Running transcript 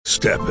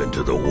Step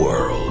into the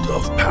world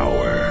of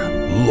power,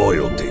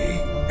 loyalty,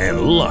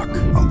 and luck.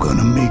 I'm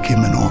gonna make him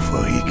an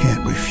offer he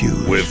can't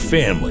refuse. With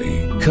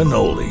family,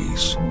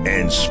 cannolis,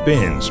 and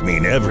spins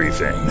mean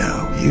everything.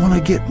 Now, you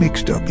wanna get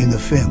mixed up in the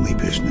family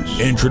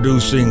business.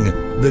 Introducing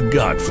The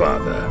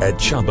Godfather at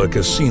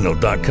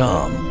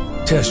ChumbaCasino.com.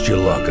 Test your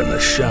luck in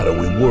the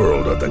shadowy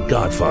world of The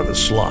Godfather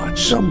slot.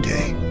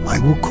 Someday, I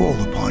will call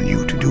upon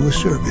you to do a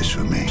service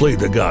for me. Play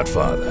The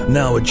Godfather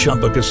now at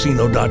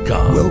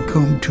ChumbaCasino.com.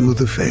 Welcome to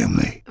the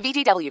family.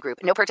 VGW Group.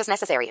 No purchase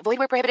necessary. Void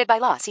where prohibited by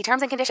law. See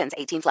terms and conditions.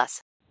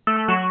 18+.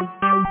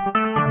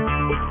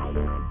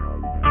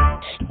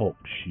 Talk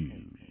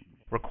shoes.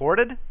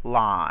 Recorded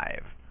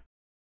live.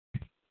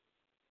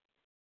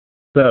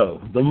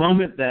 So, the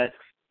moment that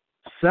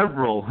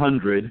several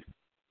hundred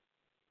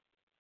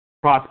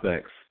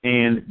prospects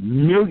and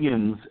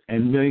millions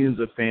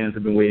of fans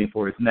have been waiting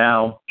for is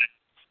now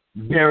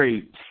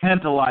very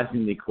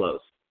tantalizingly close.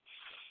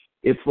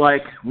 It's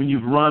like when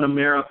you've run a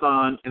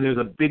marathon and there's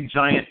a big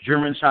giant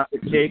German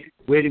chocolate cake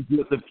waiting for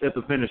you at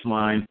the finish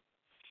line,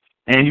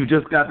 and you've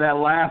just got that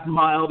last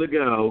mile to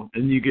go,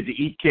 and you get to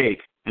eat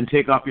cake and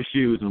take off your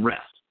shoes and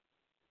rest.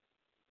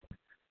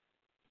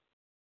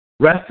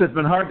 Rest has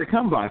been hard to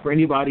come by for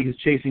anybody who's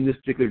chasing this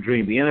particular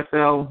dream. The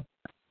NFL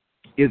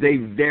is a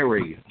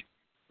very,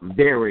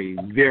 very,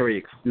 very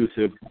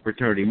exclusive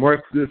fraternity, more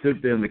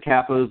exclusive than the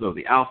Kappas or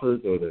the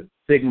Alphas or the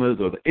Sigmas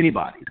or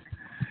anybody.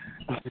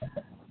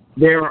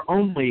 There are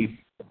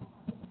only,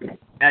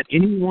 at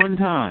any one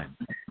time,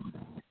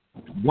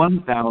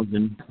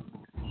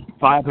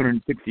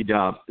 1,560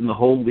 jobs in the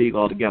whole league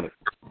altogether.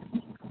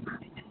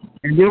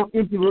 And they don't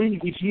empty the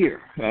league each year,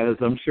 as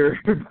I'm sure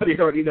everybody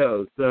already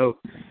knows. So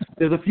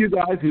there's a few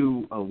guys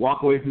who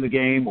walk away from the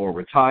game or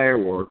retire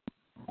or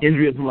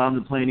injury doesn't allow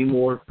them to play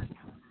anymore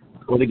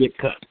or they get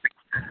cut.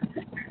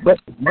 But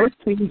most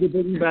teams are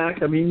bringing back,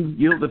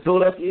 the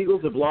Philadelphia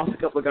Eagles have lost a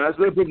couple of guys.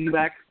 They're bringing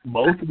back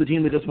most of the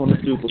team that just won the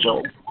Super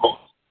Bowl.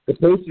 The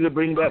Patriots are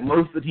bringing back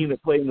most of the team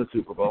that played in the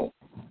Super Bowl.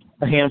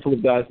 A handful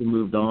of guys have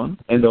moved on,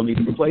 and they'll need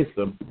to replace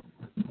them.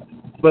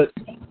 But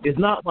it's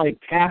not like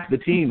half the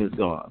team is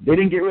gone. They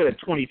didn't get rid of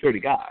 20, 30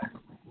 guys.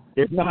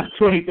 There's not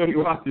 20, 30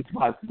 roster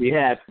spots to be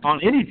had on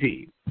any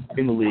team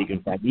in the league.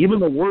 In fact, even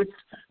the worst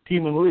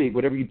team in the league,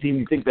 whatever team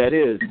you think that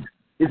is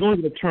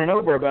only going to turn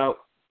over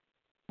about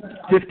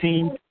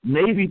 15,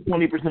 maybe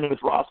 20% of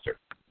its roster.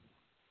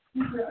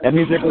 That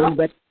means they're going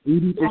back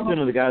 80%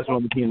 of the guys who were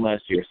on the team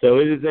last year. So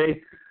it is a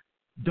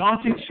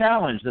daunting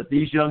challenge that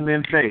these young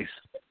men face.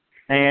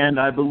 And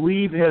I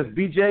believe, has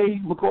B.J.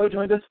 McCoy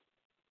joined us?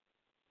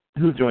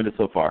 Who's joined us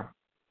so far?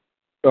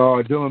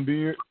 Dillon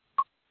Beard.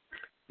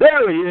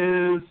 There he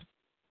is.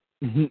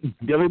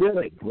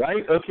 Billy.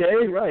 Right?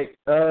 Okay, right.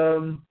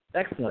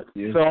 Excellent.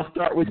 Yeah. So I'll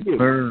start with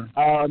you.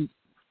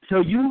 So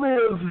you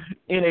live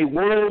in a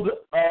world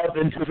of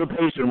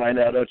anticipation right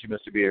now, don't you,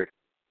 Mr. Beard?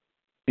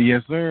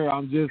 Yes, sir.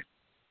 I'm just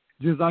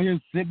out here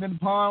sitting in the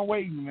pond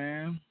waiting,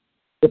 man.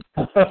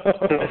 I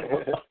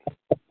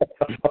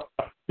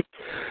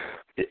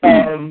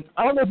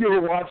don't know if you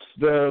ever watched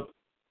the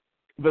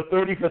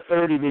 30 for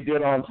 30 they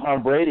did on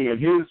Tom Brady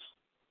and his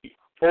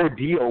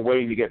ordeal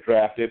waiting to get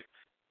drafted.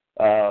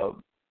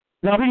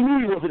 Now, we knew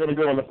he wasn't going to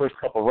go in the first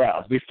couple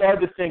rounds. We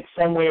started to think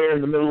somewhere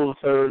in the middle of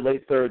the third,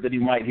 late third, that he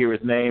might hear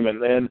his name,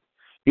 and then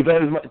he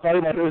thought he might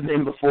hear his name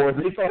in the fourth,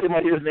 and he thought he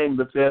might hear his name in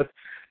the fifth,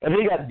 and then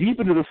he got deep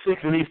into the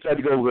sixth, and he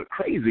started to go a bit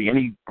crazy, and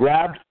he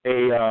grabbed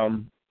a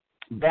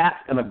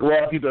bat and a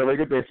glove. He was a very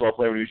good baseball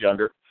player when he was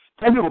younger.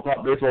 Some people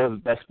thought baseball was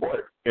his best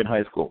sport in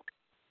high school.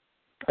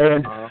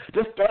 And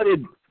just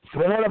started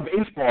throwing a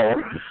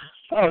baseball,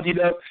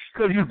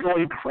 because he was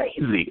going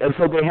crazy. And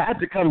so they had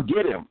to come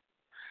get him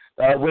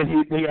when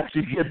he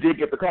actually did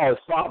get the call. His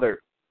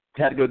father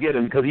had to go get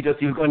him because he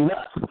was going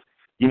nuts.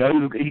 He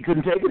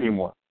couldn't take it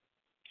anymore.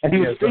 And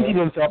he was thinking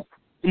to himself,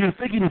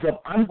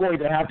 I'm going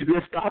to have to be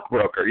a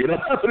stockbroker.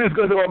 That's what he was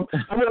going to do.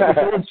 I'm going to have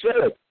to go and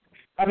shit.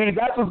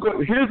 That's what's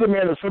going. Here's a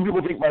man that some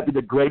people think might be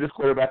the greatest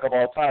quarterback of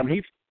all time.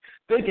 He's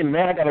thinking,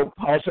 man, I got to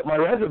polish up my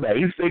resume.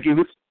 He's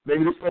thinking,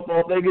 maybe this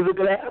football thing isn't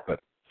going to happen.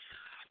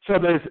 So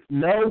there's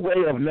no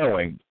way of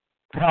knowing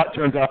how it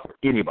turns out for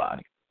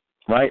anybody,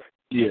 right?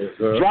 Yes,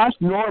 sir. Josh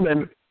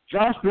Norman,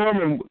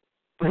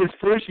 his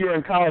first year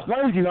in college, not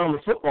only was he on the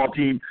football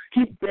team,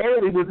 he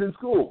barely was in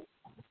school.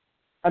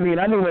 I mean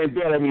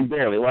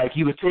barely. Like,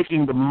 he was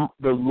taking the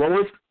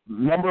lowest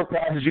number of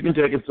classes you can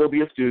take and still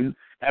be a student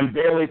and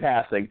barely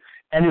passing.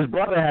 And his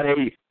brother had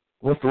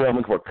what's the word I'm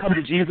looking for? Come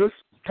to Jesus,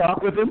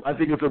 talk with him. I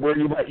think it's a word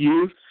you might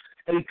use.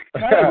 And he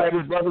kind of read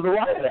his brother the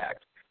riot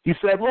act. He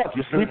said, look,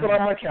 you're sleeping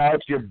on my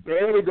couch. You're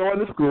barely going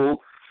to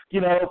school.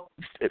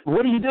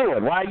 What are you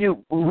doing? Why are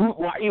you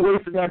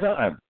wasting our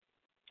time?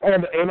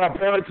 And our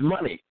parents'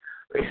 money.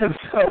 And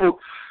so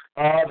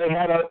they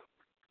had an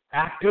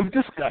active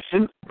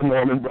discussion, the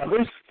Norman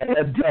brothers,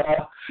 and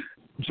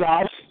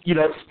Josh,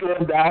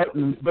 stormed out.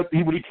 But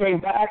when he came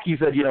back, he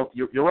said, you're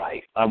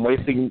right. I'm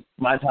wasting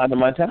my time and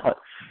my talent.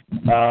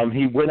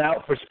 He went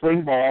out for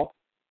spring ball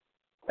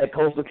at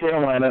Coastal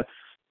Carolina,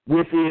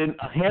 within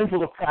a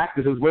handful of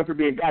practices went from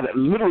being a guy that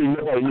literally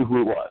nobody knew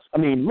who it was. I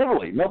mean,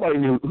 literally nobody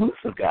knew who's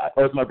this guy.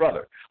 Oh, it's my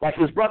brother. Like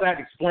his brother had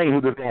to explain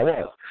who this guy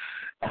was.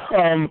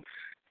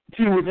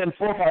 To within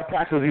 4 or 5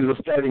 practices, he was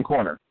a starting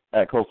corner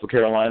at Coastal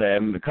Carolina,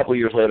 and a couple of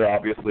years later,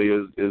 obviously,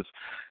 is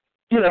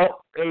a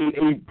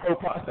pro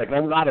prospect.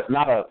 And not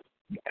a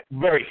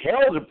very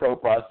heralded pro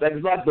prospect.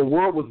 It's like the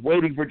world was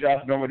waiting for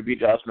Josh Norman to be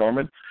Josh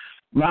Norman.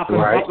 Malcolm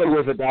Butler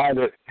was a guy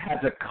that had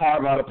to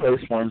carve out a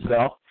place for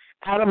himself.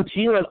 Adam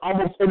Thielen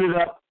almost ended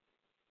up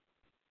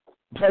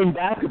playing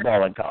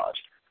basketball in college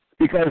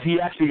because he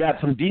actually got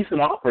some decent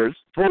offers,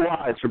 full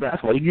rides for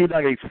basketball. He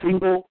got a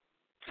single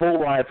full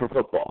ride for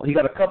football. He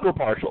got a couple of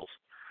partials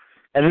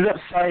and ended up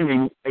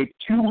signing a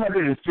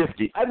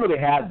 $250. I really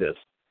had this.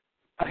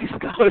 I think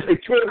it was a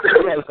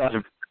 $250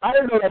 scholarship. I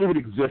didn't know that even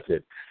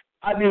existed.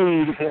 I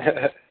mean,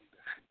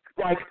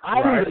 like, I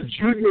was a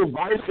junior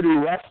varsity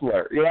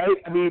wrestler, right?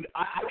 I mean,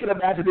 I can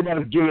imagine they might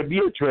have given me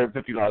a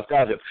 $250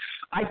 scholarship.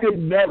 I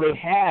didn't know they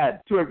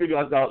had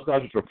 $250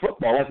 scholarships for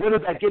football. Like, what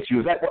does that get you?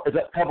 Is that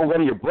cover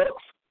one of your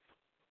books?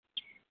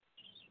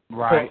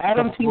 Right. So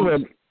Adam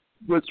Thielen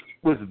was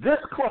this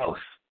close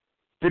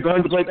to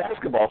going to play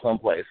basketball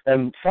someplace,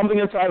 and something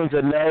inside him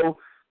said, no,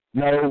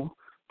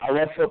 I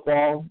love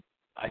football.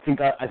 I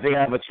think I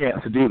have a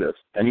chance to do this,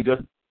 and he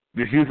just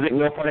refused to take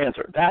no for an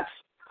answer.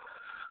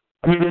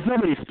 There's so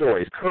many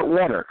stories. Kurt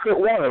Warner,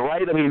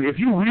 right? I mean, if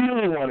you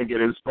really want to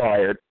get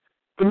inspired,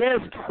 the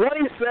man's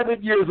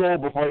 27 years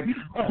old before he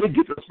finally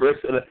gets his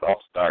first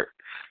NFL start.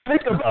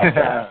 Think about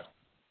that.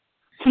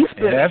 He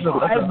spent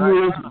 5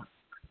 years.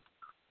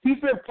 He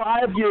spent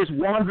 5 years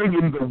wandering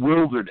in the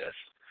wilderness,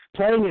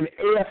 playing in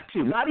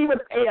AF2, not even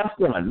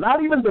AF1,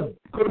 not even the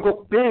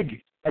quote-unquote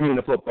big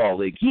Arena Football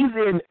League. He's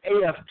in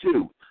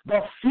AF2,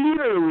 the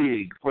feeder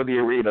league for the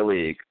Arena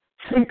League.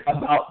 Think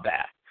about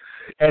that.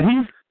 And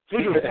he's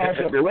figuring to pass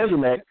up your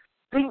resume.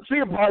 Think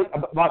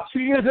about 2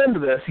 years into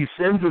this, he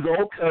sends his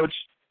old coach,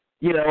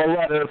 a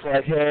letter. It's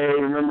like, hey,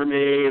 remember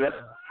me? And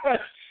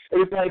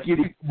it's like,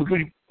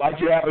 like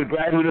you have a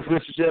graduate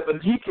assistantship.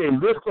 And he came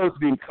this close to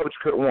being Coach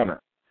Kurt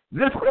Warner.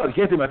 This close. I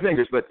can't see my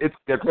fingers, but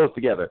they're close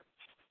together.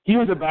 He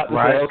was about to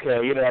say, okay,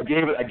 I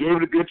gave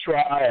it a good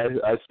try.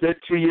 I spent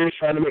 2 years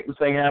trying to make this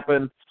thing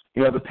happen.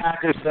 The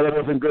Packers said it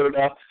wasn't good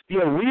enough. The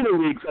Arena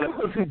League said it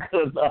wasn't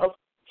good enough.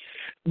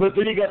 But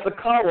then he got the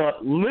call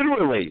up,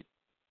 literally,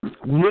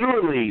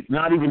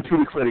 not even 2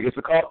 weeks later, he gets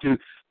the call to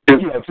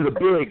the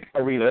big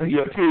arena,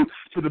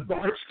 to the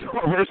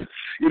Barnstormers,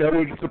 he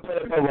gets to play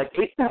for like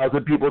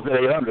 8,000 people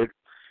instead of 800.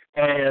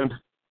 And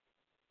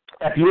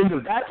at the end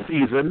of that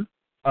season,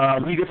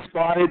 he gets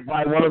spotted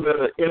by one of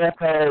the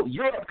NFL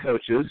Europe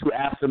coaches who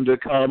asked him to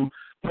come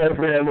play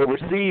for him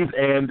overseas,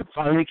 and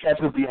finally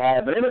catches the eye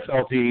of an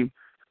NFL team.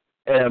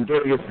 And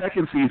during his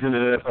second season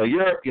in NFL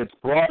Europe, gets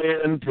brought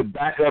in to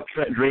back up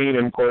Trent Green,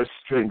 and of course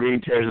Trent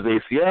Green tears his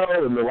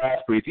ACL in the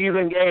last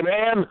preseason game,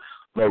 and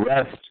the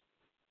rest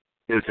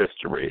is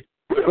history.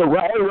 Good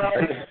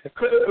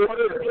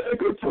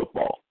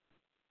football.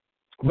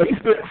 But he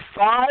spent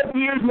 5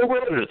 years in the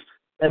wilderness,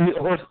 and of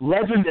course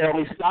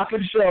legendarily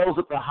stocking shelves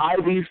at the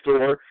Hy-Vee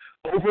store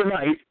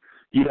overnight,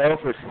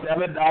 for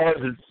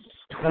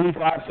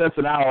 $7.25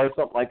 an hour,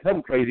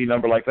 some crazy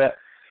number like that.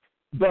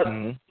 But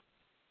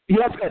he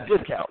also got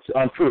discounts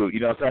on food,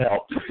 so that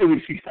helped. He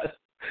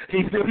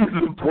still uses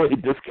an employee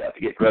discount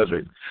to get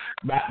groceries.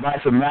 Buy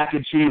some mac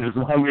and cheese or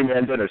some Hungry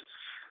Man dinners.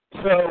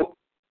 So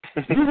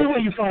this is where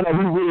you find out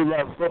who really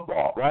loves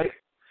football, right?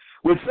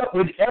 When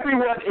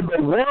everyone in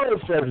the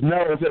world says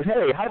no and says,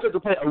 hey, how's it to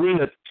play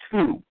Arena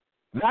 2?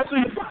 That's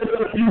when you find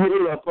out if you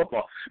really love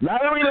football.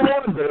 Not Arena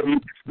 1, baby.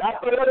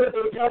 Not the one that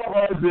they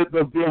televise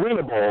the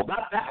Arena Bowl.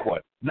 Not that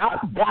one.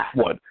 Not that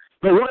one.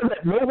 The one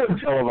that no one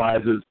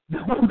televises. The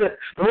one that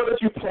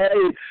you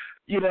play,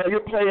 you're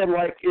playing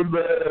like in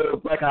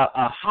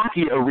a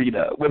hockey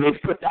arena where they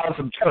put down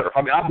some turf.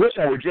 I wish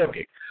I were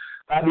joking.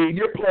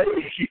 You're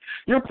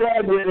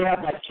playing where they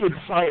have like kids'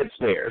 science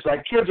fairs.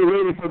 Like kids are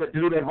waiting for them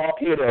to do their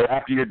volcano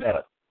after you're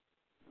done.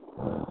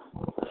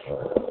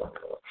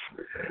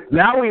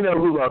 Now we know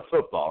who loves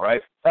football,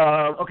 right?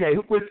 Okay,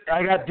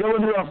 I got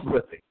Dillon. Who else is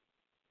with me?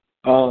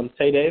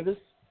 Tay Davis.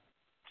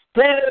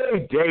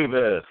 Tay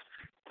Davis.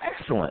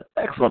 Excellent.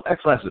 Tay, what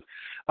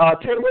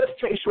is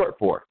Tay short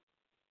for?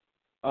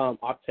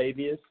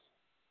 Octavius.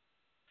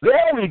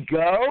 There we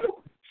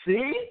go.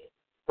 See?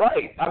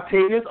 Right.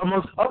 Octavius,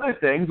 amongst other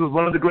things, was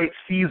one of the great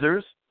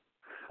Caesars.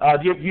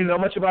 Do you know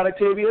much about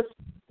Octavius?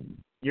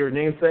 Your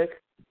namesake?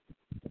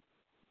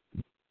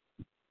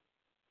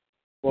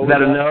 Is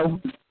that a no?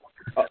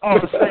 I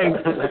was saying,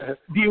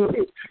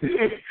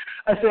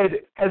 I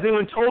said, has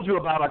anyone told you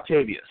about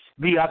Octavius?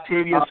 The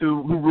Octavius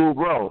who ruled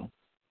Rome?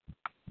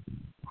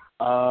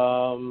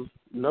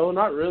 No,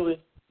 not really.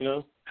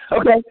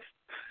 Okay.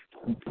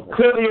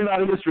 Clearly you're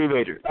not a history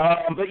major.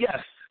 But yes,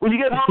 when you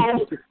get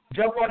home,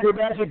 jump on your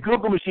magic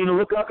Google machine and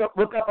look up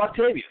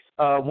Octavius,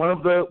 one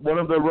of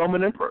the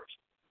Roman emperors.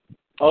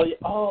 Oh, yeah.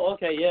 Oh,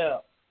 okay, yeah.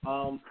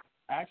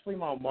 Actually,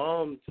 my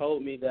mom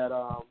told me that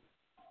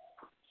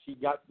she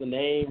got the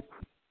name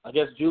I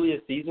guess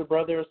Julius Caesar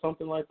brother or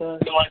something like that.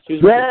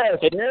 Yes,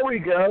 there we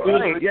go.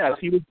 Right. Yes,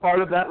 he was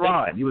part of that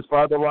line. He was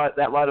part of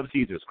that line of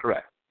Caesars.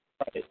 Correct.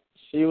 Right.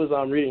 She was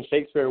reading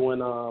Shakespeare when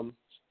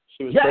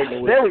she was yes,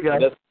 pregnant with. There we go.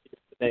 That's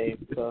the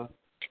name. So.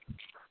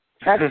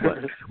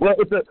 Excellent. Well,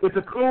 it's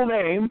a cool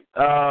name,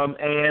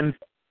 and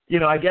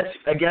I guess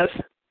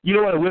you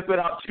don't want to whip it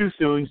out too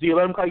soon. So you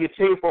let them call you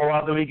Tay for a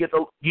while. Then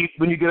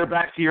when you get her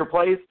back to your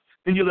place,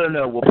 then you let her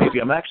know. Well, baby,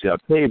 I'm actually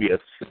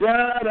Octavius.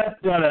 Da da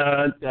da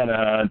da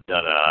da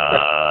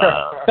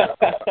da.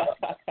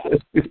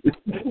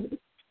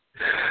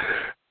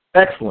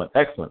 Excellent.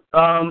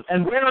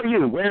 And where are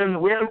you? Where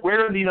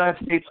in the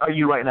United States are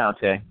you right now,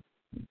 Tay?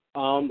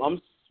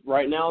 I'm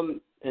right now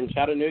in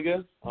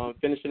Chattanooga.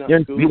 Finishing up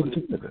school.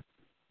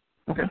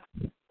 Okay.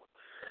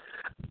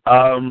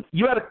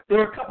 There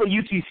were a couple of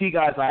UTC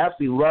guys I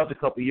absolutely loved a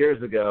couple of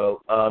years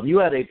ago. You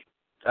had a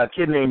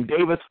kid named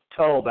Davis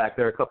Tull back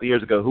there a couple of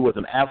years ago who was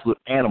an absolute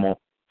animal.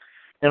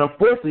 And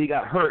unfortunately, he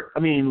got hurt. I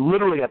mean,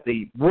 literally at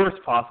the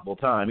worst possible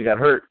time. He got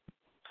hurt.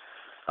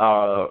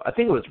 I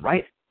think it was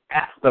right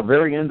at the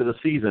very end of the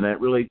season. And it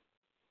really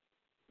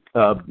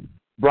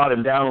brought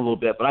him down a little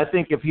bit. But I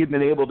think if he'd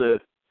been able to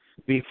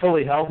be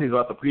fully healthy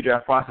throughout the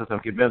pre-draft process, I'm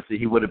convinced that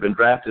he would have been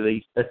drafted.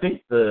 I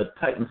think the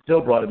Titans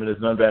still brought him in as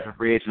an undrafted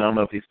free agent. I don't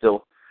know if he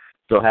still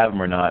have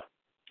him or not.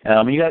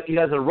 You guys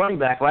had a running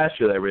back last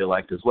year that I really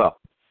liked as well.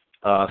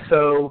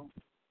 So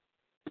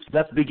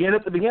let's begin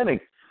at the beginning.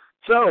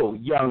 So,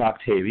 young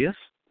Octavius,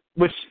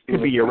 which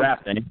could be your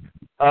rap name,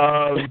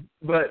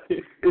 but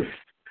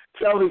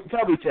tell me,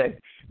 Tay,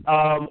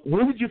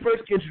 when did you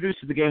first get introduced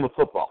to the game of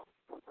football?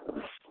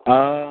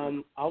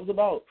 I was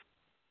about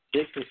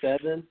 6 or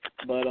 7,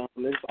 but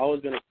it's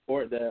always been a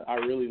sport that I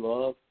really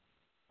love.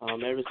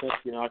 Ever since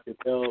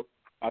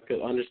I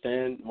could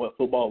understand what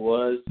football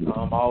was.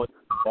 I always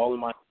ball in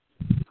my.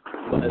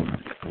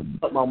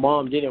 But my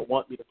mom didn't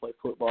want me to play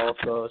football,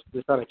 so she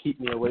was trying to keep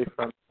me away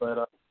from it.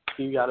 But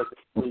she got to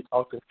really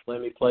talk to me,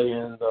 let me play,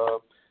 and the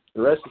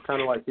rest is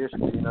kind of like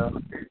history,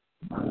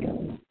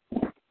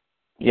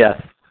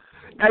 Yes.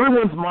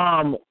 Everyone's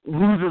mom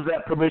loses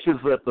that permission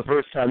slip the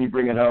first time you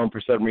bring it home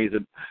for some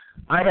reason.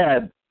 I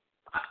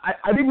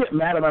didn't get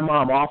mad at my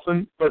mom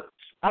often, but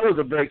I was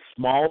a very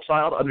small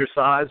child,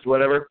 undersized,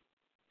 whatever.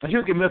 And she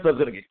was convinced I was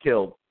going to get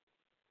killed.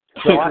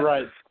 So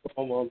right.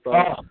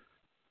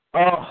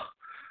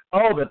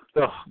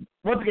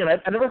 Once again,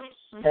 I never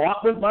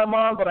fought with my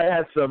mom, but I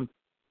had some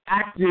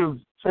active,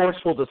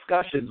 forceful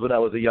discussions when I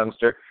was a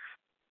youngster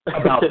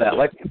about that.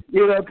 Like, because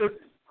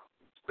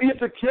you have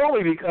to kill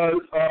me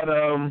because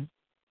on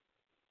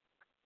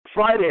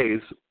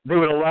Fridays they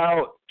would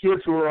allow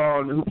kids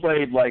who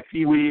played like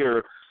Pee Wee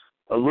or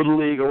a Little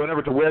League or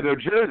whatever to wear their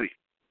jersey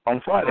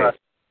on Fridays. Right.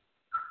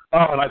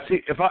 Oh, and I'd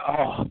see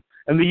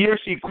and the year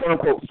she quote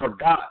unquote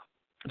forgot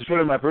to put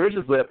in my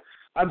permission slip,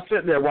 I'm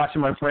sitting there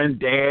watching my friend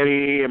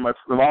Danny and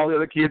all the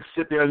other kids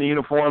sit there in the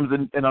uniforms,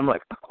 and I'm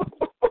like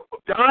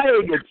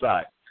dying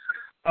inside.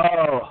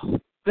 Oh,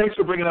 thanks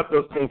for bringing up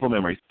those painful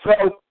memories. So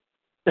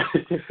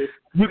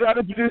you got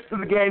introduced to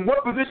the game.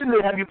 What position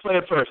did have you play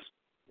at first?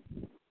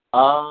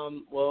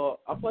 Well,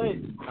 I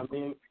played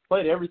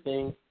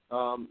everything.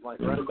 Like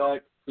running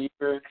back,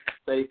 receiver,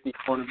 safety,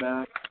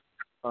 cornerback,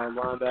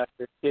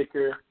 linebacker,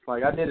 kicker.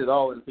 Like I did it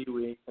all in Pee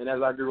Wee. And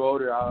as I grew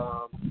older,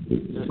 I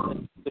just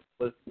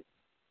was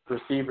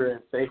receiver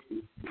and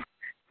safety.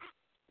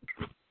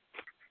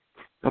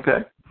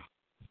 Okay.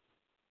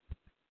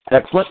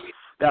 Excellent.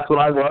 That's what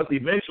I was.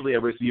 Eventually a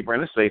receiver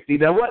and a safety.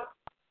 Now what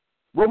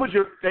was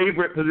your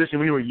favorite position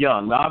when you were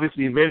young? Now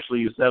obviously eventually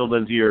you settled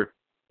into your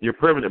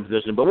permanent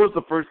position, but what was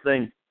the first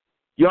thing?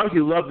 You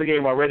obviously loved the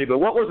game already, but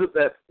what was it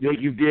that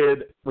you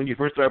did when you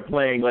first started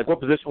playing? Like,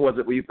 what position was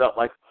it where you felt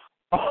like,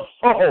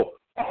 oh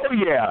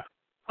yeah,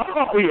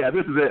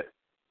 this is it?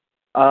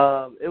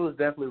 It was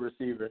definitely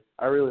receiver.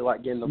 I really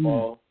liked getting the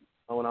ball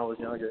when I was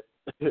younger.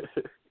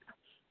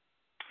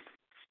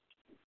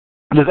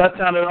 Does that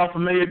sound at all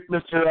familiar,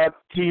 Mr.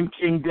 Team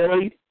King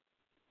Dilly?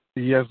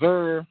 Yes,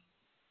 sir.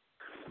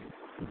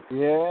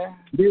 Yeah.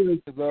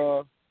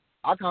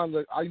 I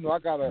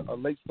got a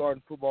late start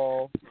in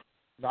football.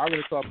 I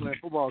really started playing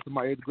football in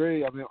my 8th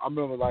grade. I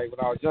remember like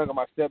when I was younger,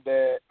 my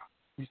stepdad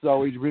used to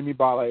always read me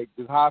by like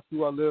this high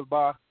school I lived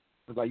by. It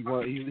was like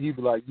he'd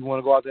be like, "You want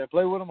to go out there and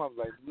play with him?" I was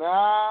like,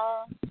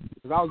 "Nah,"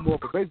 because I was more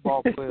of a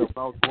baseball player when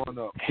I was growing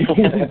up.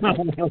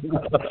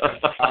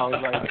 I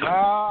was like,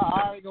 "Nah,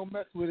 I ain't gonna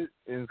mess with it."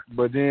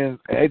 But then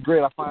in 8th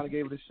grade, I finally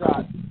gave it a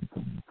shot,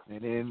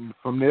 and then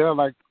from there,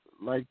 like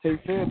Tate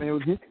said, man, it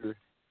was history.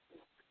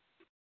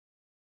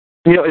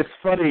 It's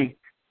funny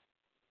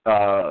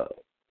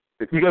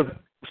because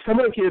some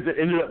of the kids that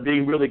ended up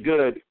being really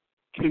good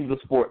came to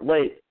the sport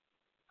late.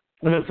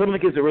 And then some of the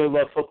kids that really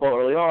loved football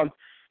early on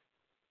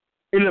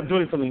ended up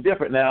doing something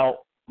different. Now,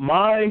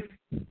 my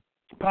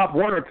Pop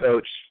Warner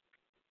coach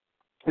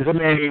is a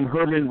man named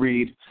Herman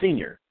Reed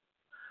Sr.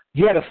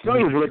 He had a son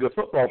who was a really good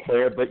football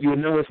player, but you would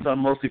know his son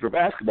mostly for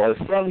basketball.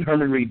 His son,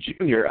 Herman Reed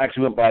Jr.,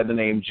 actually went by the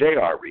name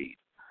J.R. Reed.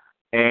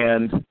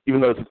 And even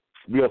though his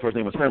real first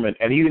name was Herman,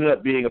 and he ended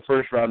up being a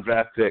first-round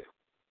draft pick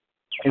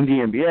in the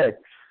NBA.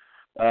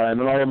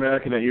 And an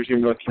All-American at University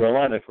of North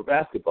Carolina for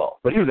basketball.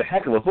 But he was a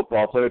heck of a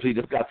football player until he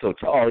just got so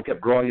tall. He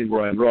kept growing and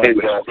growing and growing.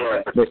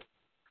 But,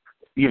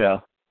 you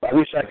know, I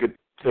wish I could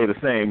say the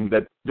same.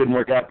 That didn't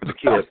work out for the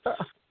kid.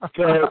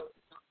 So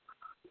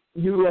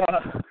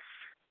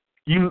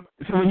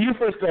so when you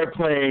first started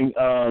playing,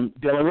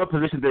 Dillon, what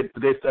position did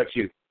they start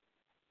you?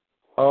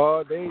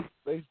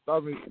 They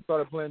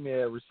started playing me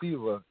at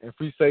receiver and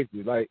free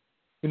safety. Like,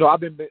 you know, I've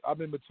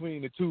been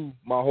between the two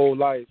my whole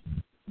life.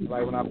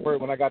 Like when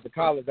I got to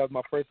college, that was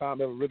my first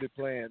time ever really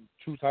playing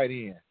true tight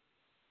end.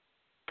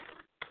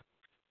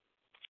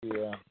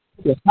 Yeah.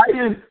 Tight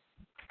end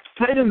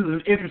is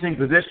an interesting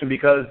position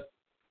because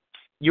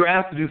you're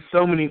asked to do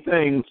so many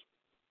things,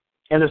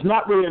 and there's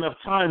not really enough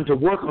time to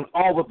work on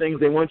all the things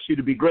they want you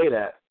to be great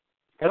at.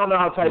 I don't know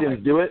how tight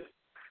ends do it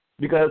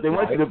because they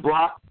want you to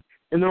block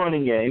in the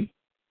running game.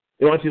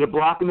 They want you to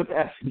block in the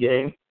passing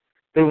game.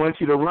 They want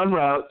you to run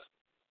routes.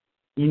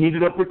 You need to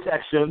know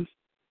protections.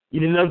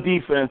 You need to know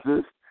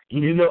defenses. You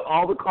need to know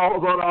all the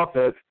calls on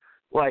offense.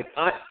 Like,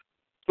 I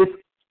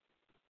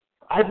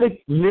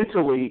think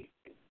mentally,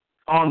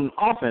 on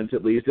offense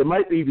at least, it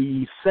might be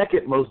the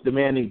second most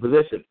demanding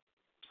position,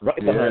 right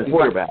behind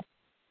quarterback.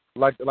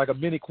 Like a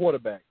mini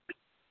quarterback.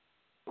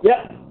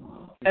 Yeah,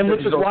 and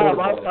which is why a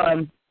lot of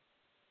times,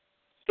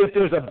 if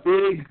there's a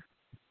big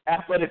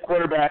athletic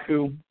quarterback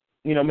who,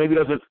 you know, maybe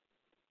doesn't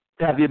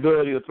have the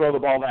ability to throw the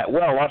ball that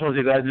well, a lot of times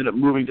you guys end up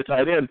moving to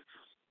tight end.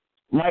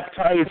 Mike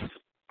Tice,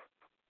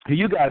 who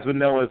you guys would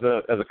know as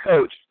a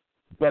coach,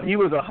 but he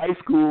was a high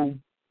school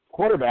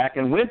quarterback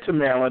and went to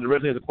Maryland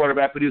originally as a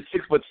quarterback, but he was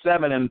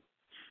 6'7" and,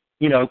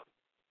 you know,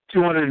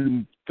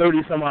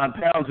 230 some odd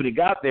pounds when he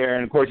got there,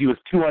 and of course he was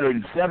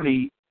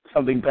 270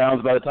 something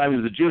pounds by the time he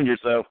was a junior,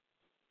 so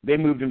they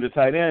moved him to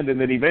tight end,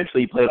 and then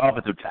eventually he played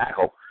offensive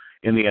tackle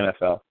in the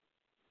NFL.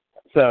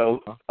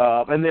 So,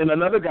 and then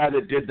another guy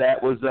that did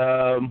that was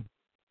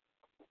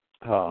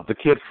the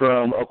kid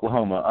from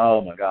Oklahoma.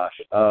 Oh my gosh.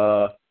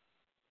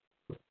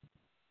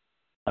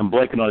 I'm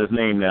blanking on his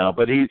name now,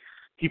 but he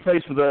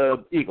plays for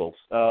the Eagles.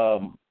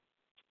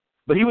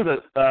 But he was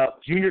a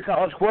junior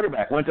college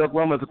quarterback, went to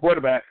Oklahoma as a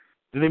quarterback,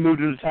 then they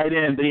moved him to tight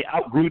end, then he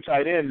outgrew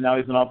tight end, and now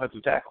he's an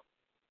offensive tackle.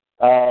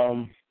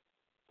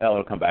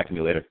 It'll come back to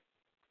me later.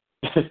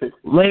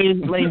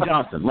 Lane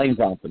Johnson.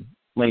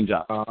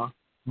 Uh-huh.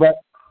 But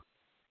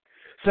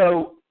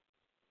so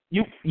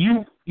you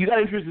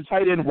got interested in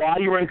tight end while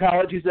you were in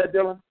college, you said,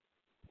 Dillon?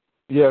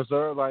 Yes,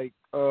 sir. Like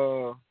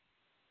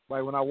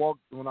when I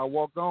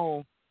walked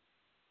on,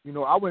 you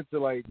know, I went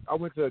to a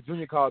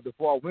junior college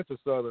before I went to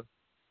Southern,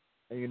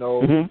 and you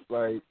know,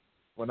 like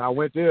when I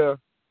went there,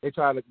 they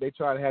tried to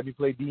have me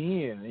play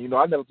DN, and you know,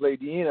 I never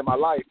played DN in my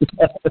life,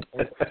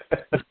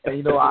 and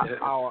you know, I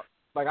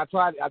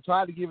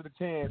tried to give it a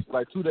chance for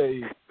like 2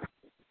 days,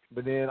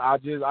 but then I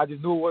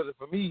just knew it wasn't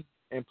for me,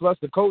 and plus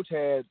the coach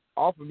had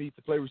offered me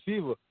to play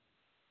receiver,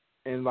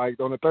 and like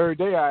on the third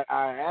day, I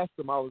asked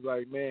him, I was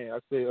like, man, I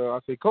said,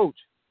 Coach,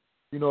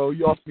 you know,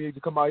 you offered me to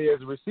come out here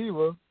as a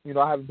receiver. You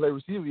know, I haven't played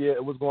receiver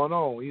yet. What's going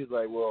on? He was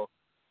like, well,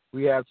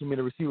 we have too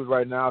many receivers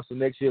right now, so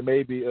next year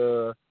maybe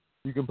you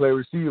can play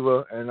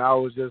receiver. And I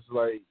was just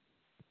like,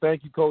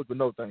 thank you, Coach, but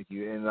no thank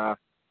you. And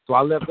so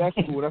I left that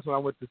school. That's when I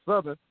went to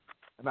Southern,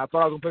 and I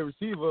thought I was gonna play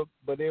receiver,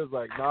 but they was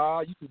like,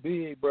 nah, you too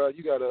big, bro.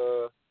 You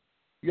gotta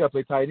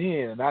play tight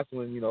end. And that's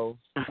when, you know,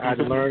 I had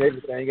to learn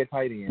everything at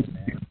tight end,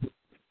 man.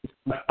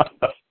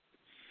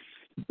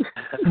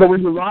 But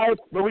when you lie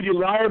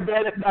in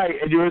bed at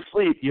night and you're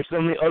asleep, you're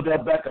suddenly Odell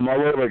Beckham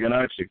all over again,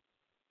 aren't you?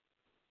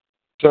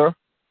 Sure.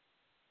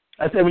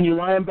 I said when you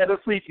lie in bed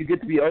asleep, you get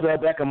to be Odell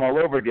Beckham all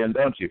over again,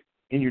 don't you?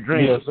 In your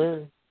dreams. Yes,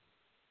 sir.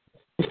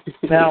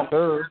 Now, yes,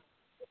 sir.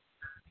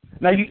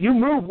 Now you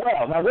move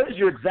well. Now, what is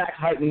your exact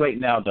height and weight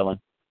now, Dillon?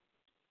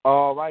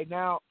 Right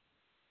now,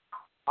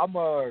 I'm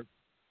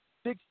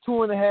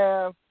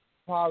 6'2.5",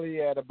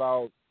 probably at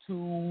about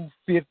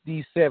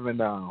 257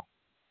 now.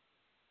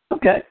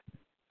 Okay.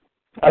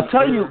 I'll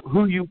tell you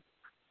who you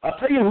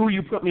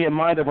put me in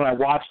mind of when I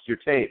watched your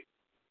tape.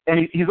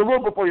 And he's a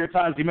little before your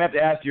time, so you may have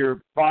to ask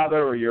your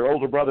father or your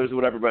older brothers or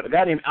whatever, but a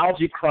guy named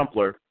Algie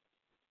Crumpler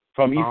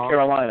from East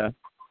Carolina,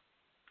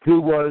 who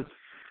was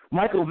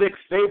Michael Vick's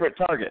favorite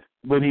target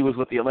when he was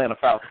with the Atlanta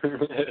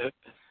Falcons.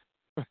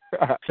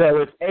 So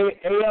it's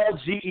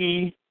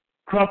A-L-G-E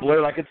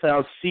Crumpler, like it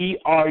sounds,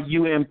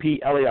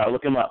 C-R-U-M-P-L-E-R.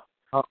 Look him up.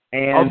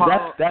 And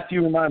that's who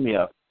you remind me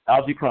of,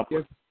 Algie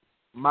Crumpler. Yes.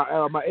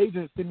 My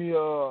agent sent me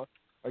a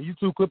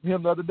YouTube clip of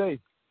him the other day.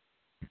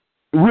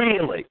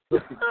 Really?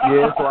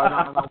 Yeah, so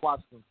I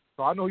watched him.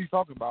 So I know who you're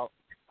talking about.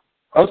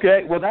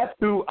 Okay, well, that's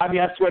who, I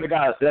swear to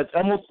God, that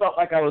almost felt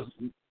like I was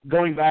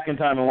going back in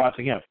time and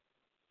watching him.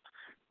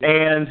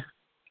 And,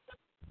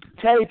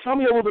 Terry, tell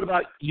me a little bit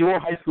about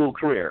your high school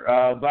career,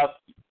 about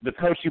the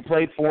coach you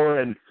played for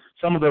and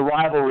some of the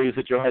rivalries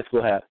that your high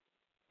school had.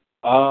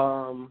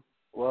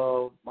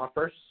 Well, my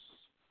first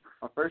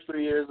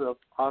 3 years of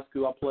high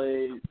school, I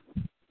played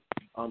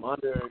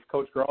under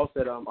Coach Gross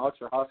at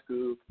Oxford High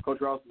School. Coach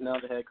Gross is now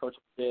the head coach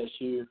at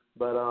ASU.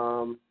 But,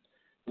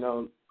 you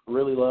know,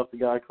 really love the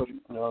guy. Coach,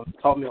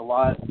 taught me a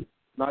lot,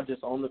 not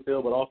just on the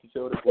field, but off the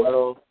field as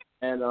well.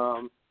 And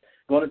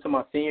going into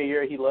my senior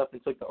year, he left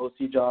and took the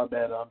OC job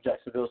at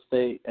Jacksonville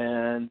State,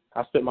 and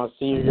I spent my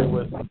senior year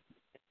with him.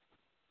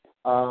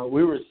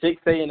 We were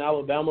 6A in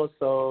Alabama,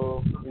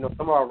 so, some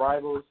of our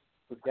rivals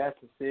was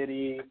Gaston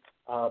City,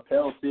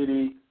 Pell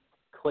City,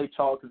 Clay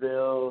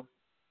Chalkville,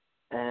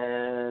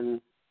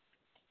 and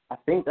I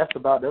think that's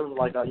about, there was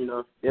like,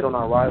 it on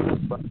our rivals.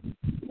 But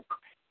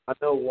I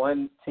know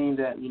one team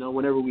that,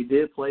 whenever we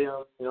did play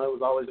them, it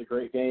was always a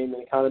great game,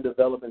 and it kind of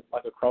developed into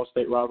like a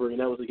cross-state rivalry, and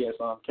that was against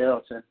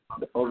Carrollton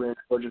over in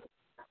Georgia.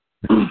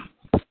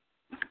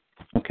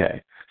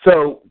 Okay.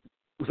 So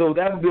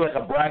that would be like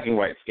a bragging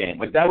rights game.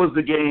 Like that was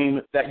the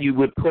game that you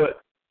would put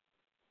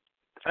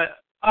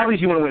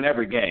obviously you want to win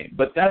every game,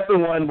 but that's the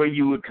one where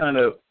you would kind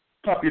of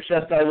pop your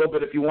chest out a little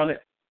bit if you want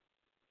it?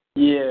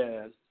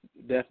 Yeah,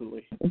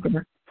 definitely. Okay.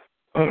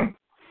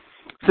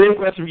 Same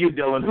question for you,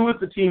 Dillon. Who is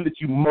the team that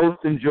you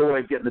most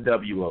enjoyed getting the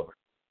W over?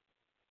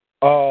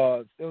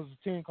 There was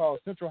a team called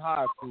Central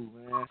High School,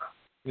 man.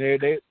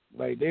 They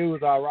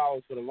was our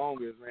rivals for the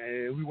longest,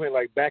 man. We went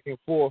like back and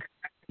forth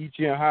each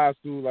year in high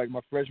school. Like my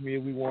freshman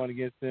year, we won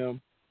against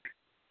them.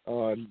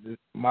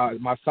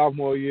 My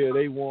sophomore year,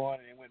 they won,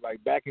 and went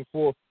like back and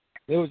forth.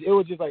 It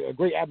was just like a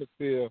great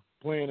atmosphere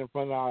playing in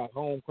front of our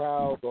home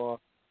crowds or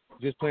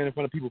just playing in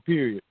front of people.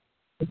 Period.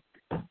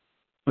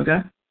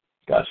 Okay,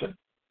 gotcha.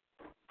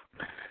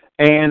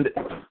 And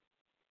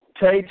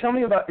Tay, tell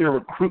me about your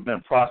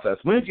recruitment process.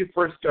 When did you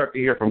first start to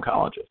hear from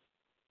colleges?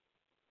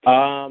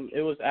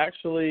 It was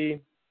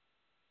actually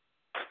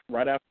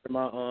right after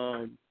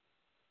my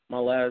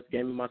last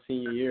game of my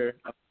senior year.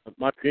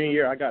 My junior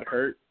year, I got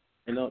hurt,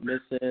 ended up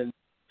missing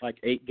like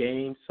 8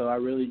 games, so I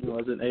really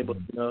wasn't able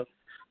to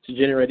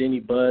generate any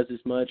buzz as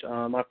much.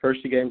 My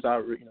first 2 games,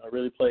 I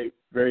really played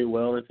very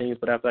well and things,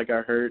 but after I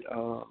got hurt,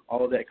 all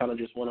of that kind of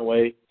just went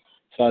away.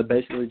 So I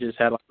basically just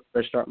had like a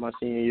fresh start my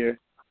senior year.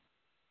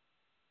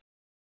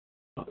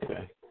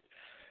 Okay.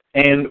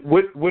 And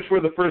which were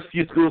the first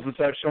few schools that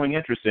started showing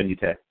interest in you,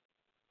 Tay?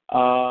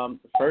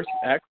 First,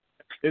 actually,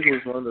 it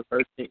was one of the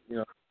first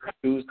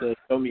schools to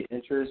show me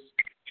interest.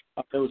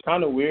 It was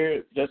kind of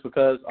weird just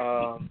because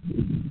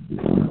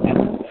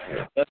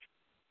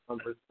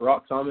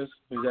Rock Thomas,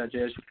 who's at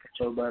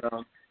JSU, but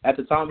at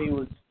the time he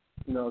was,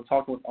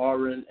 talking with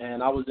Auburn,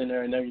 and I was in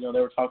there, and they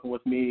were talking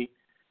with me,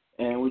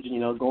 and we were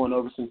just, going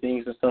over some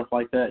things and stuff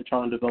like that,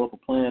 trying to develop a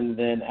plan. And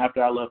then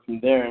after I left from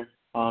there,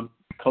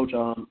 Coach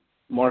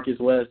Marcus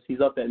West, he's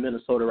up at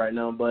Minnesota right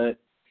now, but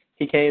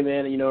he came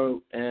in,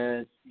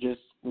 and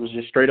just was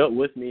just straight up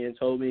with me and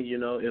told me,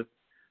 if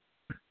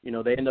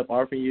they end up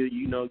offering you,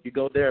 you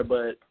go there,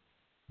 but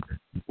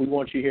we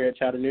want you here at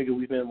Chattanooga.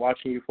 We've been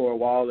watching you for a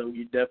while, and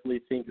we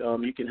definitely think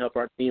you can help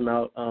our team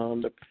out.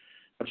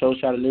 I chose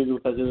Chattanooga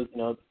because it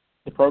was,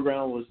 the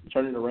program was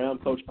turning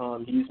around. Coach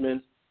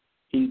Huseman,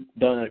 he's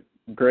done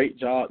a great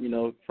job,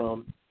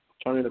 from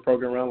turning the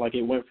program around. Like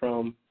it went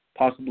from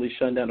possibly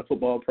shutting down the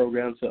football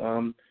program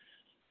to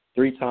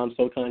 3-time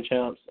SoCon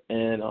champs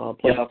and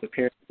playoff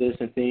appearances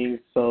and things.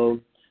 So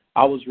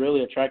I was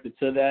really attracted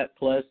to that.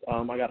 Plus,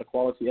 I got a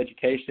quality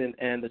education,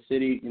 and the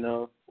city,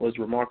 was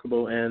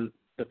remarkable, and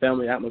the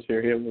family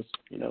atmosphere here was,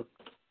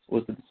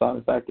 was the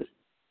deciding factor.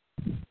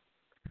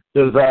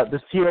 Does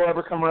T.O.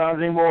 ever come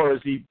around anymore, or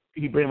is he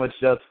pretty much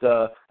just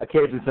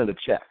occasionally send a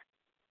check?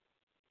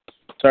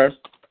 Sir?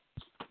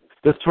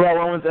 Does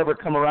Terrell Owens ever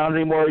come around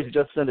anymore, or does he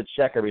just send a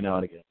check every now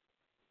and again?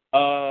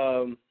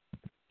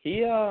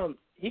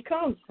 He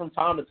comes from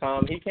time to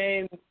time. He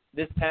came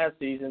this past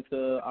season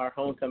to our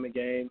homecoming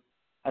game.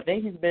 I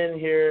think he's been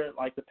here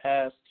like the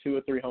past 2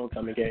 or 3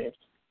 homecoming games.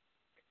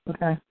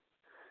 Okay.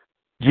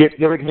 Did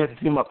you ever get to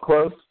see him up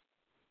close?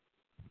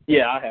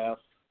 Yeah, I have.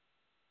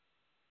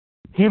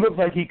 He looks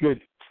like he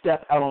could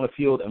step out on the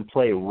field and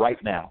play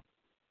right now.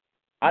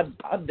 I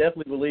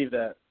definitely believe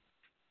that,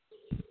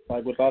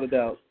 like without a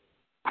doubt.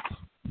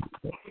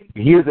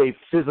 He is a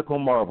physical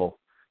marvel.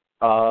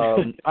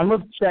 I'm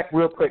going to check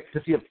real quick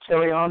to see if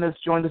Terryon has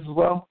joined us as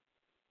well.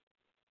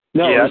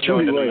 No, yeah, I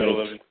joined in the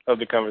middle of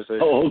the conversation.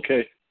 Oh,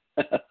 okay.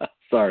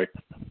 Sorry.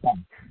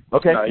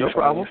 Okay, no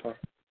problem.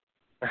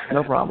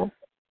 No problem.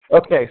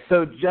 Okay,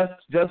 so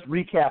just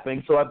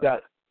recapping. So I've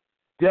got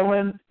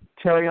Dillon,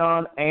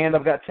 Terryon, and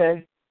I've got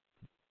Tay.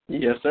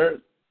 Yes, sir.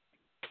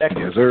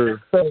 Excellent. Yes,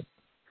 sir. So,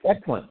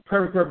 excellent.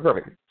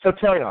 Perfect. So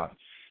Terryon,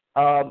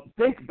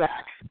 think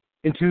back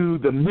into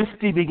the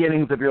misty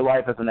beginnings of your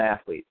life as an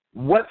athlete.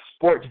 What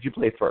sport did you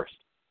play first?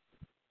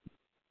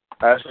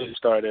 I actually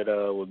started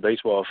with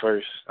baseball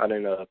first. I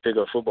didn't pick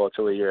up football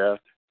till a year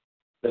after.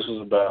 This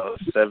was about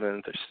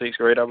 7th or 6th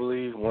grade, I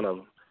believe, one of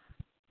them.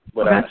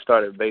 But okay. I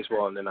started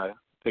baseball, and then I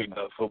picked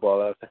up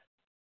football after.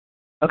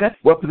 Okay.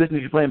 What position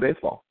did you play in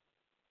baseball?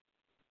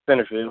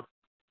 Center field.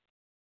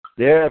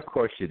 Yeah, of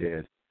course you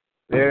did.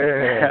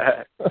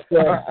 Yeah.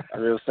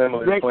 Real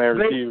similar to playing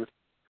receiver.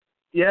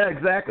 Yeah,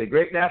 exactly.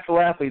 Great natural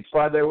athletes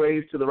find their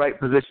ways to the right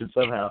position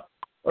somehow.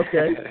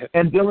 Okay.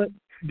 And Dillon,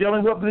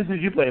 what position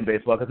did you play in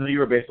baseball? Because I know you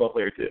were a baseball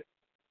player too.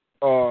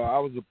 I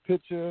was a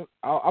pitcher.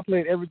 I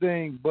played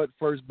everything but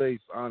first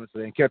base,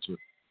 honestly, and catcher.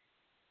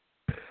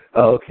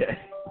 Okay.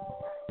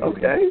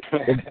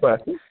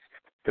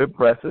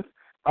 Impressive.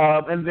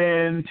 And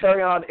then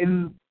Terryon,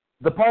 in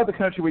the part of the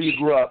country where you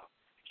grew up,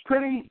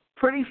 pretty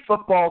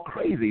football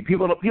crazy.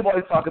 People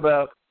always talk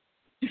about,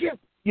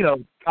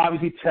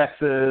 obviously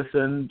Texas,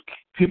 and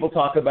people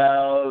talk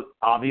about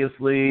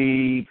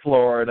obviously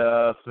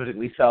Florida,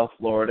 specifically South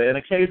Florida, and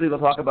occasionally they'll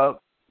talk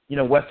about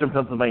Western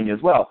Pennsylvania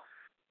as well.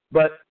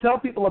 But tell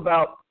people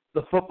about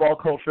the football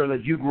culture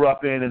that you grew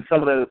up in and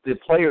some of the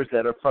players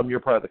that are from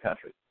your part of the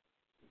country.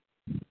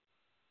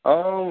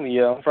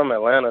 Yeah, I'm from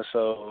Atlanta,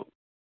 so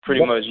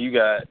pretty much you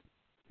got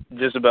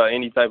just about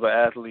any type of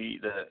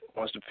athlete that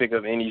wants to pick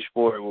up any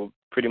sport will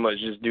pretty much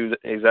just do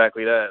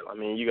exactly that. I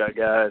mean, you got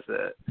guys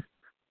that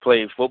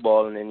play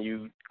football and then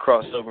you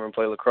cross over and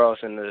play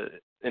lacrosse in the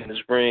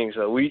spring.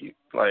 So we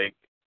like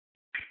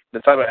the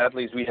type of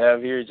athletes we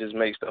have here just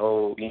makes the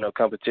whole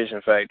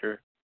competition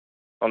factor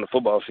on the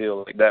football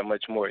field like that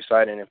much more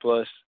exciting. And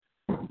plus,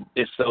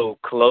 it's so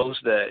close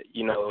that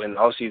in the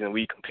off season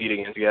we compete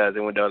against guys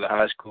that went to other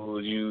high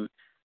schools. You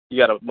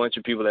got a bunch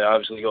of people that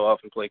obviously go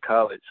off and play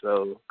college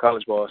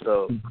ball.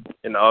 So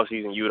in the off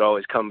season you would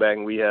always come back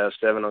and we have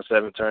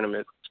 7-on-7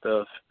 tournaments and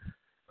stuff.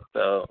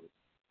 So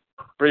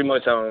pretty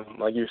much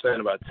like you were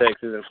saying about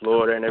Texas and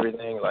Florida and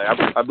everything. Like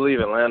I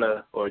believe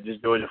Atlanta or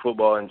just Georgia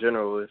football in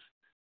general is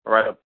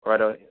right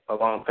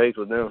along pace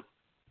with them.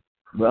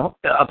 Well,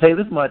 I'll tell you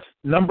this much: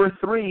 number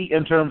 3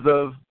 in terms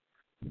of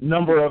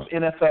number of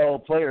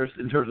NFL players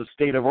in terms of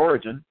state of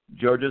origin.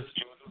 Georgia's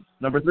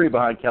number 3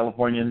 behind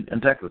California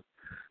and Texas.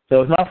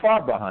 So it's not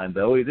far behind,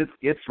 though.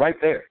 It's right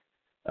there.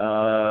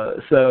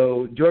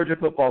 So Georgia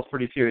football is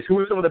pretty serious. Who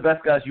were some of the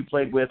best guys you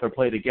played with or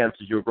played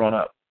against as you were growing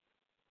up?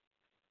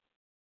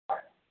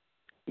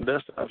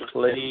 Best I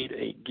played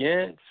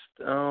against,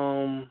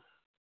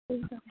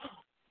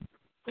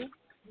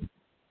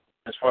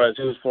 as far as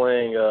who's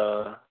playing,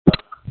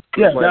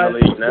 playing the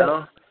league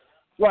now.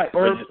 Right,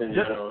 or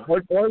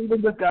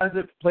even just guys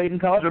that played in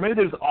college, or maybe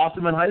there's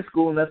awesome in high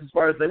school, and that's as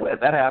far as they went.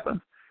 That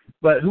happens.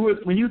 But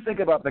when you think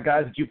about the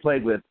guys that you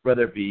played with,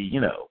 whether it be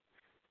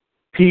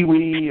Pee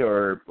Wee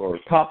or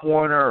Pop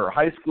Warner or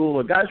high school,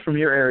 or guys from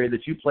your area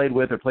that you played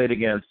with or played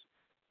against,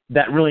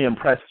 that really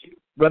impressed you,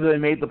 whether they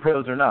made the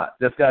pros or not.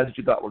 That's guys that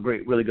you thought were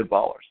great, really good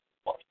ballers.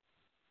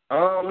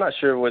 I'm not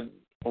sure what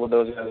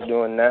those guys are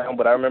doing now,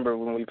 but I remember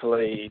when we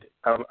played.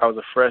 I was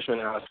a freshman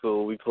in high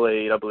school. We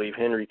played, I believe,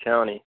 Henry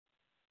County.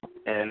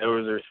 And there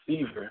was a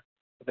receiver.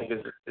 I think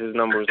his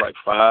number was like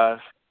 5,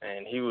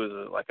 and he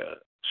was like a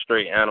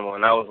straight animal.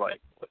 And I was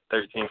like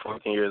 13,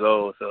 14 years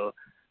old, so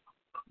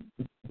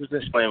he was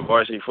just playing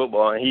varsity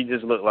football, and he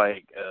just looked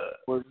like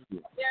an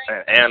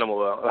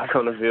animal like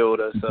on the field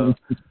with us. So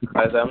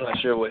I I'm not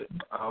sure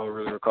I don't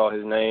really recall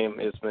his name.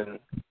 It's been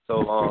so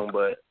long,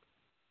 but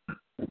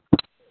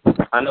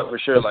I know for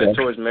sure like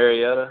towards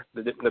Marietta,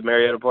 the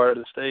Marietta part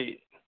of the state,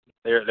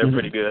 they're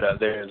pretty good out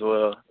there as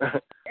well.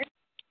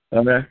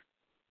 Okay.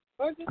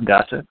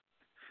 Gotcha.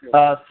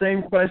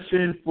 Same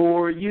question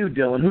for you,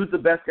 Dillon. Who's the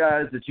best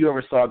guys that you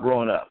ever saw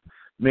growing up?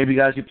 Maybe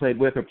guys you played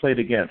with or played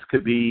against.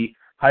 Could be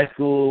high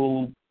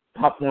school,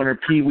 Pop Warner,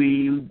 Pee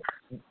Wee,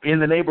 in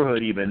the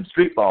neighborhood even,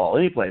 street ball,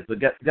 any place. But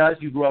guys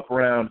you grew up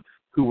around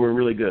who were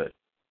really good.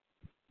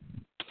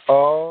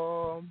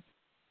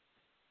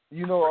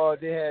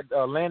 They had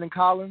Landon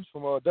Collins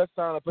from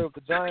Dutchtown that played with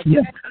the Giants.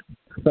 Yeah.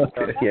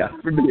 Okay. Yeah.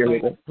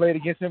 Played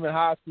against him in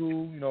high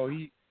school.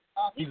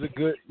 He's a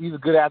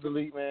good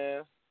athlete,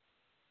 man.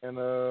 And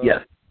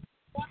yes.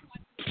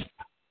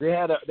 They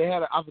had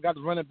I forgot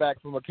the running back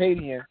from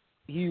Acadian.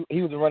 He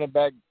was a running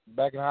back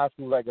in high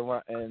school, like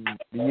in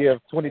the year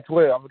of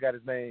 2012. I forgot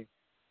his name.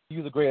 He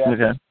was a great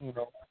athlete,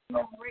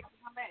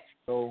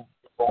 So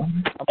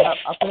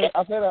I played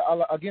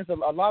against a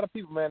lot of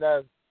people, man.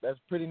 That's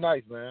pretty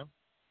nice, man.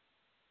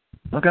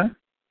 Okay.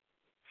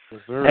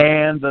 Yes, sir.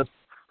 And the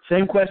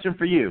same question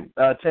for you,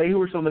 Tay. Who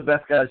were some of the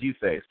best guys you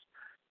faced,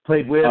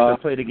 played with, or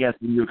played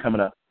against when you were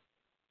coming up?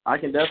 I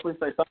can definitely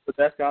say some of the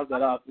best guys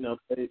that I've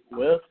played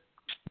with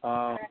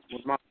was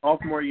my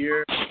sophomore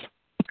year.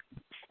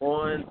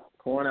 Corn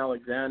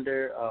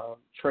Alexander,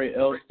 Trey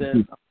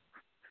Elston.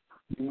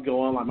 You can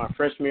go on like my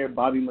freshman year,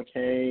 Bobby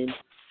McCain,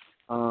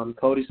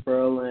 Cody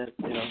Sperlin,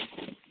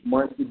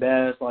 Marcy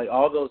Bass, like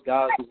all those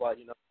guys who guys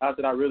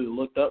that I really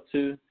looked up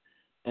to.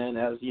 And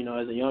as a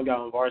young guy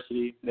on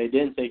varsity, they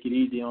didn't take it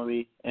easy on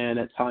me. And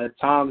at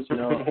times,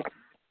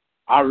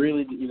 I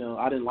really,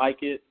 I didn't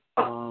like it.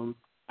 I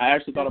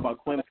actually thought about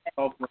quitting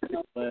myself,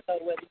 but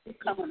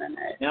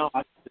now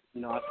I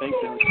think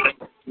that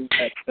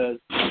because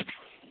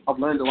I've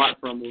learned a lot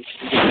from it.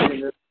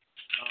 It's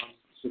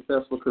a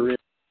successful career.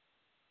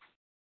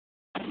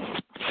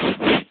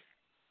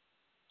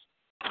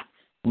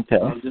 Okay.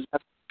 Just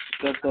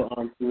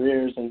successful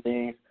careers and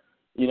things.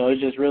 It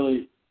just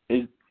really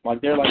is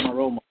like they're like my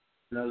role models.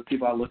 The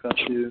people I look up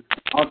to.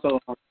 Also,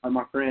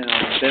 my friend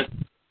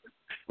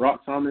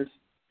Rock Thomas.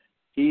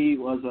 He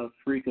was a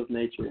freak of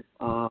nature.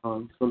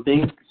 Some of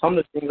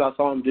the things I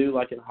saw him do,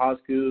 like in high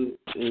school,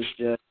 is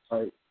just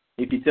Like,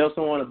 if you tell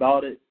someone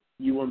about it,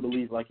 you wouldn't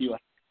believe. Like, you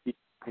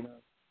know,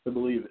 to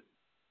believe it.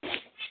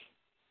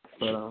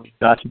 But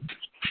gotcha.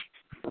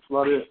 That's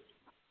about it.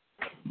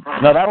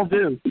 No, that'll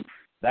do.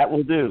 That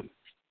will do.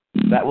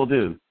 That will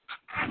do.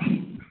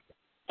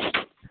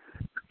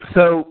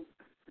 So,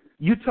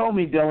 you told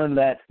me, Dillon,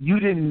 that you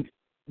didn't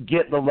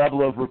get the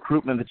level of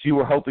recruitment that you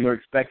were hoping or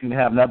expecting to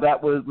have. Now,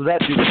 was that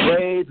due to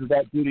grades? Was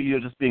that due to you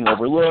just being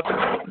overlooked?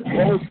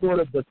 What was sort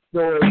of the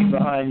story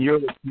behind your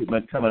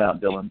recruitment coming out,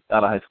 Dillon,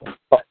 out of high school?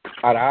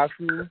 Out of high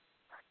school?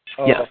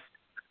 Yes.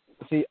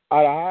 See,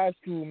 out of high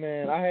school,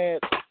 man, I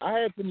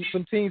had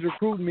some teams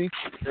recruiting me.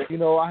 You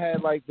know, I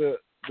had like the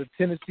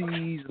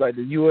Tennessees, like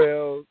the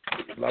UL,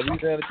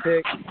 Louisiana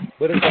Tech,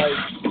 but it's like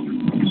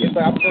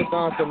I'm so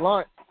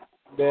nonchalant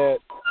that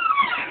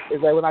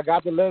it's like when I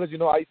got the letters, you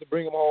know, I used to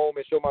bring them home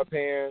and show my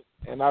parents,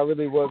 and I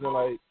really wasn't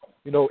like,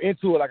 you know,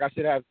 into it like I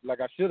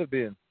should have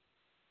been.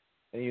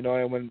 And you know,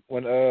 and when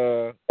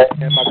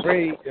and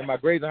my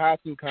grades in high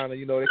school kind of,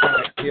 you know, they kind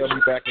of held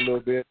me back a little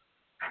bit.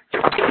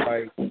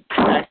 Like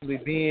actually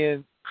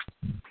being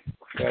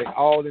like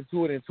all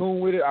into it, in tune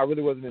with it, I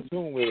really wasn't in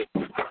tune with it.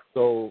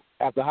 So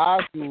after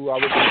high school, I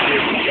was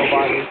getting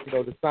somebody, you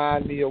know, to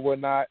sign me or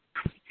whatnot.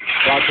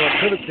 So I joined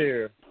the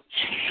military.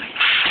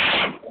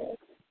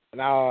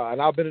 And I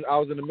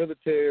was in the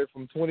military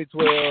from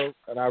 2012,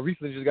 and I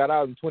recently just got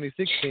out in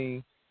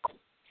 2016.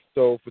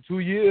 So for 2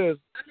 years,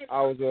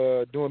 I was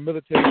doing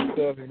military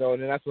stuff, you know,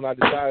 and then that's when I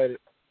decided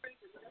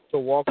to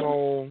walk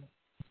on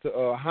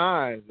to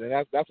Hines, and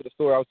that's what the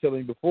story I was telling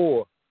you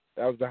before.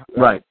 That was the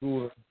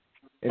school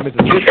in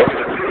Mississippi,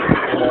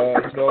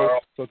 and you know,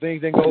 so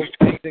things didn't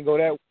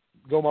go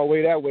my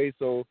way that way.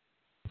 So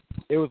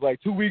it was like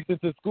 2 weeks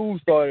into school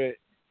started,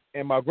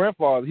 and my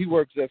grandfather, he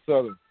works at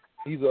Southern.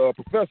 He's a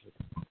professor.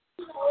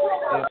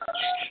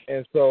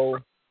 And so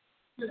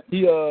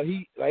he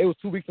like it was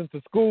 2 weeks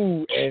into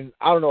school, and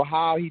I don't know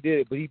how he did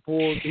it, but he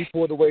pulled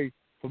the way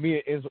for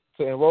me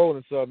to enroll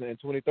in Southern in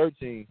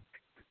 2013.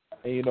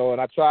 And you know, and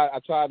I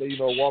tried to, you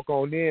know, walk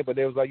on in, but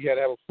they was like you had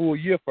to have a full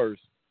year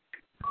first.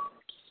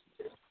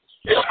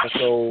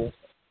 And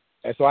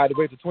so I had to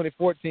wait till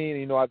 2014. And,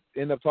 you know, I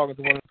ended up talking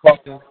to one of the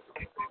coaches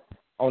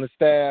on the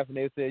staff, and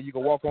they said you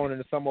can walk on in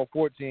the summer of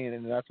 14,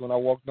 and that's when I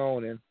walked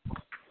on, and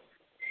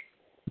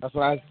that's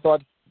when I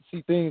started to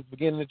see things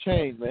beginning to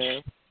change,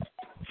 man.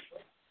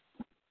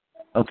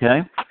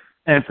 Okay.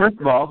 And first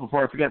of all,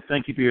 before I forget,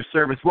 thank you for your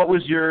service. What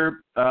was your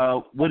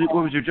what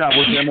was your job?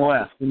 What was your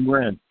MOS when you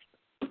were in?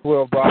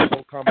 12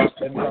 Bravo Combat.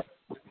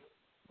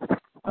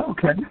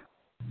 Okay.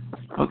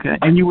 Okay.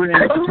 And you were in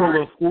a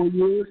total of 4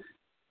 years?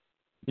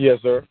 Yes,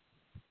 sir.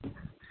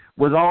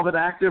 Was all of it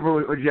active,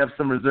 or did you have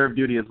some reserve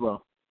duty as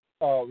well?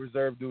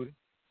 Reserve duty.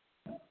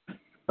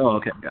 Oh,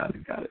 okay. Got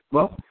it.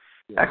 Well,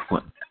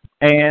 excellent.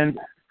 And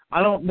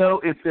I don't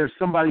know if there's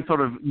somebody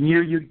sort of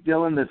near you,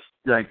 Dillon, that's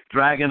like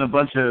dragging a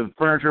bunch of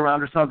furniture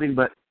around or something,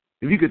 but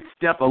if you could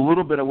step a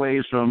little bit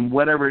away from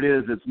whatever it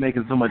is that's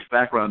making so much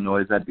background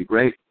noise, that'd be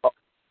great.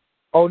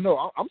 Oh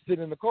no, I'm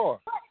sitting in the car.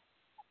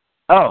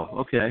 Oh,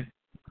 okay.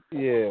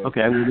 Yeah.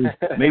 Okay. Well,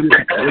 maybe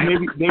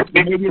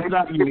it's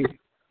not you.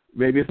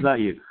 Maybe it's not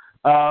you.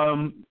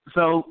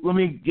 So let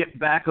me get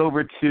back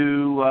over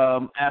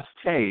to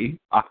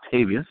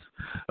Octavius.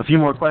 A few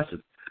more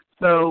questions.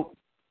 So,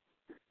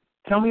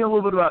 tell me a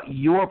little bit about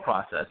your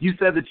process. You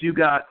said that you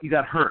got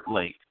hurt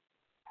late,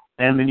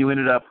 and then you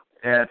ended up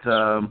at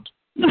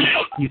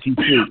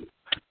UTC.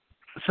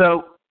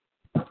 So,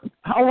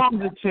 how long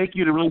did it take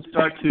you to really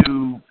start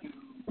to?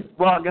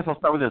 Well, I guess I'll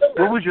start with this.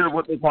 What was your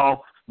what they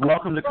call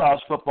welcome to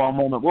college football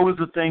moment? What was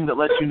the thing that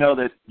let you know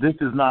that this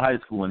is not high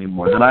school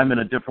anymore? That I'm in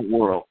a different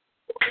world?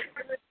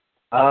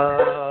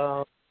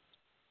 I'm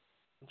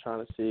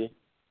trying to see.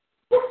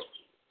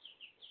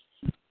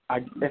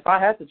 If I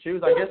had to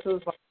choose, I guess it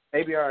was like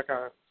maybe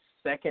our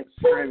second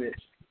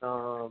scrimmage,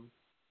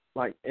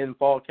 like in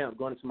fall camp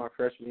going into my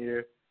freshman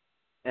year,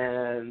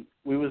 and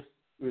we were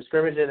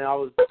scrimmaging, and I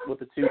was with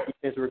the two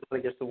teams we were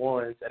going against the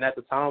ones, and at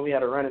the time we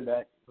had a running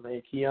back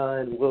named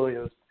Keon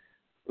Williams,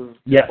 who was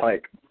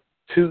like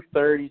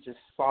 230, just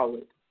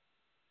solid,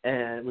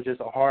 and was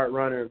just a hard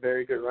runner,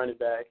 very good running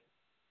back.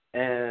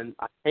 And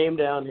I came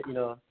down, you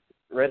know,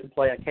 read the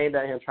play. I came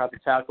down here and tried to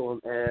tackle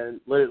him,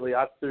 and literally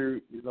I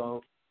threw, you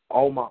know,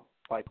 all my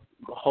the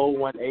whole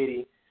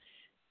 180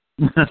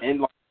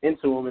 and like,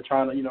 into him and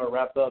trying to, you know,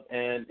 wrap up,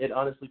 and it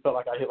honestly felt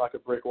like I hit like a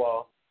brick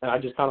wall, and I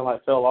just kind of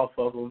like fell off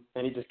of him,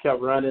 and he just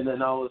kept running,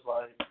 and I was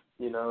like,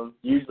 you know,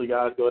 usually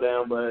guys go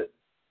down, but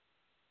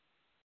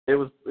it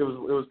was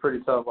pretty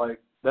tough.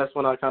 Like that's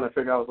when I kind of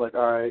figured I was like,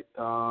 all right,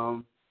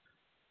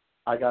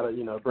 I gotta,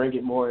 you know, bring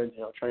it more and, you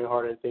know, train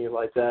harder and things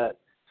like that,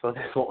 so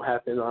this won't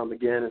happen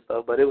again and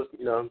stuff. But it was,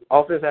 you know,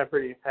 offense had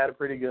a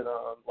pretty good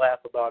laugh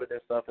about it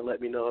and stuff, and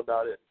let me know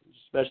about it,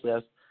 especially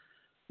as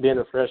being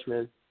a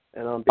freshman.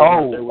 And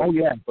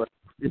yeah.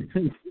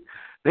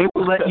 They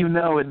will let you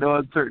know in no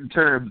uncertain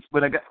terms.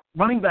 But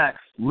running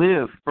backs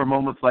live for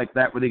moments like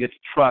that where they get to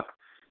truck,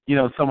 you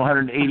know, some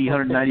 180,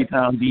 190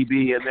 pound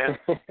DB, and then,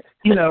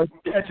 you know,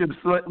 catch him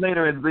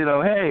later and, you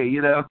know, hey,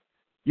 you know,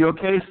 You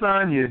okay,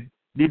 son? You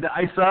need to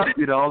ice up?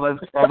 All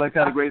that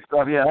kind of great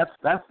stuff. Yeah,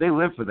 that's they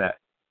live for that.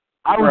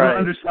 I was an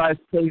undersized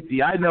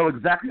safety. I know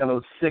exactly how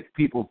those sick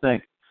people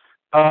think.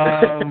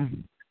 I'll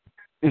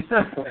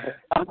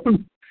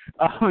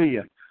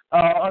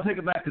take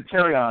it back to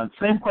Terryon.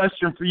 Same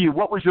question for you.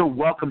 What was your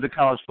welcome to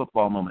college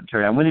football moment,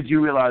 Terryon? When did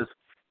you realize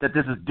that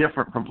this is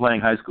different from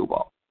playing high school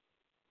ball?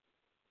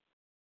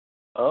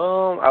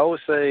 I would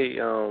say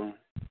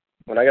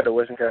when I got to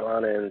Western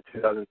Carolina in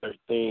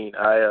 2013,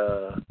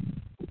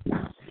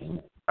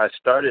 I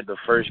started the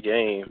first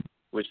game,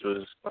 which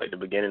was like the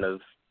beginning of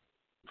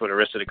for the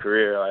rest of the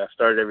career. I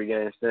started every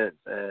game since,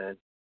 and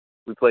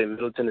we played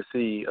Middle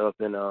Tennessee up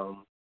at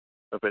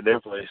their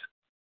place.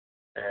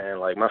 And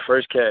like my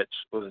first catch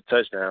was a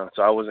touchdown,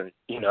 so I wasn't,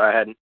 I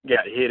hadn't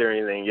got hit or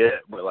anything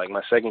yet. But like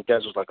my second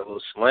catch was like a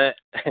little slant,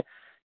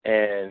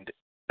 and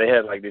they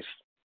had like this.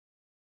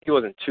 He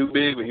wasn't too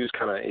big, but he was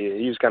kind of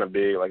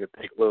big, like a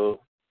thick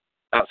little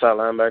outside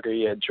linebacker.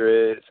 He had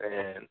dreads,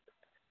 and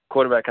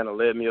quarterback kind of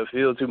led me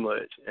upfield too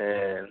much,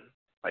 and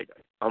like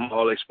I'm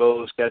all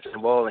exposed catching the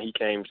ball, and he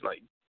came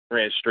like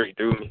ran straight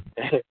through me.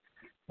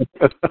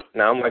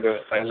 Now I'm like a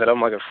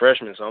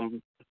freshman, so I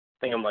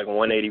think I'm like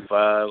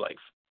 185, like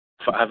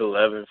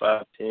 5'11",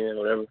 5'10",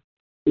 whatever.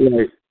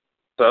 Right.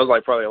 So it was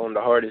like probably one of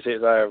the hardest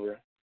hits I ever,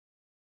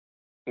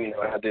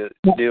 had to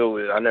deal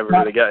with. I never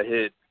really got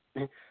hit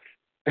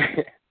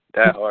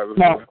that hard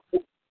before.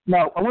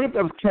 No, I wonder if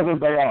that was Kevin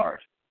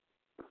Bayard.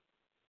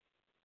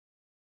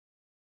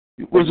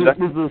 Was it a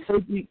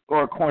safety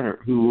or a corner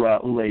who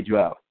laid you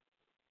out?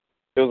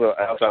 It was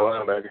an outside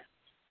linebacker.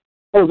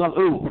 Oh,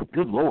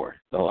 good Lord.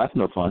 Oh, that's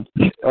no fun.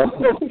 Oh,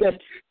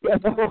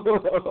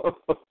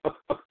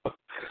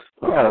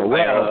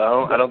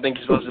 wow. I don't think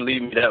you're supposed to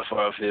leave me that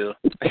far upfield.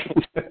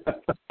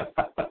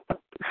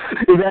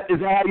 Is that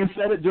how you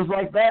said it, just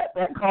like that?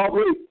 That call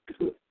route?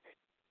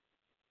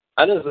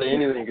 I didn't say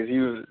anything because he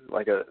was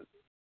like I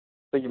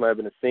think he might have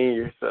been a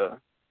senior, so.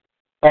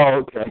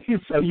 Oh, okay.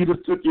 So you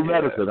just took your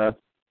medicine, huh?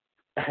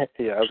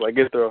 Yeah, I was like,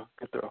 good throw.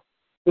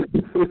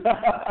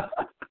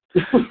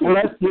 Well,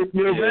 that's the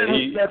young man.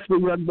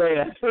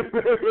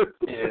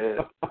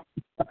 Yeah.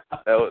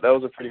 That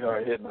was a pretty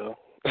hard hit, though.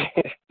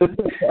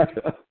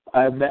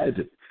 I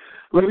imagine.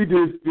 Let me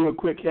do a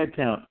quick head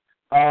count.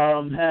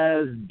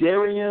 Has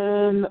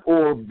Darrian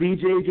or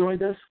BJ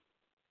joined us?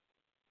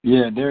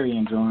 Yeah,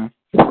 Darrian joined.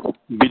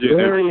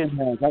 Darrian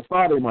has. I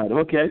thought he might.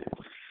 Okay.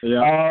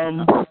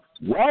 Yeah.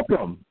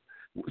 Welcome.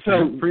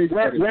 So,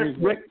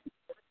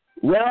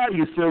 where are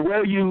you, sir? Where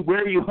are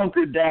you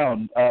hunkered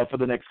down for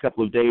the next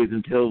couple of days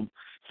until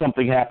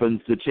something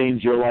happens to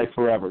change your life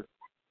forever?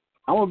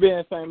 I'm gonna be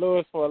in St.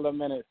 Louis for a little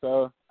minute,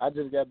 so I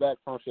just got back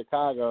from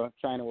Chicago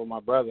training with my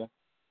brother.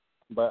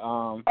 But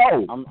I'm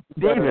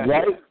David,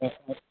 right?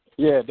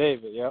 Yeah,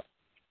 David. Yep.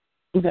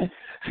 Okay.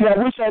 See, I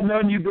wish I'd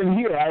known you'd been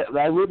here.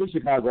 I live in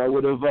Chicago. I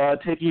would have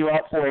taken you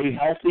out for a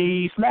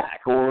healthy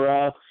snack or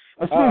a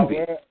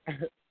smoothie. Well,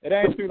 it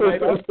ain't too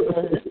late.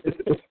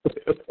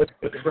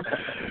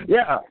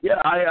 Yeah.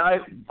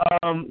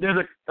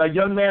 There's a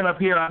young man up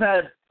here. I've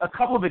had a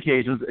couple of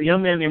occasions. A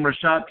young man named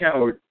Rashad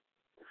Coward,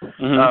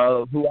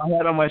 who I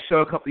had on my show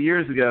a couple of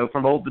years ago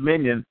from Old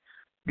Dominion,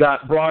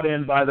 got brought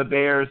in by the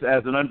Bears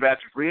as an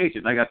undrafted free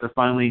agent. I got to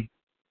finally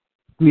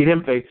meet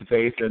him face to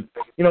face, and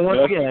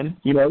once again,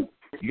 you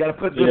got to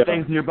put good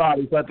things in your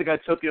body. So I think I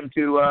took him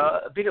to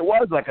I think it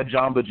was like a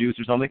Jamba Juice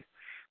or something.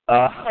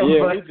 That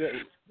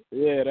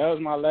was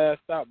my last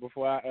stop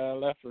before I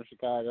left from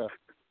Chicago.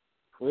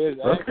 We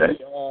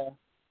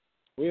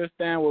were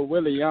staying with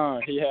Willie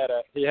Young. He had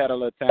a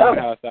little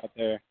townhouse out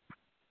there,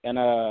 and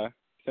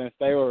since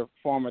they were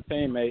former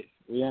teammates,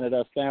 we ended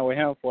up staying with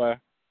him for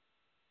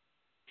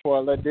a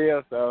little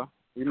deal. So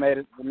we made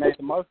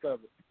the most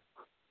of it.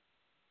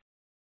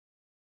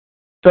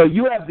 So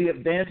you have the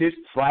advantage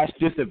 /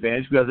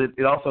 disadvantage because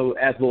it also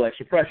adds a little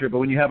extra pressure. But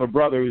when you have a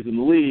brother who's in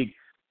the league,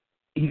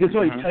 he can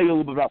sort of tell you a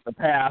little bit about the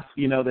past,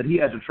 that he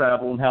had to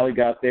travel and how he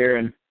got there,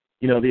 and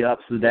the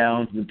ups and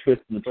downs and the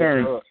twists and the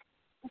turns. Sure.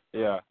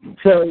 Yeah.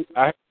 So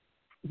yeah,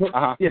 go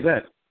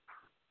ahead.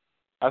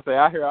 I say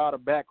I hear all the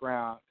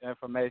background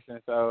information.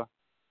 So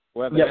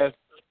whether that's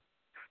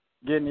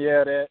getting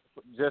yelled at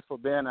just for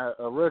being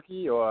a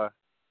rookie, or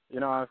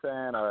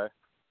or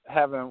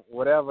having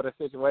whatever the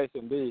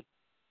situation be,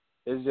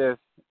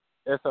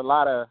 it's a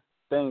lot of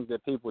things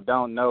that people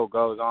don't know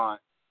goes on.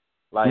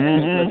 Like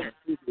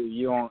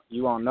you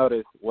won't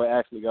notice what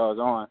actually goes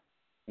on,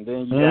 and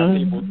then you got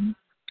people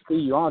see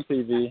you on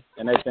TV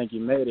and they think you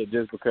made it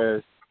just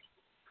because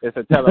it's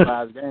a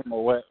televised game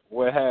or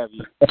what have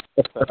you.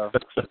 So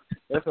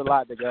there's a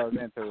lot that goes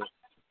into it.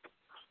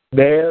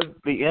 The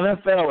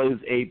NFL is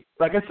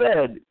like I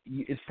said,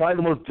 it's probably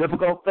the most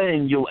difficult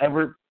thing you'll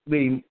ever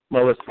be.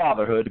 Well, it's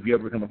fatherhood if you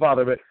ever become a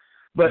father,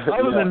 but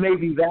other than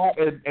maybe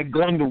that and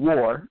going to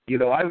war,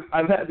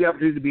 I've had the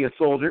opportunity to be a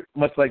soldier,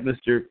 much like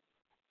Mr.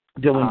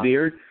 Dillon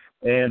Beard,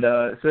 and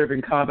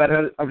serving combat. I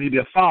had the opportunity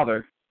to be a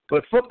father,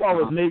 but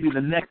football is maybe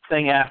the next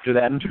thing after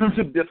that in terms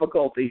of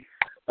difficulty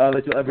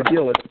that you'll ever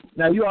deal with.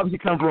 Now, you obviously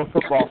come from a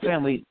football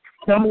family.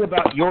 tell me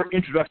about your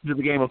introduction to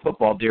the game of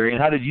football, Darrian.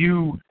 How did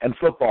you and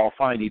football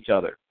find each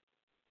other?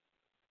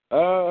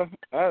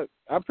 I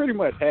pretty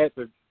much had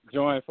to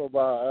join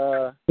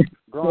football.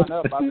 Growing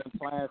up, I've been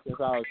playing since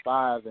I was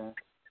 5, and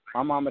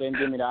my mama didn't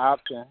give me the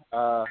option.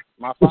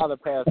 My father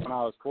passed when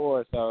I was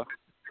 4, so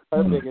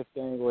her biggest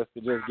thing was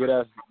to just get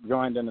us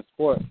joined in the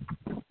sport.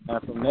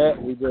 And from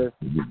that, we just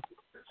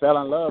fell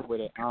in love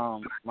with it.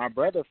 My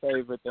brother's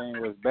favorite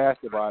thing was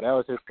basketball. That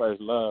was his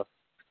first love.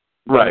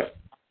 Right.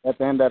 But at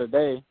the end of the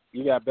day,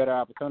 you got better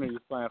opportunities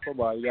playing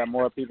football. You got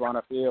more people on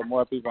the field,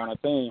 more people on the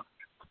team.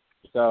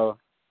 So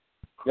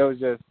it was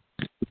just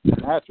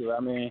natural. I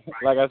mean,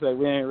 like I said,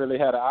 we ain't really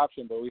had an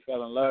option, but we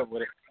fell in love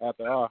with it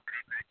after all.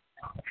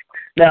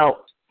 Now,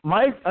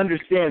 my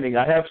understanding,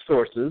 I have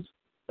sources,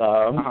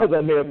 as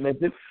I may have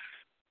mentioned.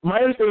 My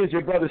understanding is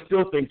your brother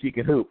still thinks he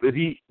can hoop. Is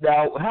he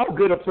now? How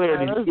good a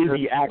player is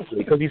he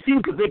actually? Because he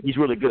seems to think he's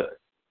really good.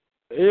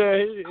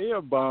 Yeah, he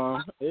a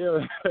bum. We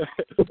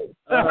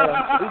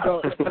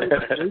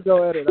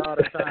go at it all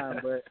the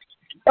time, but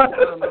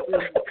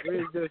we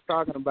was just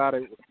talking about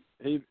it.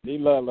 He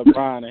loved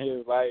LeBron, and he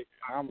was like,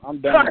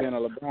 I'm done being a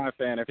LeBron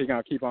fan if he's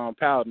gonna keep on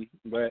pouting.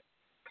 But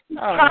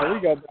I don't know,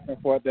 we go back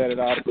and forth at it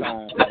all the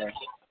time.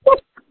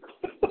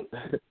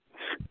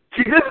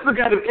 See, this is the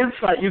kind of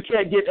insight you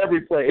can't get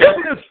every play.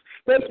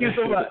 Thank you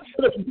so much.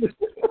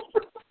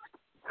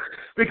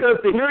 Because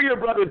to hear your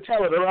brother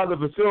tell it around the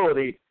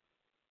facility,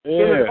 it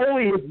was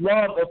only his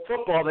love of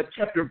football that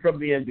kept him from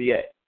the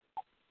NBA.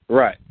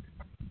 Right.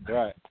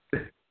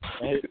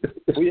 And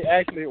we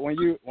actually, when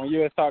you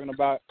was talking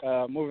about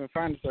moving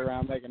furniture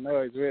around, making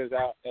noise, we was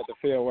out at the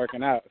field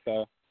working out.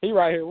 So he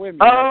right here with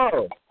me.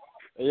 Oh.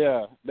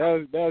 Yeah,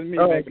 that was me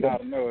making all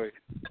the noise.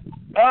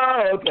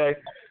 Oh, okay.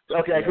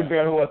 Okay, I couldn't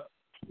figure out who it was.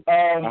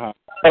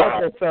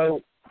 Okay,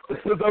 so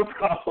no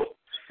problem.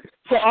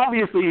 So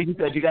obviously, you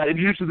said you got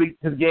introduced to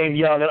the game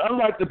young, and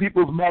unlike the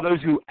people's mothers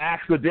who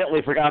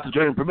accidentally forgot to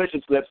turn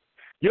permission slips,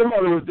 your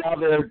mother was down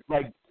there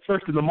like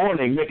first in the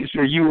morning, making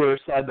sure you were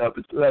signed up.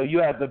 So you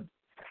had the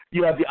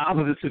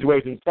opposite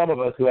situation. Some of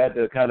us who had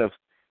to kind of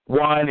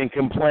whine and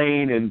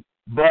complain and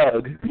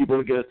bug people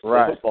to get us to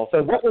play football.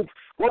 So what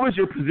was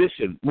your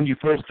position when you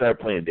first started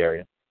playing,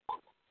 Darrian?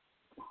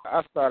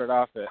 I started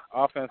off at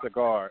offensive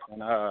guard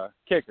and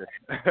kicker.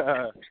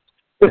 I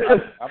played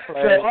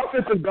so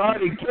offensive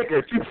guard and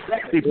kicker, two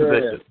sexy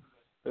positions.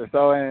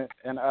 So in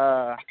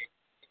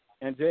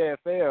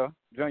JFL,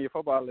 Junior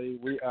Football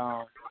League, we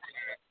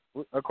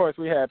of course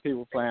we had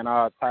people playing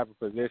all type of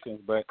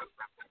positions, but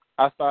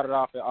I started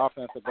off at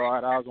offensive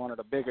guard. I was one of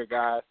the bigger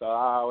guys, so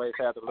I always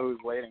had to lose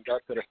weight and go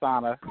to the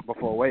sauna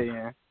before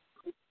weigh-in.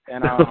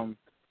 And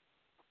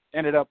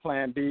ended up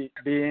playing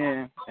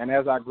DN, and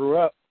as I grew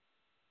up,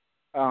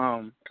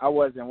 I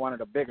wasn't one of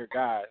the bigger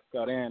guys.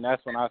 So then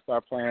that's when I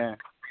started playing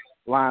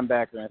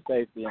linebacker and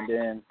safety, and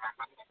then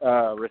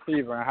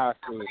receiver in high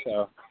school.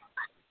 So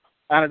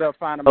I ended up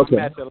finding my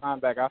match at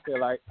linebacker. I feel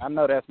like I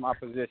know that's my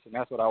position.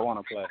 That's what I want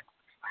to play.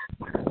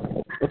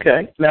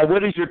 Okay. Now,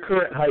 what is your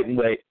current height and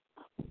weight?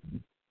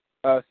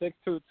 6'2",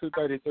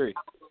 233.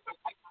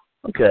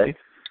 Okay.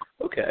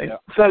 Yeah.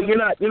 So you're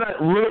not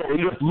little.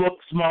 You just look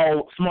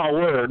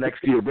smaller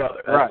next to your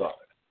brother. That's all.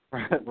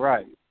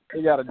 Right.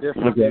 He got a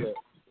different deal,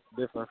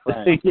 different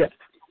frame.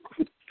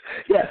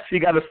 Yes, you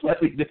got a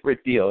slightly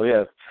different deal.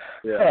 Yes.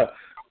 Yeah.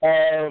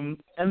 And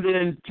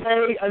then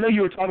Tay, I know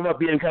you were talking about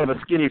being kind of a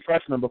skinny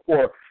freshman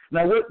before.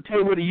 Now,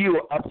 Tay, what are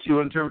you up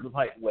to in terms of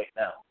height and weight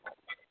now?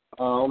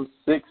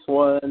 6'1",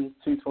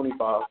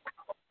 225.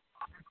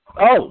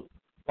 Oh,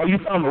 you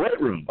found the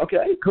weight room.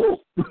 Okay,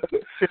 cool.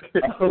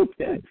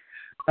 Okay.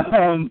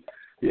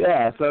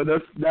 Yeah, so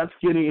that's not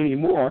skinny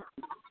anymore.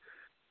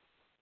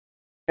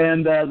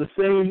 And the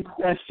same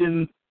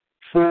question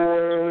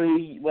for,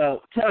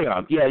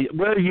 Terryon. Yeah,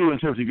 where are you in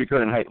terms of your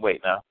current height and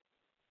weight now?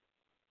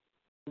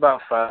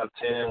 About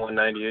 5'10",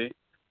 198.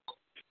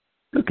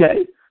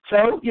 Okay,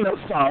 so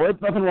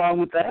solid. Nothing wrong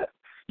with that.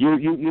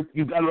 You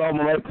got it all in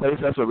the right place.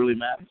 That's what really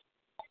matters.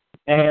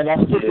 And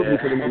I'll stick with you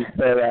for the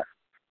moment.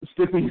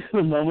 Stick with you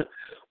for the moment.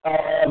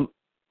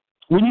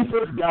 When you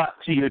first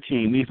got to your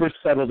team, when you first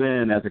settled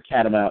in as a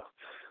Catamount,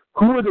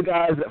 who were the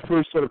guys that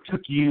first sort of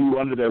took you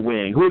under their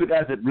wing? Who were the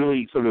guys that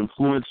really sort of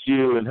influenced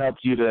you and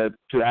helped you to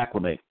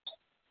acclimate?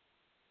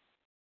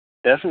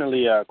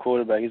 Definitely our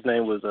quarterback. His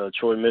name was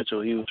Troy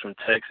Mitchell. He was from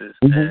Texas,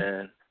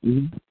 and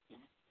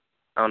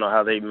I don't know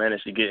how they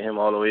managed to get him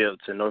all the way up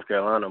to North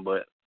Carolina,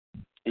 but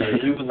yeah,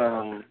 he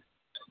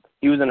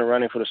was in the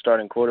running for the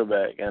starting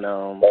quarterback, and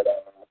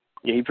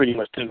he pretty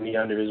much took me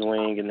under his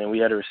wing. And then we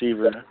had a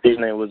receiver. His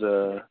name was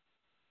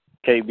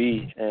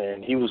KB,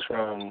 and he was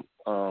from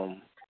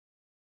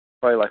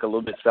probably like a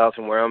little bit south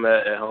from where I'm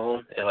at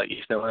home, in like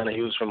East Atlanta.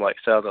 He was from like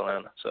South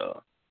Atlanta,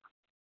 so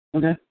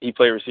he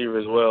played receiver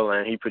as well,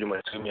 and he pretty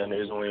much took me under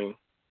his wing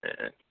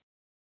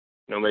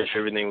and made sure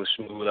everything was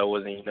smooth. I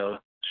wasn't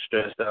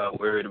stressed out,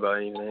 worried about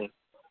anything.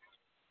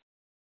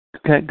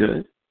 Okay,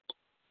 good.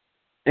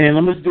 And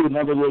let me just do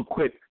another little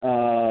quick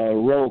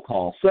roll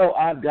call. So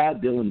I've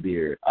got Dillon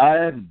Beard.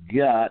 I've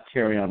got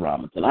Terryon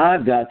Robinson.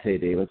 I've got Tay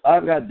Davis.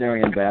 I've got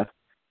Darrian Bass.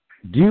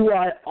 Do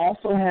I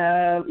also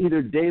have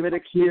either David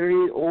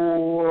Akere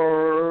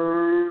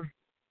or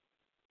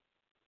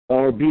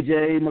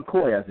B.J.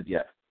 McCoy as of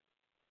yet?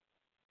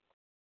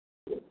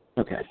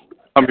 Okay.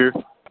 I'm here.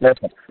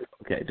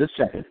 Okay, just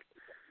checking.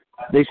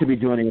 They should be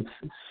joining us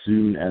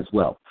soon as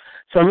well.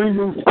 So let me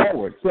move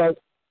forward. So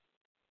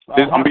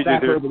I'm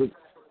BJ here.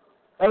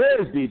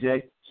 There's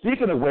BJ.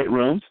 Speaking of weight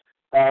rooms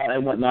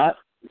and whatnot,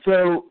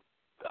 so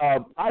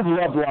I've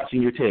loved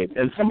watching your tape.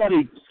 And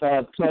somebody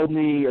told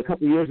me a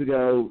couple of years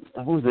ago,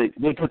 who was it?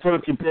 They sort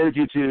of compared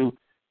you to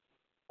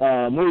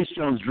Maurice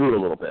Jones-Drew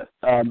a little bit,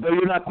 though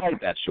you're not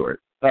quite that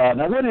short.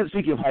 Now,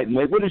 speaking of height and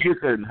weight, what is your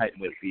current height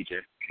and weight,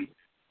 BJ?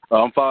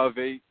 I'm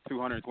 5'8",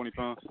 220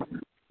 pounds.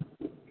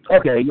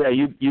 Okay, yeah,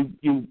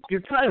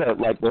 you're kind of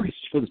like Maurice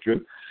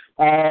Jones-Drew.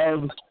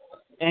 And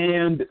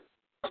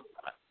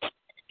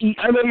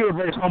I know you're a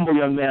very humble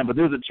young man, but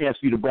there's a chance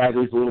for you to brag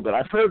at least a little bit.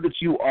 I've heard that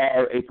you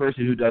are a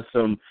person who does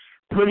some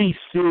pretty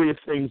serious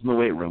things in the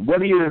weight room.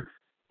 What are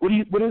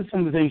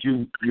some of the things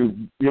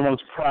you're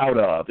most proud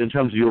of in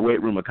terms of your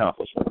weight room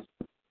accomplishments?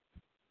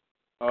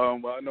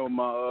 Well, I know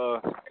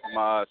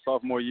my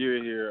sophomore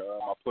year here,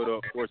 I put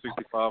up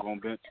 465 on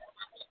bench.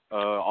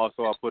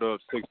 Also, I put up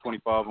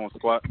 625 on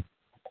squat.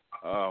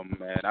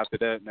 And after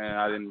that, man,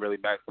 I didn't really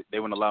max it. They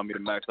wouldn't allow me to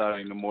max out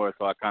anymore,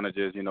 so I kind of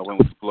just, went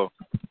with the flow.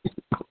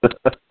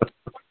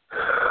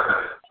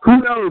 Who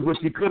knows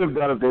what you could have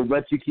done if they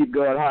let you keep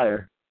going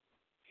higher?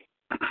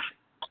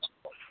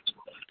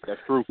 That's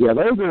true. Yeah,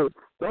 those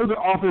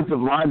are offensive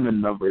lineman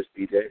numbers,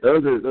 BJ.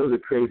 Those are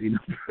crazy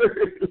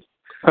numbers.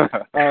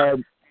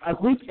 I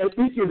think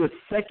you're the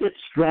second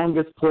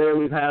strongest player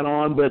we've had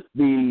on, but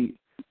the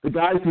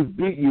guys who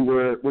beat you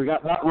were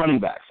not running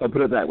backs. I'll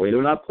put it that way.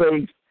 They're not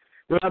playing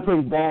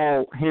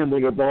ball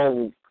handling or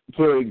ball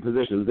carrying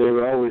positions. They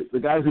were always the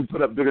guys who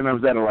put up bigger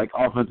numbers that are like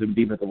offensive and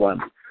defensive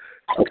linemen.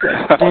 Okay.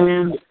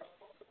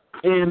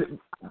 And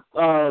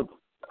I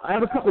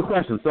have a couple of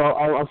questions, so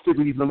I'll stick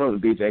with you for a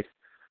moment, BJ.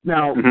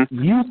 Now,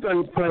 You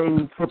started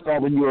playing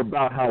football when you were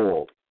about how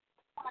old?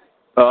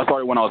 I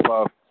started when I was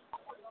 5.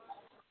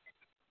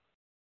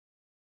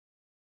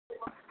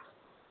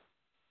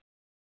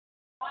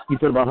 You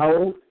said about how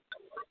old?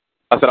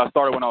 I said I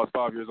started when I was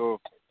 5 years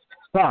old.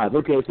 5,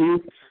 okay. So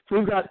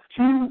we've got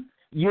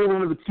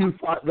one of the two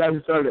guys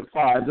who started at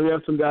 5. Then we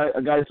have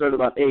a guy who started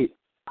about 8.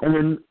 And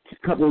then a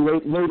couple of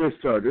later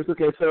starters.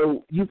 Okay,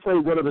 so you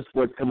played what other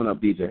sports coming up,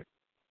 BJ?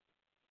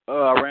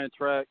 I ran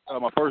track.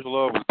 My first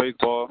love was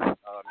baseball. I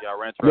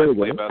ran track and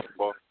played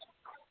basketball.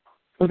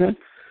 Okay.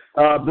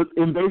 But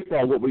in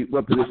baseball,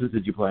 what positions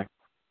did you play?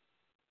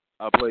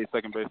 I played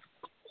second base.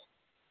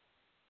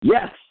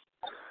 Yes.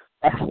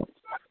 Excellent.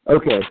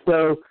 Okay,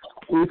 so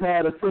we've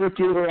had a center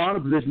fielder on a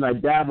position I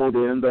dabbled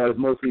in, but I was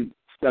mostly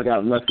stuck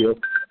out in left field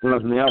when I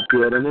was in the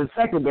outfield. And then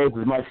second base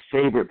is my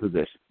favorite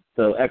position.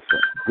 So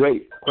excellent.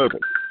 Great.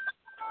 Perfect.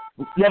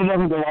 You have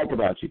nothing to like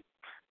about you.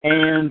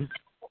 And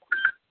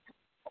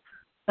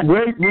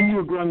when you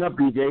were growing up,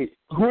 BJ,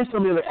 who are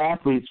some of the other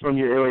athletes from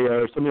your area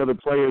or some of the other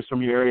players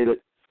from your area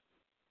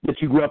that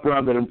you grew up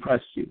around that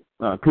impressed you?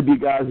 Could be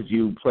guys that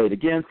you played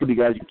against, could be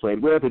guys you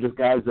played with, or just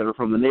guys that are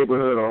from the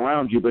neighborhood or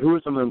around you. But who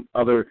are some of the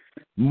other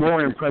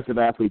more impressive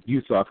athletes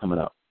you saw coming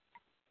up?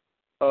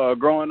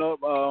 Growing up,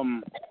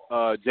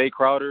 Jay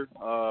Crowder,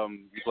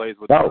 he plays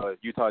with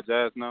Utah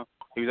Jazz now.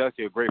 He was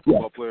actually a great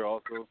football player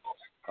also.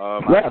 I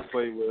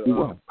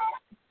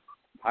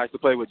used to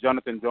play with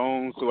Jonathan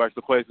Jones, who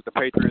actually plays with the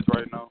Patriots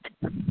right now.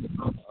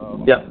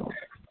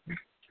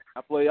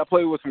 I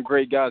played with some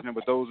great guys, man,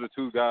 but those are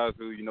two guys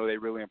who, they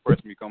really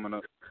impressed me coming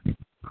up.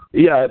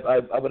 Yeah,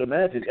 I would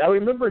imagine. I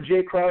remember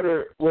Jay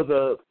Crowder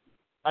was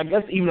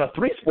even a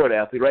 3-sport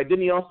athlete, right?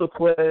 Didn't he also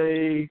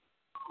play?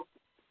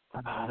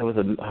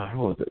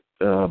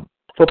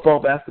 Football,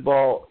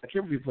 basketball. I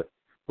can't remember if he played.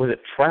 Was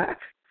it track?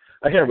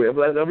 I can't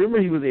remember. I remember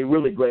he was a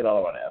really great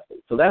all-around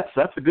athlete. So that's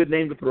a good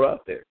name to throw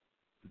out there.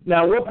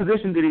 Now, what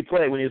position did he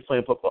play when he was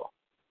playing football?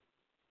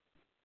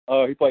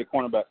 He played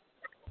cornerback.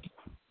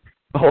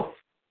 Oh,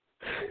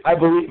 I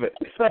believe it.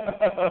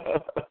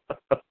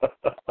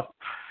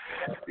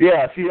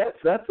 Yeah, see,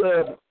 that's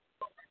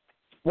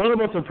one of the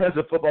most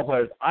impressive football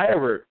players I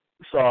ever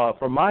saw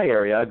from my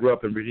area. I grew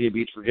up in Virginia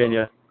Beach,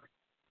 Virginia.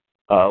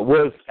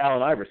 Was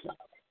Allen Iverson.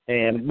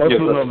 And most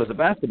people know him as a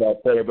basketball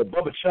player, but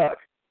Bubba Chuck,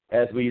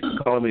 as we used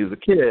to call him as a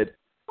kid,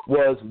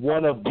 was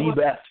one of the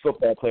best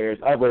football players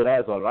I've laid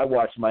eyes on. I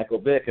watched Michael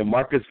Vick and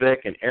Marcus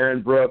Vick and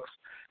Aaron Brooks.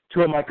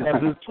 Two of my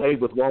cousins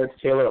played with Lawrence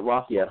Taylor at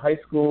Lafayette High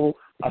School.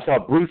 I saw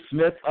Bruce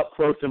Smith up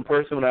close in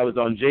person when I was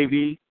on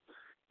JV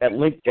at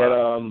Lake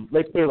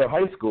Taylor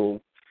High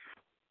School.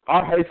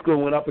 Our high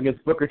school went up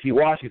against Booker T.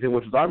 Washington,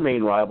 which was our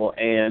main rival,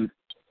 and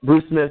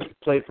Bruce Smith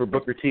played for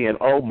Booker T. And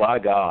oh my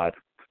God,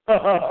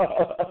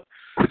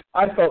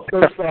 I felt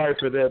so sorry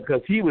for them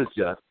because it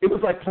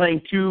was like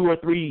playing 2 or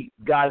 3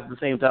 guys at the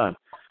same time.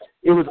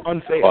 It was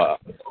unfair. Wow.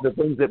 The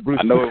things that Bruce.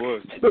 I know it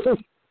was.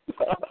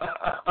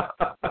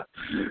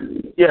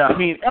 Yeah, I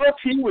mean,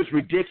 LT was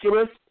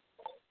ridiculous,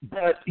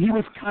 but he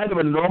was kind of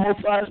a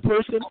normal-sized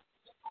person.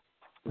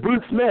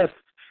 Bruce Smith,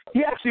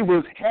 he actually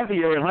was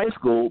heavier in high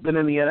school than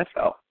in the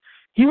NFL.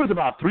 He was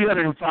about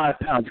 305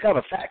 pounds, kind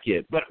of a fat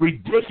kid, but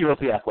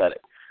ridiculously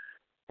athletic.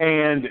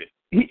 And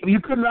you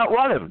couldn't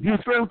outrun him. He was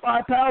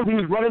 305 pounds. He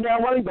was running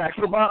down running backs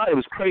from behind. It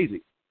was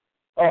crazy.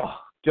 Oh,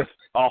 just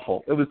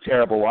awful. It was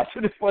terrible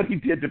watching what he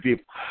did to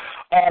people.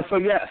 So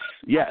yes.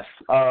 We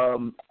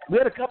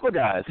had a couple of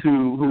guys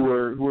who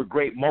were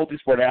great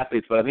multi-sport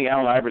athletes, but I think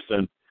Allen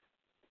Iverson,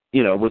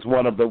 was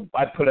one of the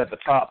I put at the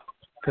top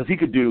because he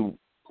could do.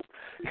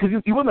 Because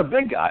he wasn't a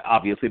big guy,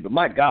 obviously, but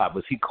my God,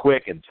 was he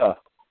quick and tough.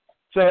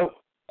 So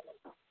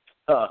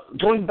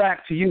going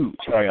back to you,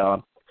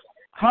 Terryon,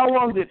 how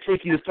long did it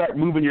take you to start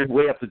moving your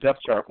way up the depth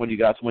chart once you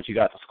got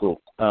to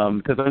school?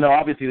 Because I know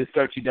obviously they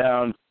start you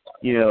down,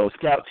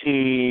 scout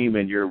team,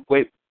 and you're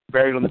way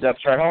buried on the depth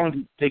chart. How long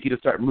did it take you to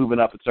start moving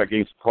up and start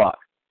getting some clock?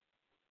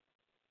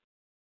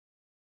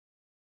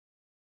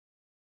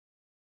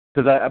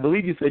 Because I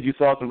believe you said you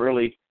saw some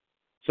early.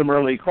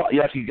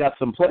 You actually got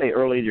some play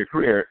early in your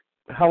career.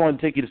 How long did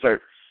it take you to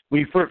start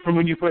when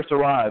you first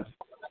arrived?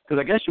 Because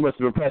I guess you must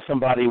have impressed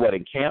somebody,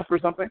 in camp or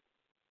something?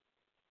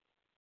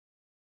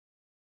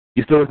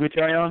 You still with me,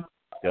 Terryon?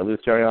 Did I lose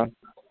Terryon?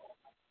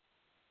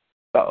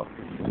 Oh,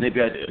 maybe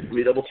I did. Let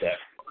me double check.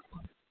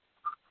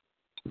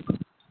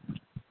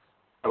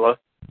 Hello?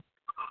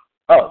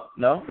 Oh,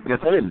 no? I guess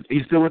I didn't. Are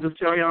you still with us,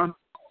 Terryon?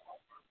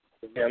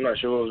 Yeah, I'm not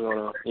sure what was going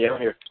on. Yeah,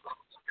 I'm here.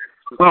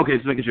 Okay,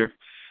 just making sure.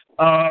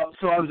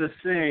 So I was just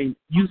saying,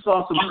 you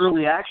saw some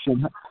early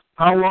action.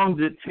 How long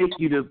did it take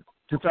you to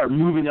start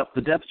moving up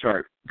the depth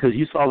chart? Because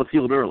you saw the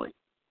field early.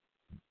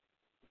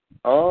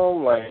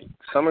 Like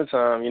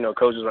summertime,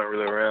 coaches aren't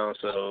really around,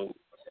 so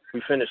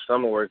we finished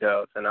summer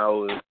workouts, and I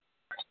was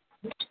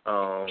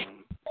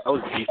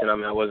decent. I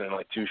mean, I wasn't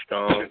too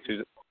strong,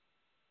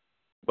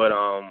 but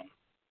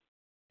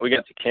we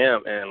got to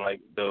camp, and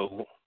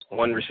the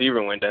one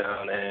receiver went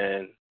down,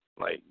 and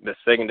the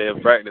second day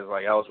of practice,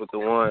 I was with the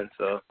one,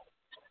 so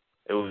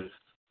it was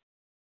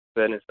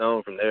set in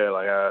stone from there.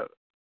 I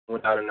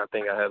went out and I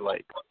think I had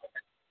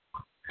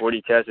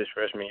 40 catches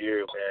freshman year,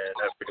 and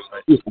that pretty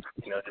much,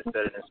 just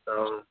set it in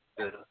stone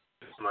to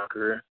my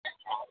career.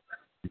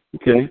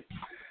 Okay.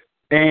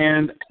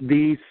 And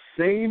the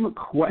same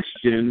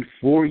question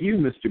for you,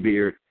 Mr.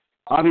 Beard.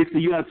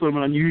 Obviously, you had sort of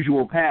an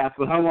unusual path,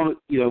 but how long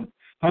did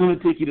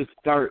it take you to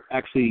start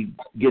actually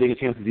getting a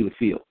chance to see the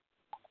field?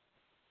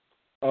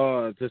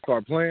 To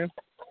start playing?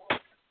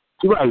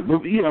 Right.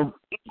 Well,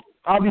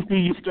 obviously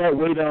you start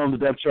way down on the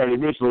depth chart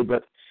initially,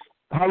 but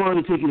how long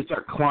did it take you to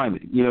start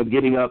climbing?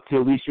 Getting up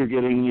to at least you're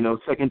getting,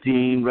 second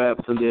team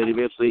reps and then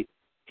eventually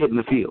hitting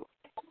the field.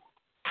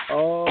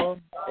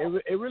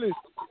 It really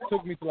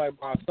took me to my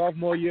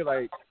sophomore year.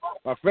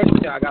 My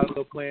freshman year, I got a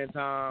little playing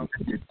time,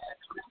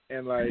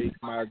 and my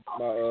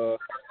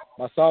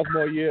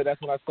sophomore year,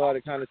 that's when I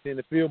started kind of seeing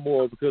the field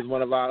more because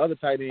one of our other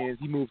tight ends,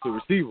 he moved to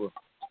receiver.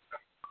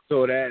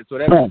 So that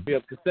moved me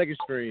up to second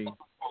string,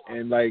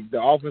 and the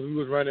offense we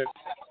was running.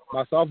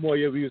 My sophomore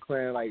year, we was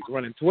playing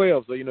running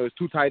 12, so it's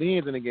two tight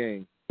ends in the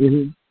game.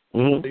 Mm-hmm.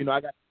 So,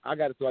 I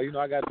got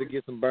to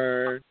get some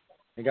burn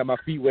and got my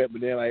feet wet.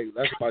 But then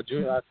that's my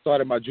junior. I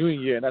started my junior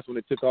year, and that's when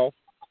it took off.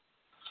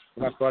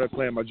 When I started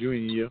playing my junior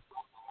year.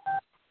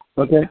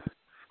 Okay,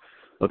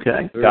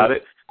 got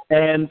it.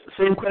 And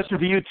same question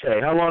for you,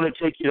 Tay. How long did it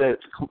take you to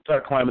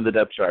start climbing the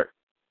depth chart?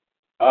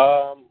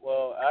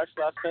 Well,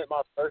 actually, I spent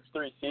my first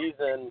 3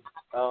 seasons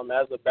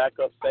as a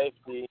backup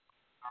safety,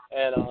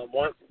 and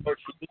once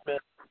Coach Heathman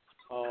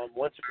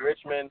went to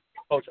Richmond,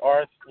 Coach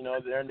Arth,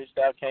 their new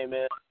staff came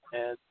in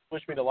and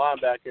switched me to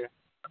linebacker,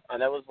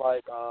 and that was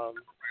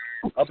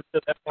up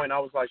until that point, I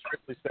was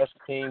strictly special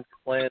teams,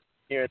 playing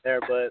here and there,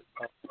 but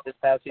this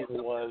past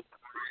season was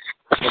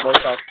the most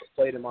I've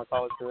played in my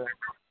college career.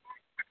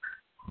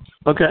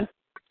 Okay,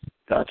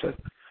 gotcha.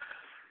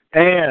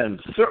 And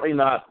certainly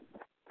not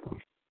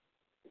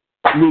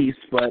least,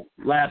 but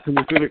last in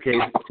the Twitter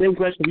case, same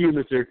question for you,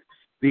 Mr.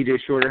 B.J.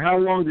 Shorter. How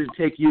long did it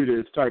take you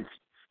to start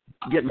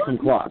getting some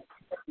clock?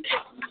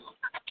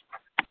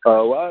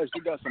 Well, I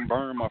actually got some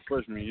burn my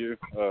freshman year.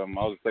 I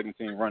was a second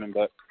team running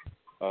back.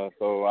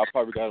 So I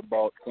probably got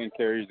about 10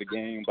 carries a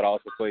game, but I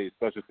also played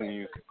special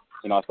teams.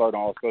 I started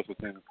on all special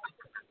teams.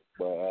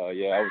 But, I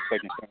was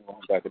second team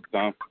running back at the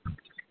time.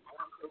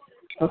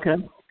 Okay.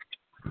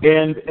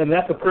 And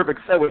that's a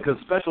perfect segue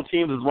because special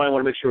teams is one I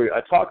want to make sure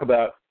I talk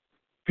about.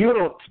 People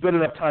don't spend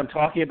enough time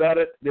talking about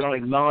it. They don't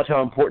acknowledge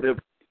how important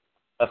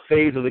a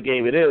phase of the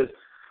game it is.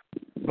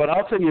 But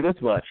I'll tell you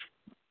this much.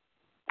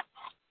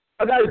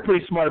 A guy who's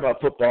pretty smart about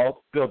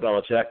football, Bill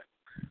Belichick,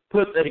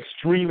 puts an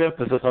extreme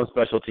emphasis on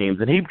special teams.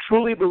 And he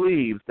truly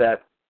believes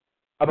that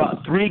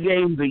about 3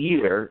 games a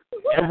year,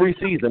 every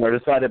season, are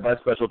decided by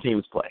special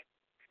teams play.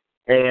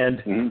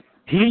 And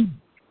he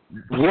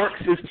works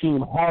his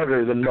team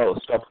harder than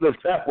most. I'll put it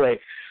that way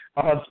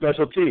on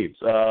special teams.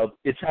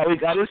 It's how he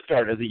got his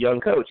start as a young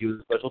coach. He was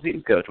a special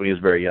teams coach when he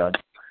was very young.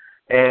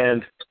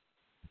 And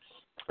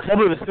some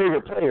of his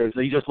favorite players,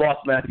 he just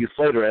lost Matthew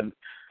Slater, and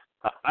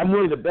I'm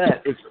willing to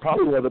bet it's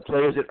probably one of the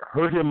players that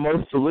hurt him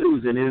most to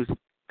lose in his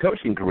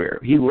coaching career.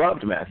 He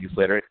loved Matthew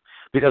Slater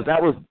because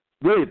that was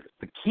really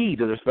the key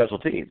to their special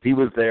teams. He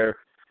was their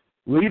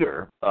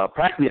leader,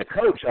 practically a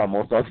coach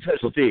almost on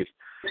special teams.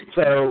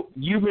 So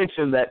you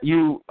mentioned that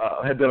you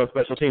had been on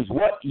special teams.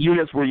 What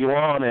units were you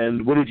on,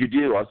 and what did you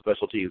do on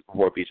special teams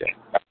before PJ?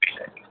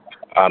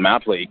 I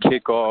played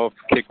kickoff,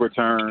 kick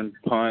return,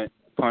 punt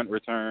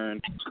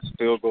return,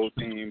 field goal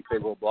team,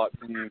 field goal block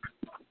team.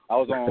 I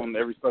was on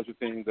every special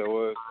team there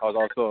was. I was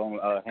also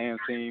on hands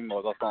team. I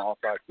was also on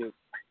offside kicks.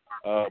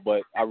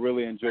 But I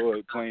really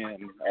enjoyed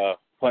playing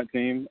punt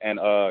team and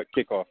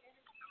kickoff.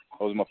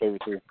 Those are my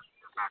favorite two.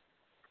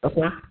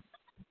 Okay.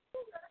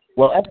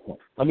 Well, excellent.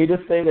 Let me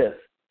just say this.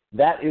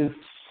 That is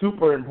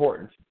super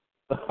important.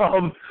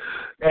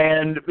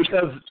 And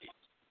because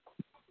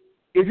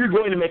if you're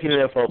going to make an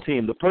NFL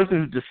team, the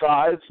person who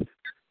decides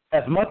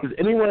as much as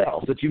anyone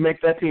else that you make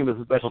that team as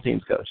a special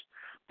teams coach,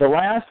 the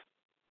last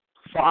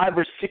 5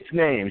 or 6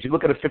 names, you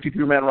look at a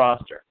 53-man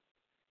roster,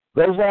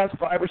 those last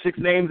 5 or 6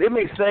 names, it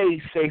may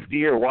say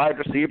safety or wide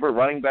receiver,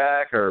 running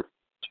back, or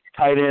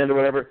tight end or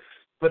whatever,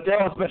 but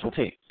they're on special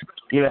teams.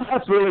 You know,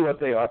 that's really what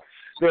they are.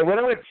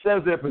 Whatever it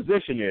says their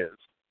position is,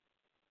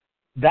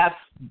 that's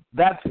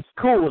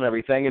cool and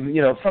everything. And,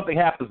 you know, if something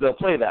happens, they'll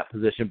play that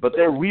position. But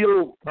their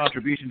real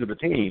contribution to the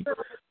team,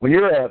 when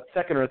you're a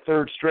second or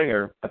third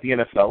stringer at the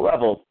NFL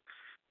level,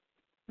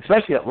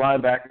 especially at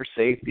linebacker,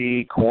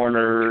 safety,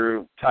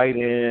 corner, tight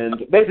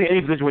end, basically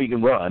any position where you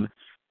can run,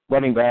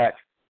 running back,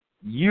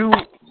 you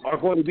are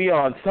going to be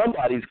on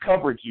somebody's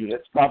coverage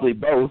units, probably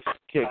both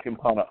kick and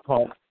punt.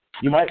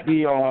 You might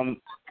be on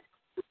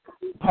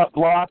punt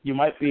block. You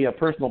might be a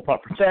personal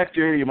punt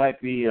protector. You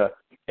might be a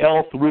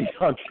L3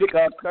 on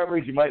kickoff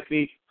coverage. You might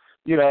be,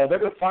 you know, they're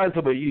going to find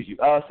somebody to use you.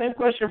 Same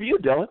question for you,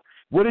 Dillon.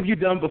 What have you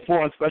done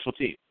before on special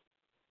teams?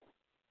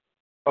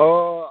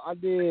 I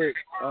did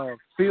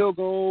field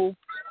goal.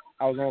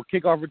 I was on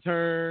kickoff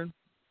return,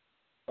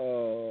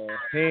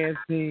 hands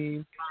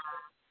team,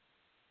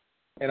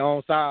 and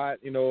onside.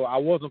 You know, I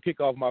was on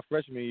kickoff my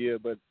freshman year,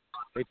 but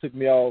they took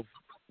me off.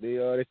 They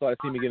started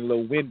seeing me getting a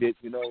little winded,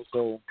 you know,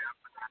 so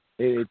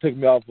it took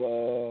me off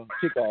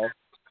kickoff.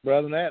 But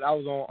other than that, I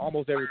was on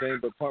almost everything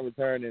but punt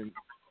return and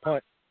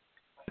punt.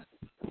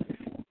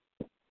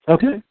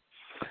 Okay.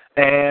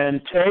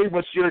 And Terry,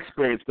 what's your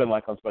experience been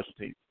like on special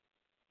teams?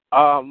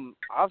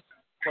 I've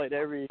played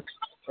every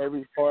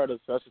part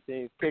of special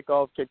teams: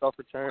 kickoff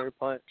return,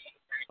 punt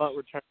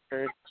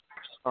return.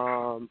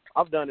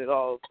 I've done it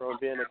all from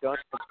being a gun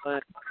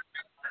punt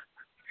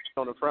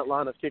on the front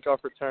line of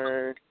kickoff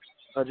return.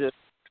 I'm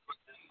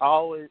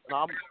a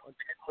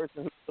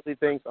person who really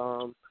thinks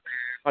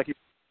like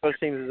special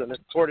teams is an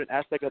important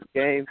aspect of the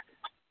game.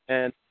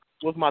 And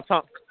with my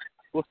time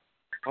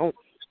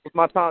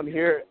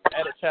here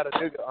at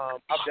Chattanooga,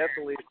 I've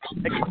definitely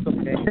taken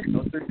some games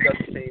through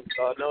special teams.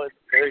 So I know it's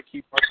a very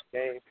key part of the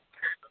game,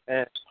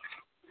 and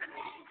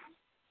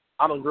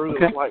I don't really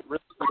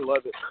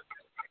love it.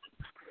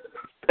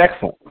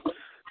 Excellent.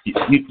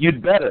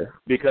 You'd better,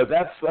 because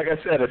that's, like I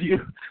said,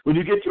 when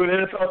you get to an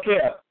NFL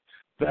camp,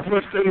 that's one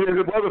of the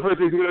first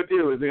things you're going to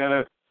do is they're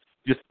going to,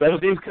 your special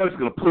teams coach is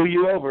going to pull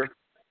you over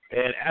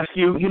and ask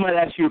you. He might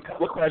ask you a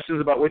couple of questions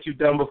about what you've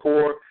done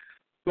before,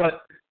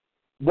 but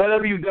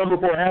whatever you've done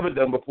before or haven't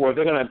done before,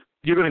 you're going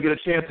to get a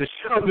chance to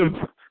show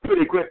them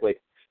pretty quickly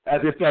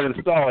as they start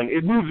installing.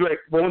 It moves right.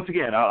 Well, once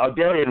again,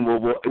 Darrian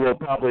will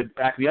probably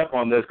back me up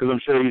on this because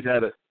I'm sure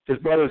his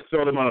brothers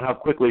told him on how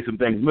quickly some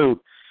things move.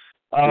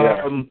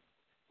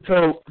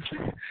 So,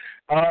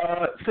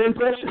 same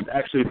question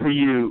actually for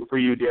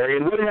you,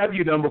 Darrian. What have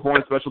you done before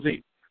in special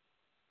teams?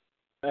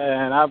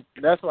 And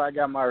that's where I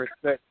got my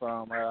respect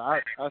from.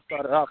 I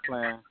started off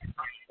playing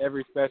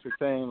every special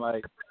team.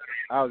 Like,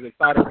 I was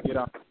excited to get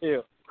on the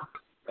field.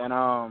 And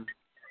I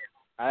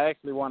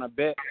actually won a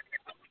bet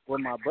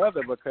with my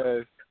brother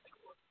because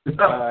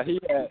he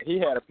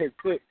had a pick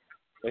six.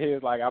 So he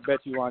was like, I bet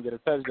you want to get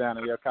a touchdown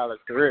in your college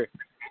career,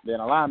 being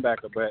a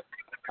linebacker. But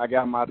I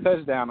got my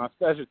touchdown on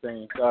special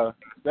teams. So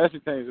special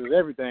teams is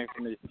everything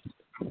for me.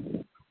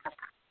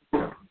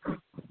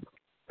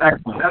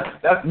 Excellent.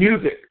 That's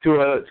music to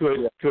a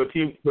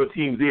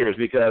team's ears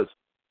because,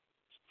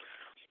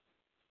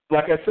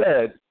 like I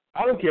said,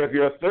 I don't care if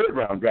you're a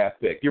third-round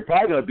draft pick. You're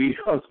probably going to be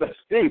on special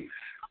teams.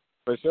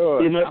 For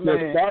sure. Unless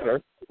you're a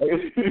starter.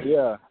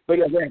 Yeah. But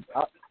yeah,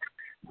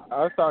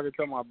 I was talking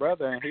to my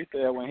brother, and he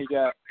said when he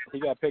got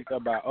picked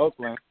up by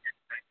Oakland,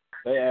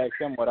 they asked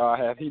him what all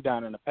has he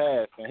done in the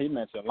past, and he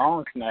mentioned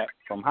long snap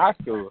from high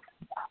school.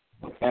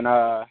 And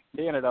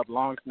he ended up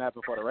long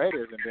snapping for the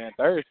Raiders and being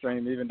third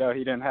string, even though he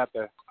didn't have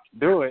to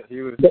do it.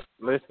 He was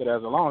listed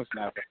as a long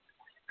snapper.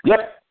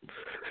 Yep.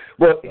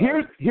 Well,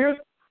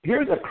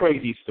 here's a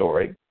crazy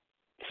story.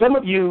 Some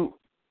of you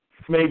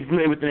may be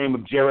familiar with the name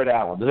of Jared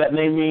Allen. Does that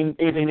name mean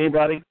anything to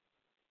anybody?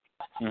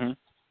 Mm-hmm.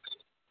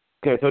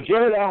 Okay, so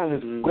Jared Allen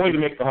is going to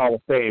make the Hall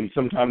of Fame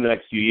sometime in the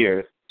next few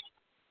years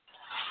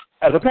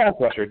as a pass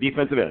rusher,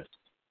 defensive end.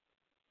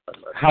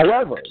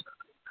 However,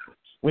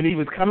 when he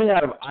was coming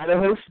out of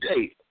Idaho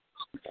State,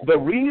 the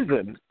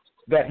reason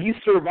that he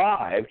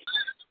survived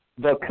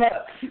the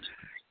cuts.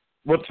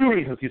 Well, two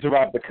reasons he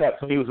survived the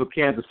cuts when he was with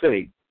Kansas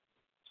City.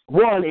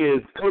 One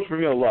is Coach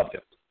Vermeil loved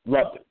him.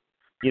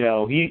 You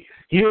know, he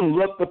didn't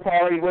look the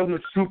part. He wasn't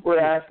a super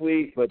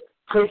athlete, but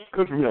Coach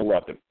Vermeil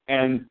loved him.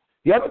 And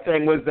the other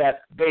thing was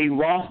that they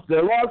lost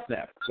their long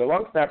snapper. Their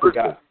long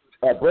snapper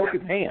broke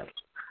his hand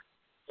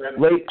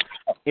late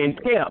in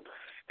camp.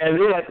 And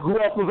they're like,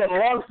 who else was on the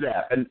long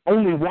snap? And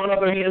only one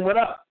other hand went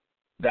up.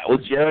 That was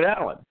Jared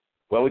Allen.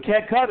 Well, we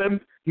can't cut him.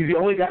 He's the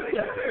only guy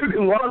who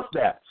can long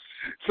snap.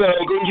 So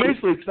they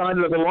basically signed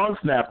him as a long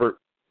snapper.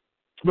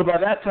 But by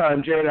that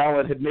time, Jared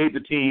Allen had made the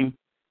team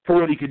for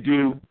what he could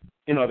do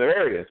in other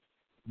areas.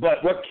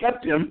 But what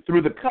kept him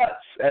through the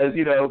cuts, as,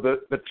 you know,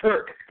 the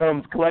Turk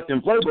comes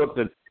collecting playbooks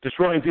and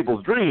destroying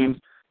people's dreams,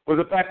 was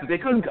the fact that they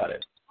couldn't cut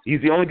him.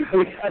 He's the only guy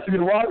who has to be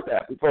long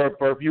snap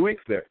for a few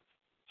weeks there.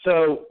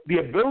 So the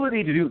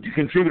ability to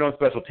contribute on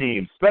special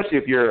teams, especially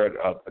if you're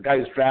a guy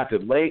who's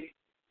drafted late,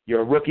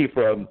 you're a rookie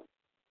from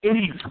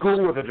any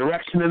school with a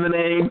direction in the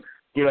name,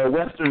 you know,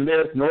 Western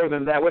this,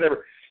 Northern that,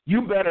 whatever,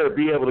 you better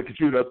be able to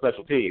contribute on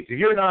special teams. If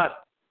you're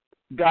not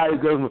a guy who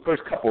goes in the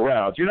first couple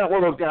rounds, you're not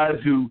one of those guys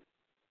who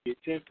is,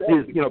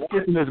 you know,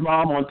 kissing his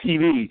mom on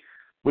TV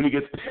when he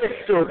gets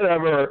picked or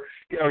whatever,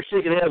 you know,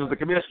 shaking hands with the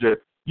commissioner,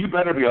 you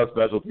better be on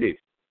special teams.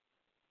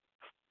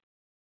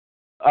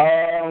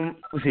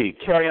 Let's see,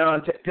 carry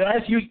on. Did I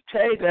ask you,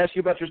 Tay, to ask you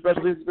about your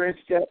special teams experience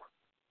yet?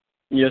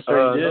 Yes,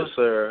 sir. Yes,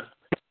 sir.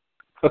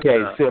 Okay,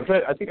 so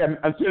I think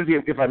I'm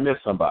serious if I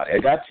missed somebody. I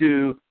got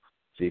to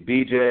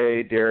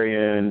BJ,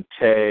 Darrian,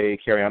 Tay,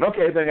 carry on.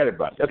 Okay, then I got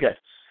everybody. Okay.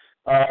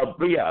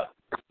 But yeah,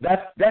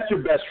 that's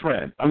your best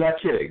friend. I'm not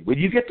kidding. When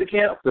you get to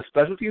camp, the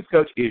special teams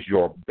coach is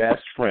your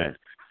best friend.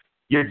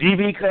 Your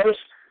DB coach,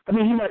 I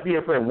mean, he might be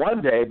your friend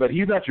one day, but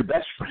he's not your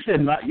best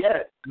friend, not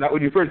yet. Not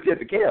when you first get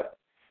to camp.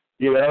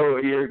 You know,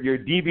 your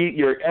DB,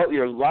 your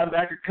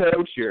linebacker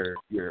coach, your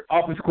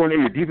offensive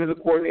coordinator, your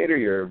defensive coordinator,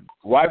 your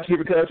wide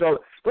receiver coach,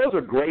 those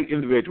are great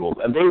individuals,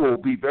 and they will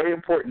be very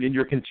important in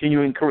your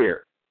continuing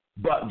career.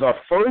 But the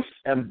first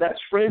and best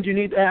friend you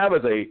need to have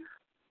as a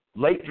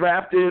late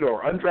drafted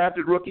or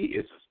undrafted rookie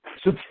is a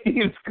special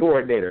teams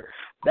coordinator.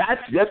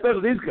 That's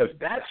special teams coach.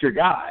 That's your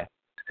guy.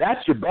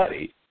 That's your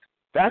buddy.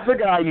 That's the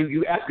guy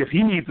you ask if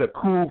he needs a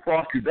cool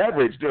frosty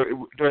beverage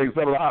during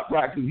some of the hot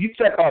practices. You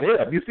check on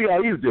him. You see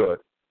how he's doing.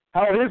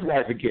 How are his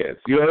wife and kids?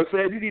 You know what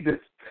I'm saying?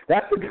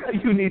 That's the guy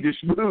you need to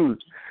schmooze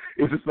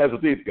is a special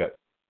teams coach.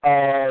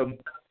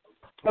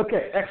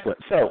 Okay, excellent.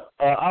 So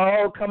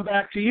I'll come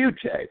back to you,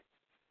 Tay.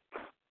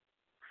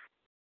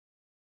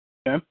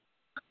 Okay.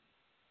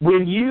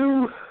 When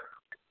you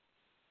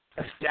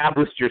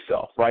established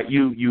yourself, right?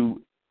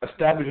 You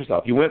established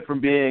yourself. You went from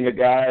being a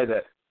guy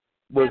that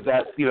was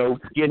that, you know,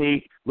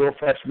 skinny little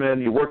freshman.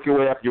 You work your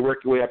way up.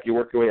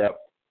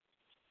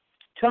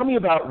 Tell me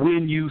about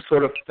when you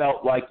sort of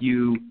felt like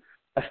you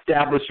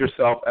established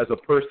yourself as a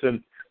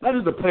person, not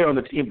as a player on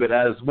the team, but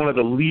as one of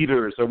the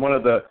leaders or one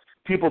of the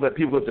people that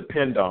people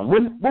depend on.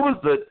 What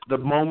was the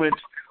moment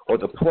or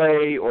the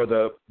play or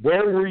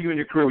where were you in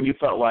your career when you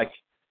felt like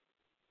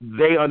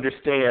they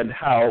understand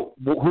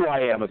who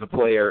I am as a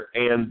player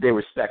and they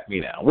respect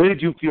me now? When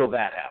did you feel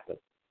that happen?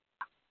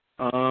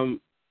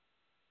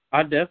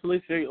 I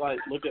definitely feel like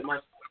look at my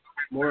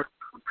more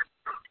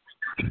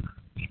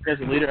as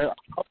a leader. I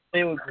was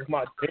saying it was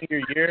my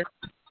junior year.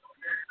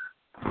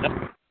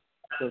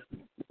 The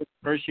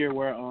first year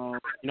where you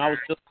know, I was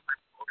still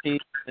team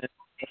and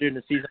during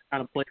the season I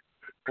kind of played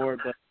for it,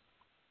 but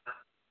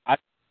I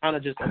kind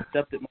of just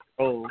accepted my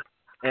role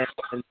and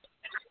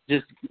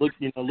just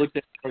looked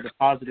at for the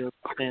positive,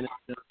 saying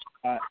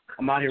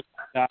I'm out here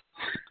to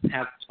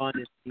have fun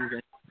and things,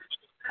 and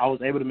I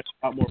was able to make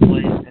a lot more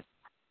plays. And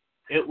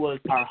it was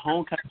our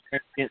homecoming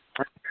against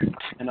Brent,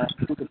 and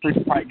it was a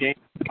pretty tight game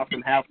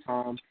from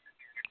halftime.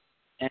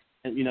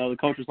 And you know, the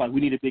coach was like, "We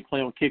need a big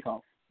play on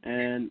kickoff."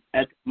 And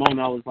at the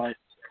moment, I was like,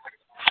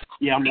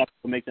 "Yeah, I'm not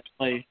going to make that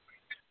play."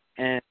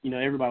 And you know,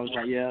 everybody was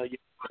like, "Yeah,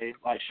 okay,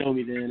 like show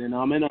me then." And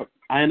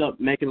I ended up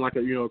making like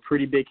a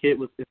pretty big hit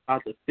with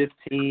about the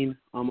 15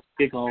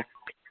 kickoff,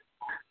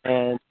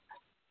 and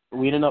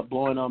we ended up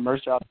blowing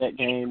Mercer out that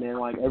game. And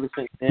like ever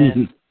since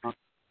then,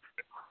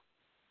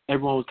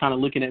 everyone was kind of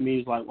looking at me.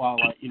 He's like, "Wow,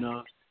 like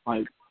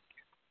like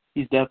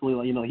he's definitely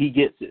like he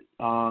gets it.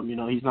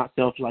 He's not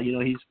selfish. Like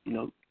he's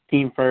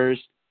team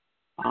first.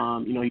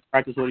 He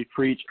practiced what he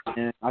preached."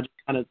 And I just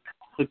kind of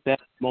took that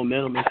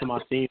momentum into my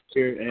senior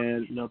year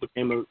and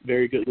became a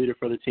very good leader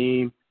for the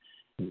team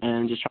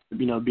and just trying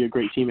to be a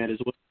great teammate as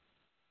well.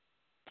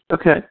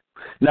 Okay.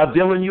 Now,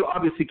 Dillon, you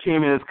obviously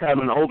came in as kind of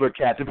an older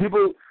cat. Did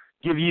people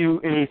give you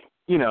any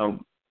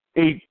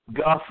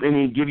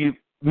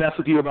mess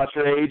with you about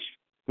your age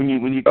when you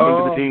came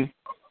to the team?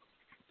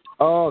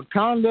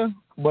 Kinda,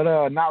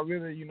 but not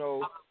really.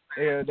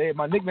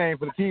 My nickname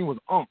for the team was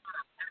Unk.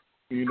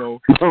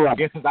 I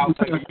guess since I was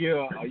like a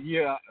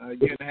year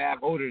and a half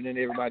older than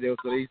everybody else,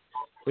 so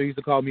they used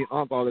to call me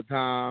Unk all the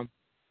time.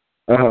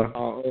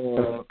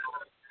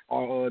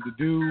 Or the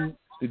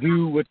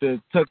dude with the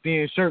tucked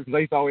in shirt, because I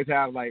used to always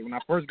have, like, when I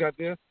first got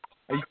there,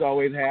 I used to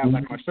always have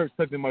like my shirts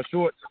tucked in my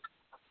shorts.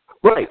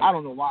 Right. I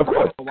don't know why. I don't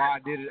know why I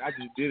did it. I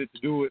just did it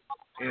to do it,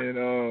 and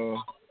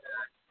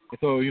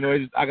so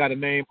I got a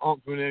name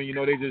Unc from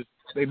them.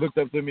 They looked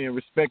up to me and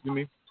respected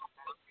me.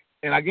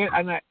 And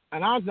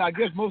honestly, I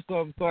guess most of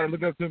them started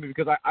looking up to me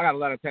because I got a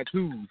lot of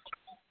tattoos,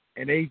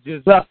 and they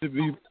just to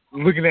be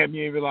looking at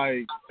me and be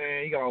like,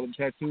 man, he got all them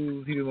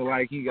tattoos. He doesn't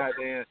like he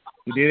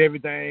did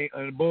everything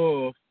and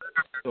above.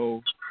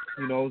 So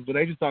but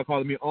they just started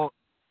calling me Unc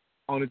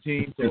on the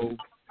team. So,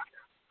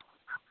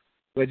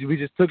 but we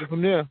just took it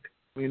from there,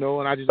 and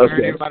I just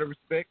earned everybody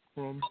respect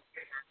from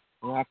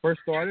when I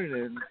first started,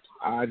 and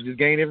I just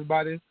gained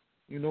everybody's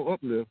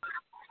uplift.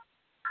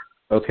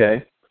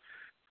 Okay.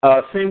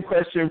 Same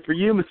question for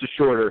you, Mr.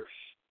 Shorter.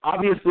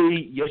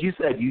 Obviously, as you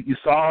said, you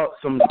saw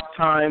some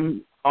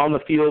time on the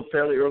field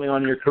fairly early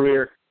on in your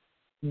career.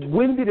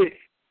 When did it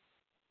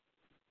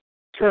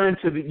turn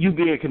to you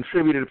being a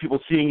contributor to people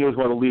seeing you as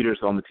one of the leaders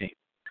on the team?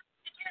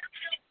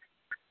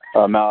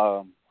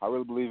 I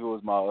really believe it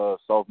was my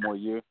sophomore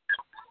year. It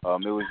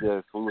was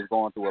just we was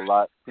going through a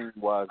lot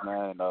team-wise,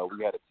 man.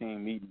 We had a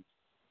team meeting.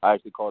 I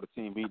actually called a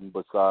team meeting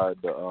beside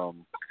the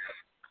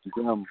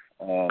gym,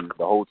 and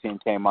the whole team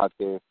came out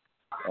there.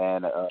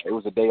 And it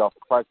was a day off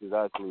of practice,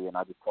 actually, and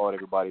I just called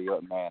everybody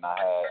up, man. I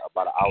had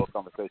about an hour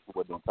conversation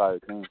with the entire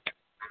team.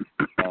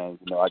 And,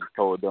 I just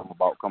told them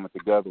about coming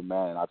together,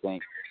 man. I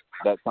think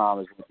that time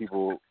is when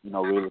people,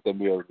 really looked at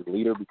me as a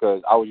leader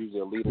because I was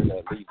usually a leader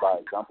that leads by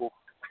example.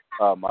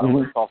 I don't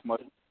really talk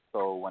much.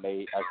 So when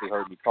they actually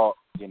heard me talk,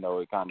 it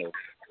kind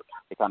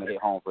of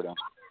hit home for them.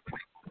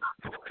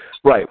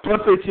 Right. Plus,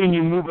 they've seen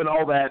you moving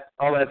all that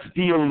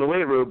steel in the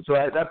weight room, so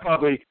that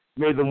probably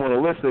made them want to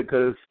listen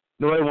because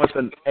nobody wants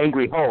an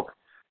angry Hulk.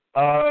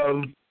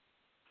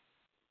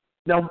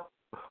 Now,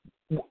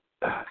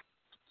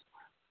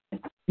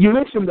 you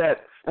mentioned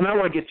that, and I don't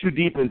want to get too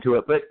deep into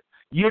it, but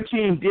your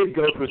team did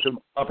go through some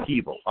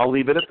upheaval. I'll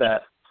leave it at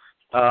that,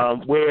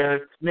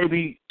 where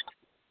maybe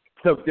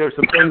there's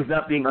some things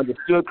not being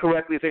understood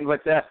correctly, things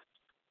like that.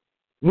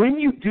 When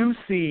you do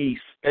see,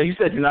 and you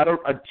said you're not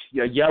a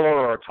yeller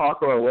or a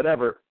talker or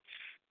whatever,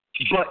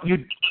 but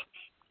the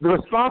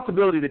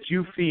responsibility that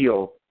you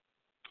feel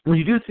when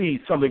you do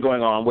see something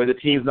going on where the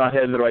team's not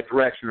heading in the right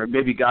direction or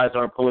maybe guys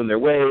aren't pulling their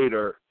weight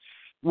or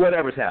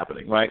whatever's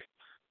happening, right?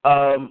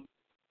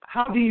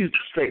 How do you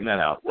straighten that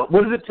out? What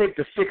does it take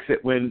to fix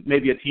it when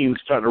maybe a team's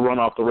starting to run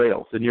off the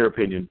rails, in your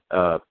opinion,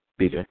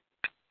 BJ?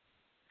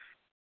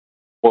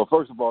 Well,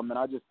 first of all, man,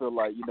 I just feel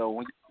like,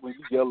 when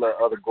you yell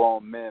at other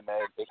grown men,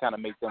 man, they kind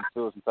of make them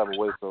feel some type of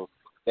way. So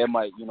that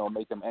might,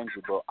 make them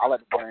angry. But I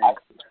like to bring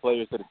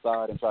players to the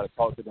side and try to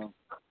talk to them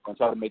and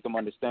try to make them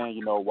understand,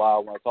 why I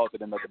want to talk to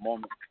them at the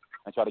moment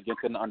and try to get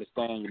them to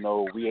understand,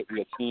 we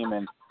a team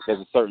and there's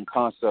a certain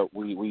concept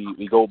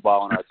we go by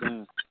on our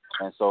team.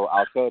 And so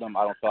I'll tell them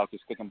I don't feel like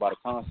just sticking by the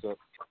concept.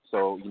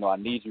 So, I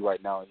need you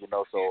right now,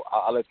 So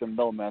I let them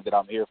know, man, that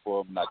I'm here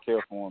for them and I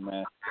care for them,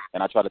 man.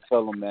 And I try to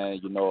tell them, man,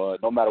 no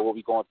matter what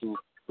we're going through,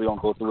 we're going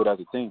to go through it as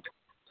a team.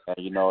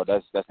 And,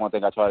 that's one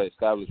thing I try to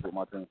establish with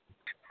my team.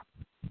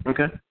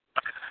 Okay.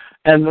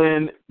 And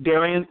then,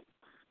 Darrian,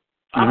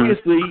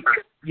 obviously,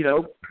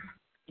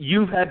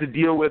 you've had to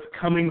deal with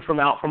coming from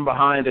out from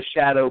behind a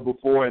shadow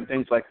before and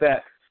things like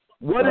that.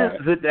 What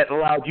is it that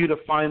allowed you to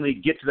finally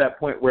get to that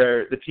point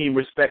where the team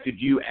respected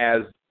you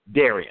as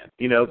Darrian?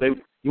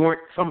 You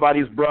weren't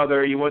somebody's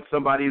brother, you weren't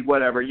somebody's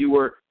whatever. You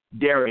were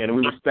Darrian, and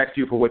we respect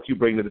you for what you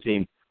bring to the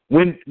team.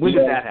 When did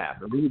that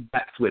happen? When did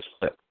that switch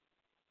flip?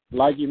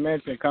 Like you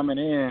mentioned, coming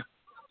in,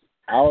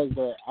 I was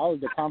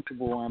the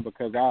comfortable one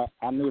because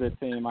I knew the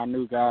team, I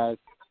knew guys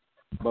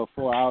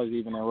before I was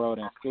even enrolled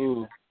in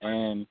school,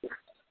 and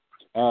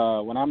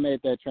when I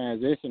made that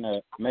transition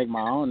to make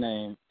my own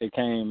name, it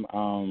came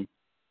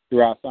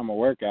throughout summer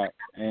workout,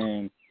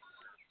 and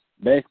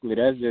basically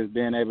that's just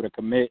being able to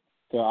commit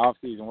to an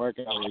off-season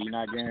workout where you're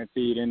not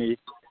guaranteed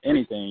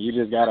anything. You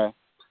just got to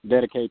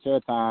dedicate your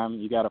time.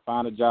 You got to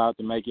find a job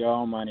to make your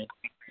own money.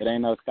 It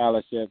ain't no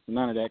scholarships,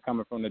 none of that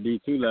coming from the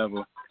D2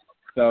 level.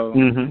 So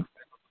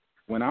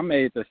when I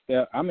made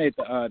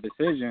the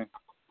decision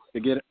to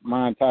get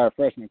my entire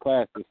freshman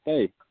class to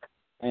stay,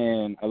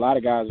 and a lot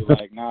of guys were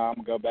like, "Nah,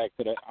 I'm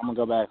gonna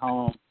go back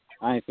home.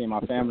 I ain't seen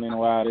my family in a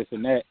while, this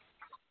and that."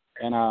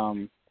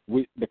 And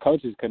the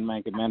coaches couldn't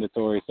make it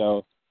mandatory,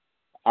 so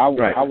I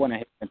went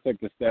ahead and took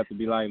the step to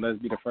be like, let's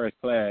be the first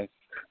class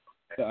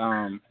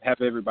to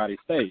have everybody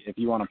stay. If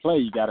you want to play,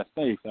 you got to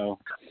stay. So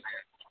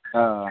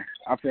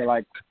I feel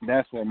like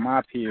that's where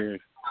my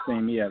peers see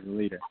me as a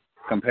leader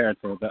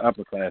compared to the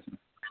upperclassmen.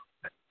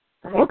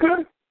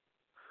 Okay.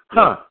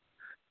 Huh.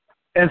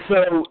 And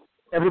so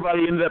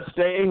everybody ended up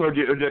staying, or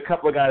did a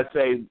couple of guys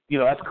say,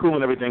 that's cool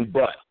and everything,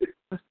 but?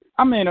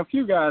 I mean, a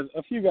few guys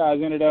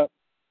ended up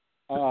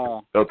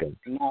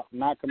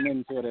not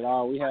committing to it at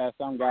all. We had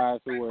some guys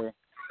who were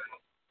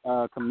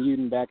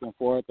commuting back and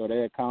forth, or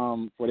they'd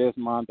come for this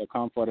month or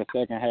come for the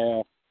second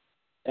half.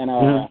 And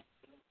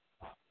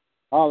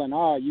all in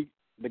all,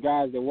 the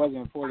guys that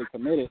wasn't fully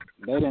committed,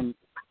 they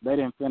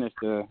didn't finish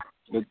the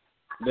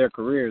their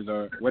careers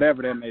or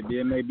whatever that may be.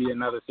 It may be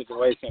another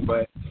situation,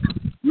 but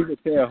you can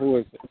tell who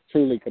is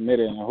truly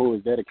committed and who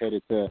is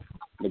dedicated to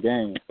the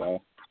game.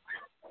 So.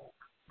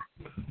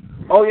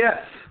 Oh, yes.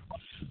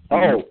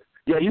 Oh,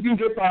 yeah, you can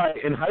get by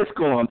in high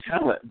school on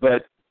talent,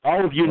 but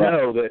all of you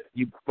know that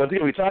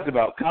we talked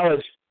about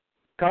college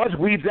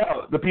weeds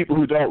out the people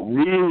who don't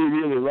really,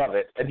 really love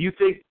it. And you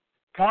think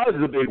college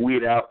is a big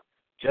weed out,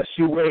 just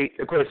you wait.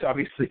 Of course,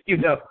 obviously, you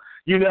know,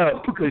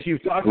 because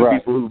you've talked to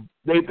people who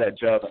made that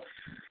jump.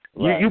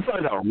 You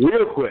find out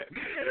real quick.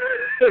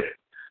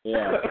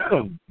 Yeah.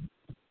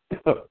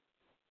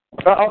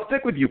 I'll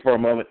stick with you for a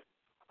moment.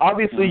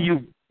 Obviously,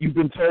 you've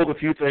been told a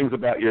few things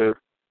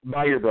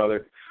by your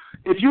brother.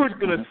 If you were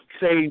going to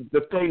say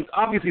the things,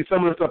 obviously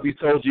some of the stuff he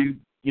told you,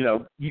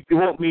 it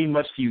won't mean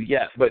much to you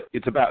yet, but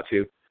it's about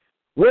to.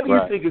 What do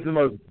you think is the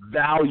most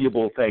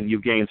valuable thing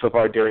you've gained so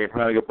far, Darrian,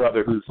 from having a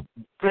brother who's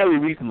fairly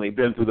recently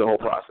been through the whole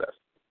process?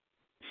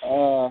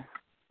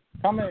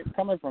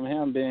 Coming from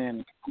him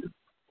being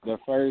the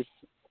closest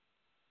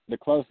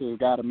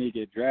guy to me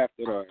get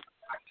drafted or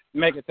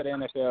make it to the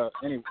NFL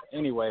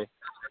anyway.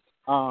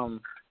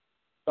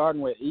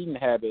 Starting with eating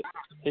habits,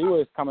 he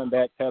was coming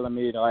back telling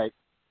me like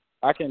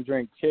I can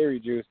drink cherry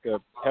juice to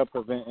help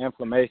prevent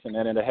inflammation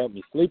and it'll help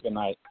me sleep at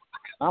night.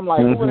 I'm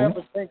like, who would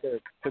ever think to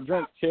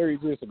drink cherry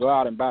juice or go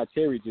out and buy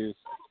cherry juice?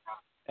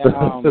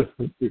 And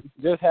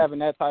just having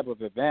that type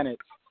of advantage.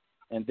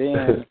 And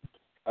then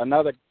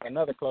another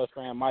close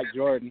friend, Mike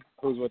Jordan,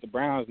 who's with the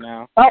Browns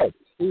now. Oh,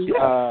 he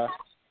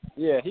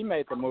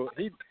made the move.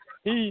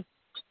 He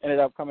ended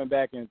up coming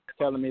back and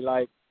telling me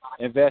like,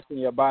 invest in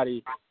your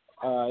body.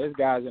 This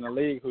guy's in a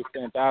league who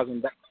spend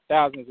thousands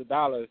of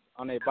dollars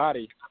on their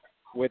body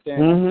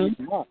within each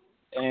month.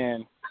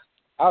 And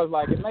I was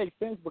like, it makes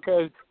sense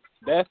because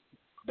that's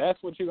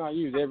what you're gonna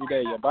use every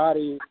day. Your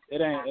body,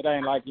 it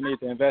ain't like you need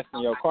to invest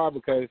in your car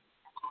because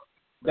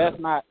that's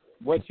not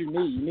what you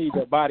need. You need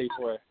your body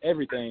for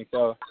everything.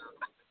 So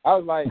I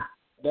was like,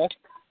 that's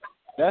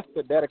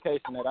the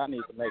dedication that I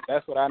need to make.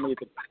 That's what I need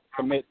to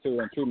commit to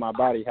and treat my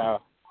body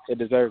how it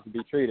deserves to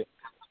be treated.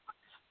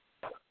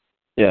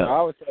 Yeah. So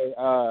I would say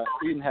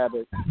eating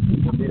habits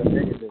would be the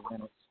biggest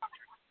advantage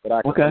that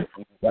I can Okay.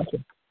 Gotcha.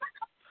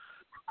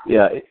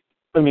 Yeah.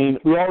 I mean,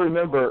 we all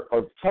remember,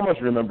 or some of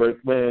us remember,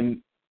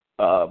 when,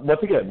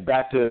 once again,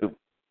 back to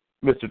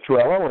Mr.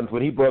 Terrell Owens,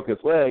 when he broke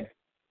his leg,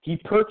 he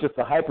purchased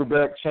a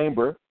hyperbaric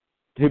chamber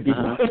to be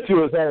put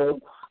to his home,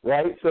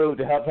 right? So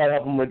to help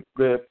him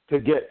to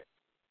get,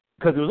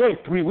 because it was only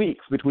 3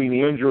 weeks between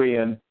the injury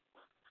and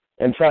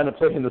trying to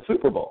play in the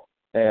Super Bowl.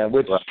 And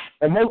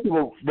and most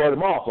people wrote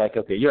him off like,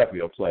 okay, you're not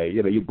going to play.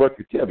 You broke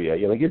your tibia.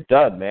 You're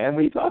done, man.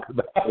 What are you talking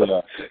about?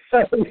 Well,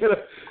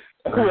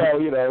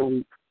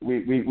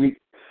 we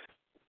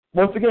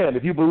once again,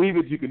 if you believe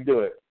it, you can do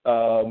it.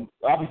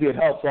 Obviously, it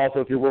helps also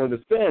if you're willing to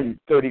spend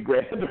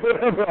 $30,000 or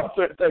whatever on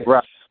certain things.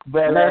 Right.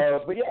 But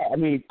yeah, I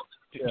mean,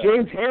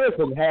 James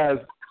Harrison has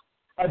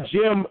a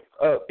gym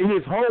in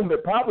his home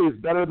that probably is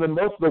better than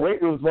most of the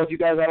weight rooms most of you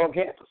guys have on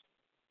campus.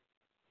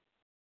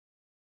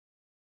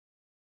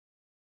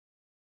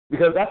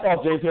 Because that's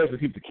all James Harrison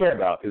seems to care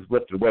about is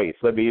lifting weights.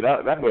 I mean,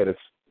 that man has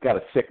got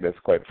a sickness,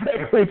 quite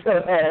frankly.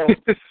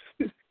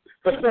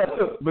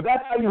 But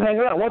that's how you hang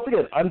around. Once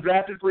again,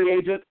 undrafted free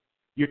agent.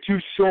 You're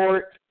too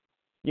short.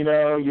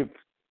 You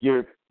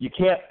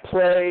can't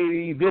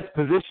play this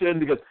position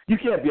because you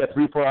can't be a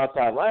 3-4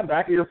 outside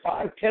linebacker. You're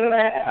 5'10 and a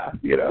half.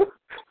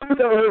 Who's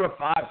ever heard of a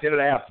 5'10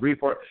 and a half,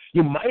 3-4?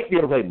 You might be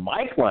able to play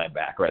Mike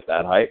linebacker at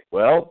that height.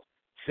 Well,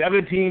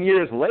 17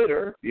 years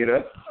later,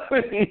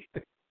 but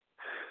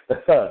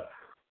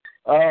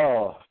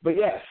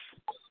yes,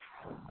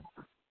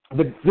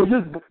 this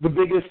is the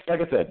biggest.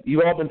 Like I said,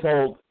 you've all been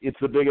told it's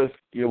the biggest.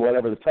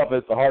 Whatever, the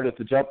toughest, the hardest.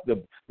 The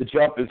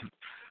jump is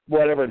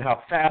whatever, and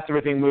how fast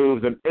everything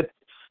moves. And it,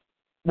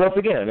 once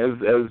again, as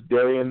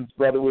Darrian's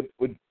brother would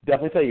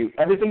definitely tell you,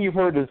 everything you've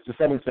heard is to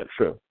some extent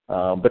true.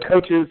 The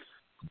coaches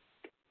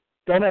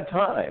don't have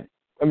time.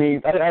 I mean,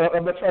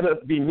 I'm not trying to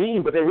be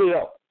mean, but they really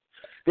don't.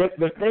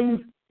 The things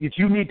that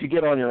you need to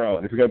get on your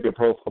own if you're going to be a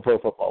pro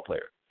football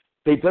player.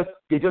 They just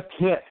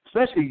can't,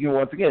 especially,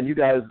 once again, you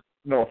guys,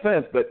 no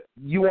offense, but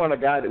you want a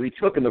guy that we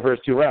took in the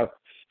first 2 rounds.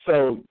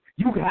 So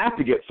you have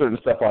to get certain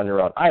stuff on your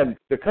own.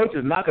 The coach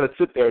is not going to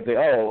sit there and say,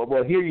 oh,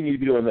 well, here you need to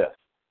be doing this.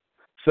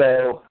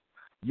 So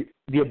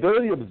the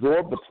ability to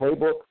absorb the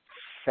playbook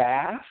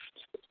fast,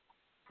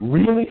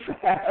 really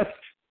fast,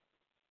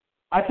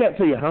 I can't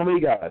tell you how many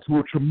guys who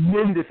were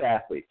tremendous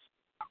athletes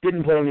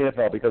didn't play in the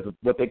NFL because of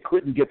what they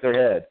couldn't get their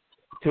head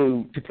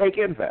to take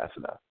in fast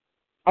enough.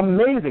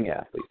 Amazing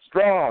athletes,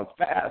 strong,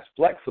 fast,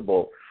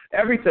 flexible,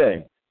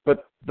 everything.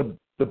 But the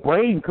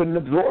brain couldn't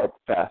absorb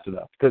fast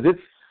enough because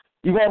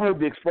you've all heard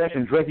the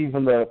expression drinking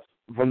from the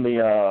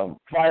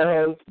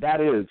fire hose.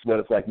 That is what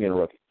it's like being a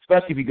rookie,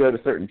 especially if you go to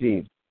certain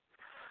teams.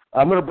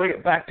 I'm going to bring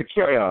it back to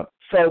Terryon.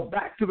 So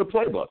back to the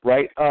playbook,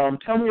 right?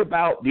 Tell me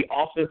about the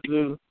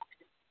offensive.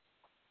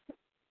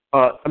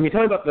 Tell me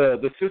about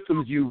the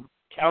systems you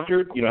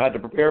countered, had to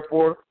prepare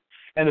for,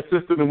 and the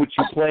system in which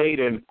you played,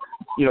 and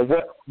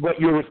what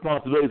your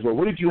responsibilities were.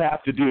 What did you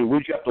have to do? What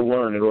did you have to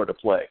learn in order to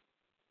play?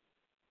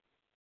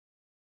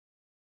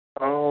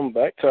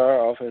 Back to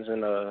our offense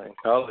in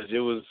college, it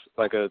was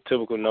like a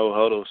typical no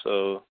huddle.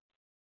 So,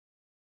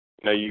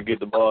 you get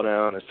the ball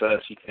down as fast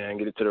as you can,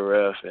 get it to the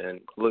ref,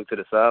 and look to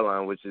the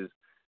sideline, which is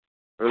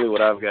really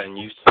what I've gotten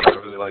used to. I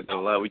really like that a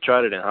lot. We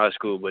tried it in high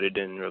school, but it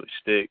didn't really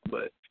stick.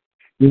 But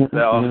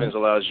that offense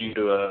allows you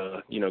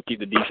to, keep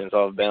the defense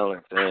off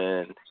balance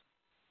and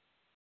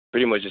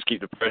pretty much just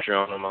keep the pressure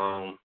on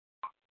them.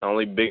 The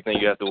only big thing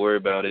you have to worry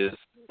about is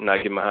not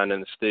getting behind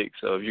in the stick.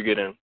 So if you're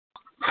getting,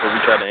 what we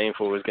tried to aim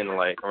for was getting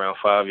like around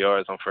 5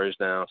 yards on first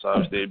down. So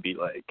obviously it'd be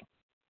like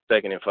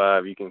 2nd and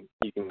 5. You can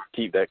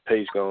keep that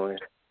pace going,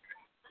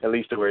 at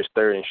least to where it's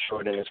 3rd and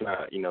short, and it's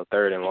not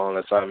 3rd and long.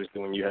 That's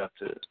obviously when you have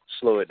to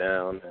slow it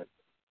down and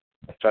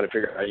try to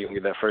figure out how you can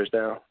get that first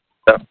down.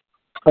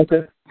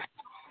 Okay.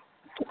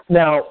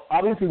 Now,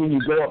 obviously, when you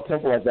go up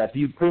tempo like that, do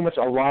you pretty much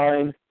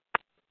align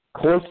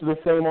close to the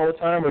same all the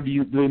time, or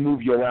do they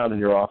move you around in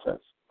your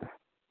offense?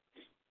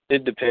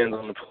 It depends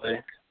on the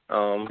play.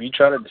 You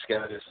try to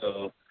discount it,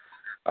 so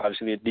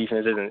obviously the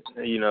defense isn't,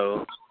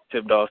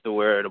 tipped off to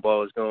where the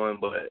ball is going.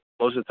 But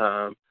most of the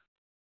time,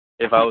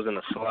 if I was in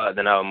the slot,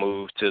 then I would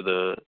move to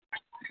the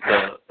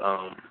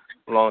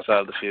long side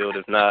of the field.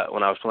 If not,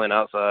 when I was playing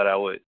outside, I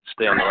would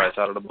stay on the right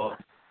side of the ball.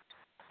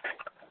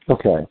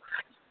 Okay.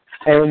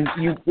 And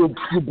it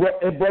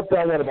broke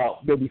down at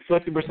about maybe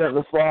 50% in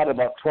the slot,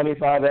 about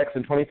 25X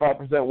and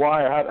 25%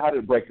 Y, or how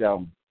did it break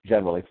down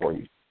generally for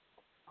you?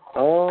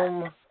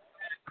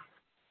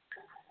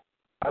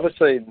 I would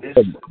say this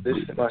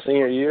my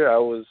senior year, I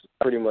was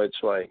pretty much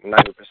like 90%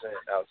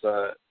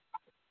 outside.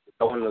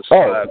 I was in the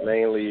slot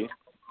mainly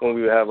when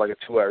we would have like a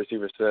 2 wide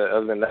receiver set.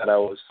 Other than that, I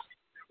was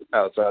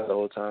outside the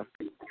whole time.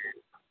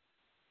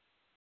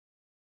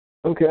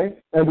 Okay.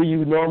 And were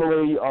you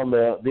normally on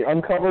the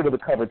uncovered or the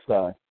covered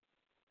side?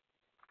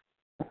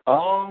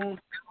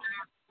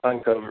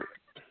 Uncovered.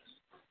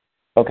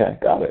 Okay,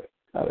 got it.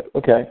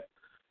 Okay.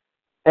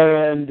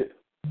 And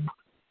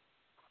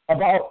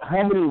about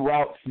how many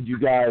routes did you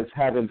guys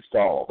have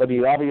installed? I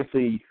mean,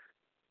 obviously,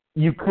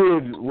 you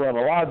could run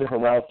a lot of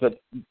different routes, but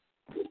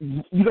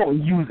you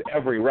don't use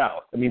every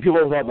route. I mean, people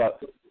talk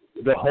about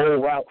the whole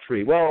route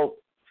tree. Well,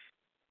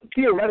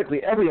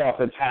 theoretically, every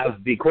offense has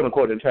the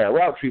quote-unquote entire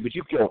route tree, but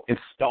you can't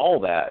install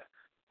that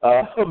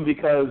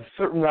because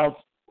certain routes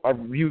are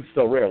used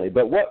so rarely.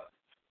 But what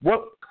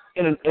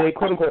in a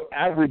quote-unquote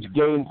average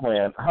game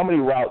plan, how many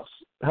route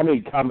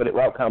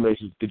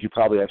combinations did you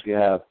probably actually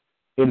have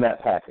in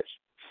that package?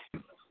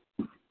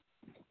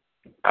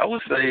 I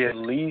would say at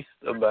least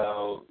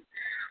about,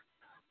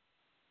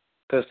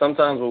 because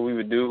sometimes what we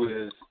would do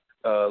is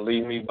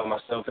leave me by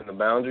myself in the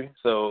boundary.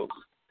 So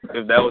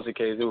if that was the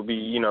case, it would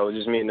be,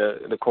 just me in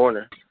the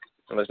corner,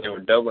 unless they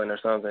were doubling or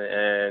something,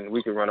 and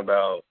we could run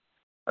about,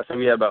 I think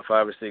we had about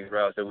 5 or 6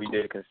 routes that we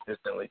did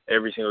consistently.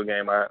 Every single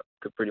game I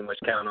could pretty much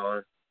count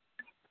on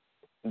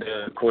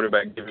the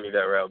quarterback giving me that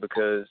route,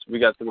 because we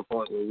got to the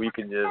point where we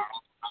could just,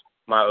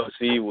 my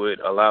OC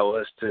would allow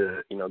us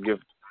to, give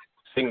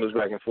signals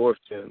back and forth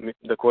to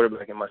the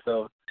quarterback and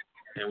myself,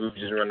 and we would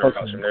just run the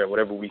routes from there,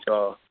 whatever we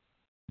saw.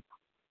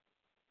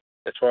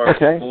 As far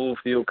as full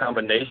field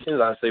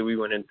combinations, I'd say we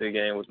went into the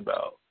game with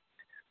about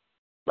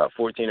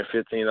 14 or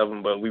 15 of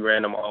them, but we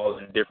ran them all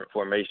in different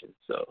formations.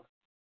 So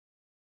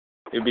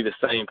it'd be the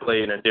same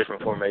play in a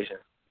different formation.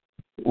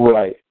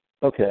 Right.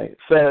 Okay.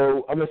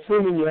 So I'm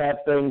assuming you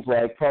have things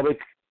like probably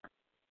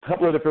a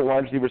couple of different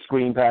wide receiver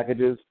screen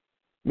packages,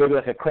 maybe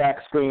like a crack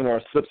screen or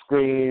a slip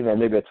screen or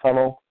maybe a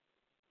tunnel.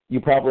 You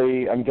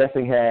probably, I'm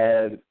guessing,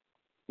 had,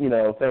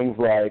 things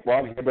like,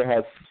 well, everybody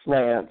has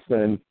slants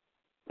and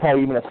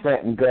probably even a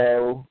slant and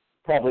go,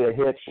 probably a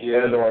hitch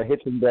or a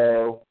hitch and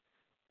go.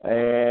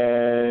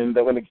 And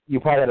you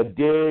probably had a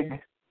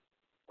dig,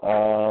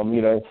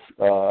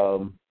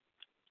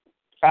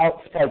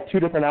 outs, like 2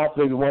 different outs,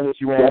 maybe one that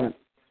you ran,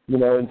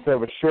 instead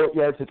of a short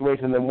yard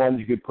situation, then one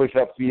you could push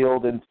up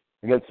field and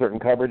against certain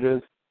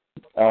coverages.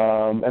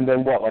 And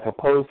then what, like a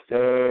post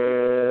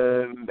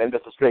and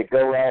just a straight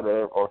go route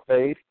or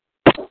fade?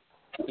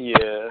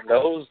 Yeah,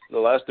 the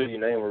last 3 you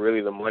named were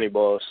really the money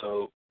balls.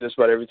 So just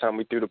about every time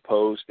we threw the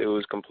post, it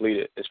was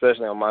completed,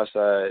 especially on my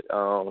side.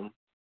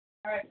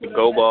 The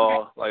go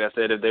ball, like I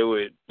said, if they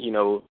would,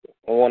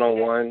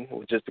 one-on-one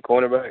with just the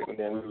cornerback, and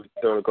then we would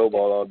throw the go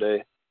ball all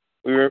day.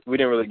 We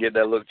didn't really get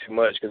that look too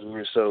much because we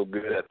were so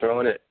good at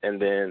throwing it.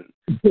 And then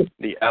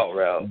the out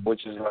route,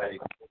 which is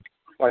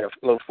like a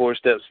little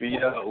 4-step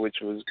speed out, which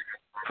was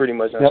pretty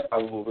much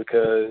unstoppable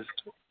because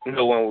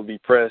no one would be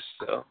pressed.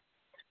 So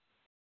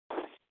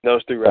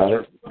those 3 routes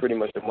are pretty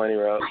much the money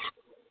routes.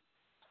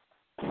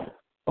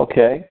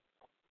 Okay.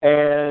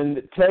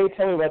 And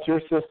tell me about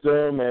your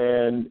system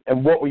and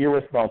what were your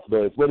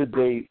responsibilities? What did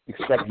they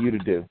expect you to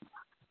do?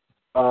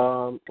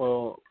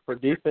 Well, for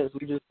defense,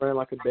 we just ran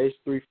like a base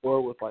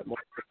 3-4 with like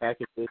multiple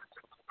packages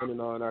depending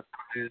on our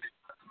teams.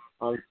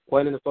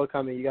 Playing in the slow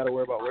comment, you got to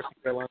worry about where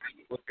the line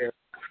with their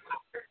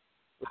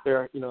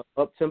prepare,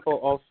 up tempo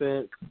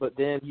offense, but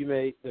then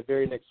the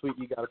very next week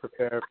you got to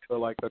prepare for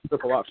like a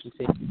triple option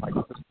team like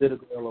the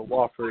Citadel or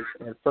Wofford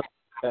and first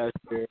last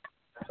year.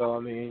 So I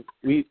mean,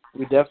 we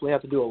definitely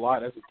have to do a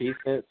lot as a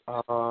defense.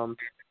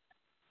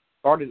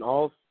 Starting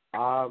off,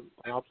 I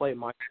played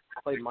my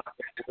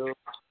field,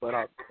 but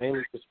I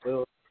mainly just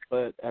field.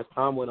 But as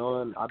time went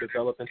on, I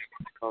developed into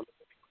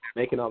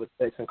making all the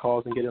checks and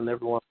calls and getting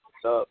everyone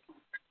up.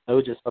 It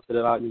was just something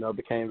that I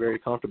became very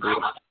comfortable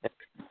with.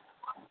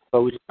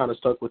 So we just kind of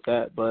stuck with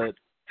that. But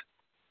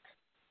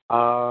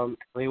I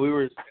mean, we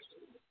were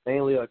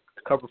mainly a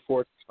cover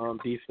 4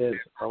 defense.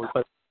 We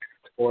played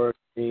 4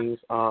 teams.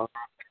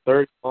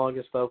 Third long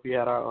and stuff. We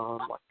had our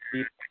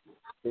deep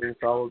things.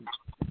 So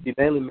we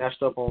mainly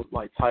matched up on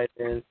like tight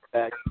ends,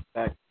 back,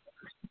 things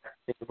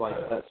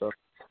like that. So.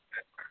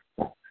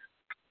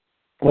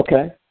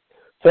 Okay.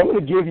 So I'm going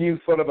to give you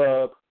sort of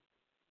a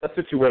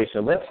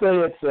situation. Let's say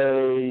it's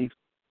a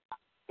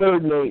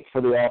 3rd and 8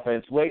 for the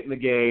offense, late in the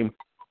game.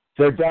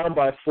 They're down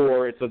by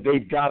 4, so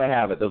they've got to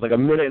have it. There's like a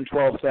minute and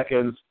 12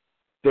 seconds.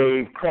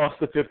 They've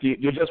crossed the 50.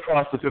 You just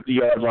crossed the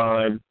 50-yard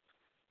line.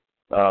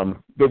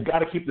 They've got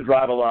to keep the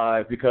drive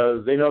alive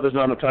because they know there's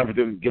not enough time for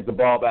them to get the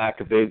ball back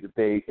if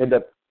they end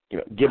up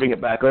giving it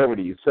back over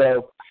to you.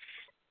 So,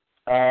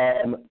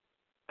 and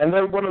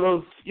they're one of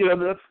those,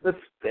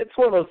 it's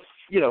one of those,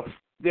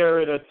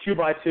 they're in a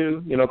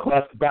 2-by-2,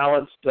 class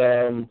balanced,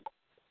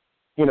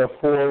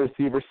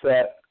 4-receiver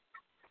set.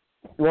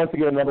 Once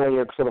again, another one of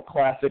your sort of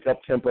classic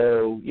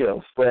up-tempo,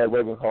 spread,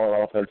 whatever we call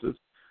it, offenses.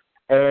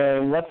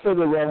 And let's say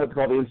they run what's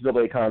called the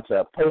NCAA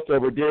concept, post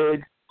over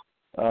dig,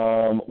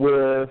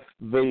 with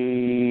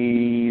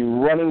the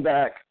running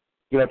back,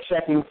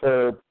 checking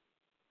for,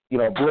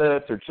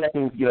 blitz or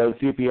checking,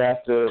 see if he has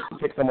to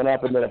pick someone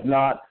up, and then if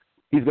not,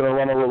 he's going to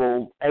run a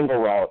little angle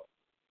route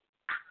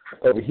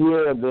over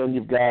here, and then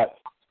you've got,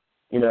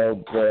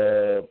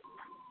 the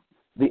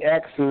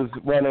X is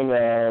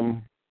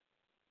running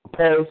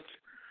post,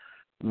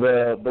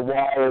 the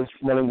Y is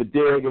running the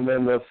dig, and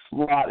then the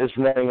slot is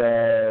running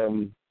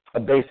a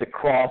basic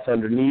cross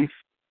underneath.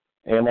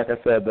 And like I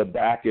said, the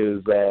back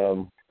is,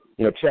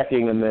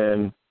 checking, and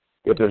then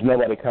if there's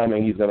nobody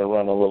coming, he's going to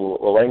run a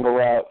little angle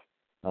route.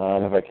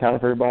 Have I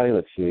counted for everybody?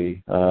 Let's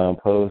see.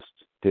 Post,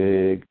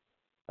 dig.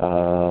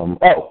 And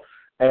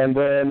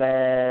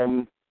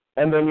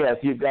then yes,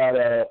 you've got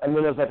and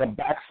then there's like a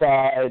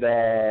backside,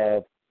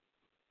 and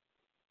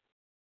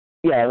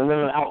then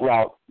an out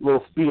route,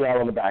 little speed out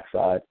on the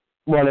backside.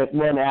 Run at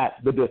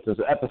the distance,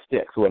 at the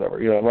sticks, or whatever,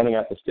 running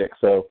at the sticks.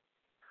 So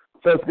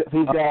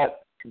you've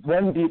got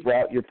one deep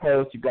route, your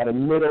post, you've got a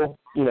middle,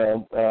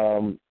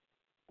 the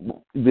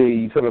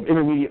sort of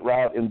intermediate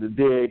route in the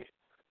dig,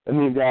 and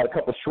then you've got a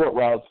couple of short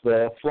routes,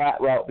 the flat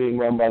route being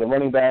run by the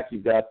running back,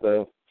 you've got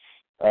the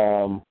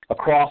a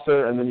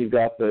crosser, and then you've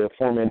got the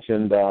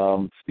aforementioned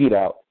speed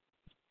out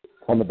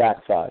on the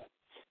backside.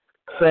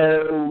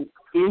 So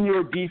in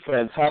your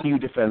defense, how do you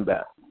defend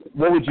that?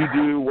 What would you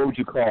do? What would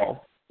you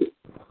call?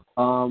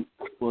 Well,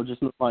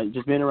 just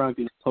being around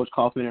Coach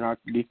Kaufman and our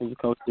defensive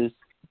coaches,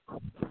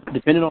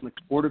 depending on the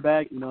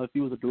quarterback, if he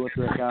was a dual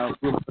threat guy,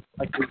 we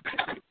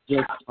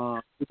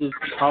just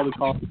probably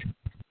call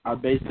our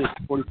basic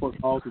 44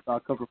 calls with our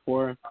cover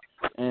 4,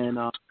 and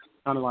kind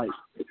of like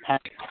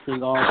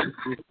passing off.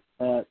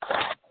 But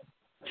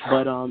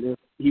if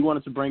he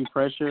wanted to bring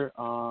pressure,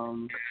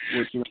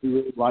 which he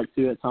really liked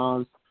to at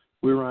times,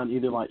 we run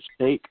either like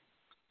shake,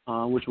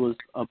 which was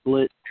a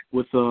blitz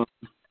with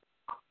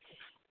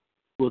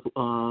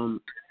our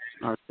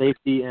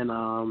safety and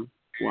our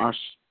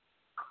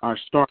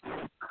start.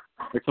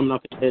 They're coming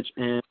off the edge,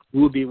 and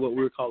we would be what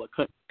we would call a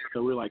cut.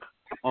 So we're like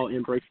all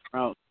in break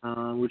route.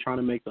 We're trying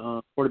to make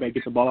the quarterback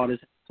get the ball out of his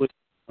foot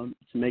to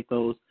make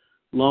those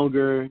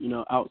longer,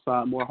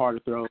 outside, more hard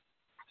to throw.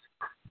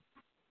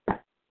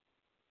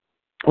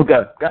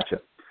 Okay,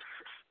 gotcha.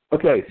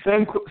 Okay,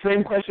 same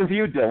question for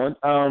you, Dillon.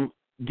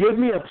 Give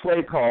me a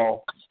play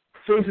call.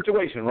 Same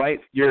situation, right?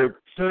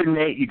 You're 3rd and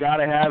 8. You got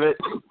to have it.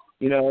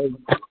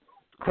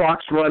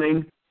 Clock's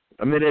running.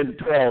 A minute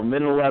 12,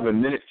 minute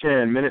 11, minute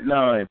 10, minute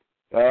 9.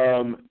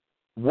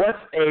 What's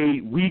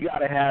we got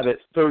to have it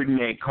 3rd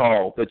and 8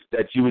 call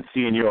that you would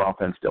see in your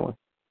offense, Dillon?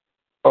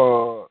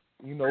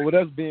 With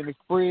us being the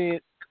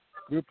spread,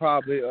 we're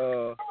probably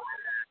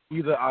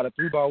either out of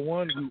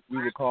 3-by-1,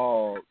 we would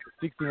call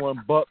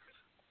 61 bucks,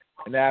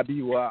 and that'd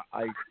be what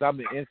I'm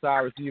the inside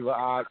receiver.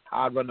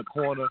 I'd run the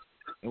corner,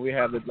 and we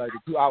have the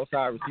 2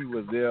 outside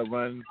receivers. They'll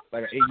run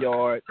like an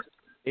 8-yard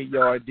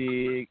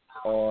dig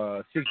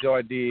or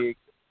 6-yard dig,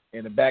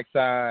 and the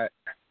backside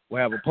will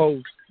have a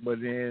post. But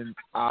then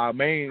our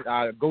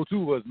go-to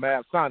was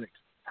Map Sonics,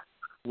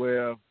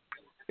 where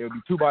it would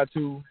be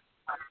 2-by-2,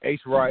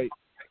 H right,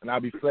 and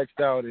I'd be flexed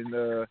out, and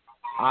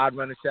I'd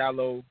run the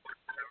shallow.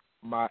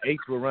 My H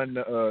would run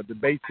the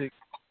basic,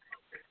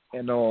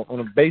 and on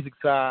the basic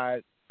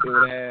side,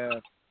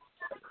 they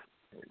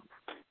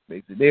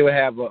would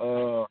have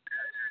a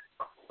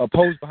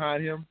post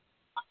behind him,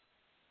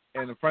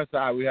 and the front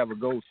side we have a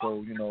go.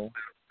 So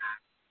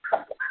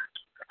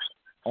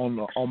on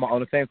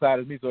the same side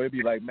as me, so it'd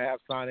be like math,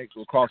 sonics,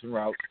 or crossing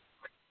routes.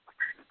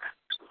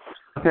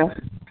 Okay.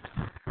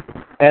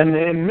 And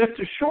then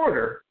Mr.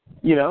 Shorter,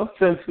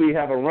 since we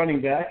have a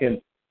running back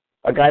and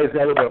a guy who's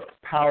got a little bit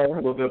of power, a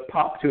little bit of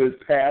pop to his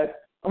pad,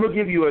 I'm going to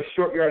give you a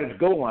short yardage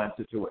goal line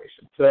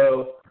situation.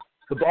 So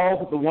the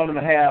ball's at the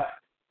 1.5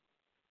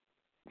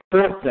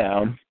 fourth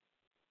down.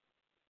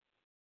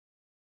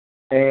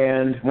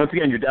 And once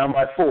again, you're down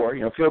by 4.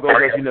 Field goal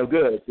does you no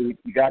good, so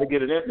you got to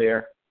get it in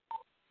there.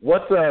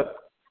 What's a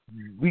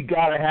we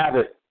got to have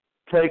it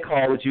play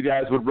call that you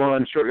guys would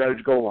run short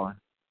yardage goal line?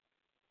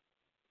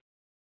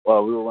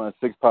 Well, we were running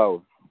 6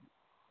 power.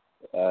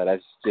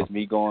 That's just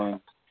me going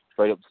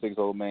straight up 6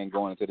 old man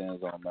going into the end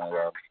zone, man.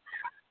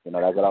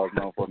 That's what I was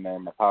known for,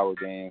 man, my power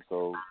game.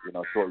 So,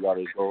 short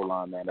yardage goal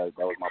line, man, that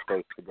was my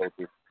place to go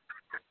to.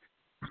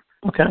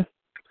 Okay.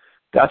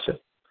 Gotcha.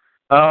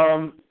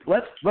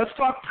 Let's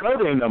talk pro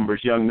day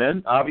numbers, young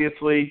men.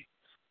 Obviously,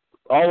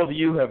 all of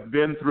you have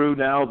been through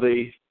now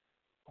the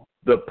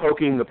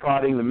poking, the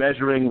prodding, the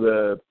measuring,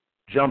 the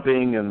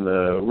jumping, and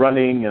the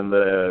running, and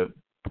the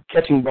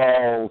catching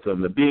balls,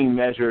 and the being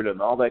measured,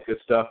 and all that good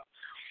stuff.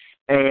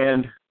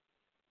 And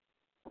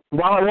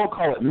while I won't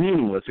call it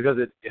meaningless, because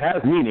it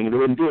has meaning, and it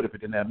wouldn't do it if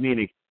it didn't have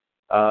meaning,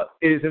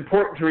 it is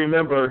important to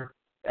remember,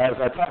 as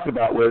I talked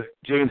about with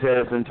James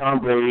Harrison, Tom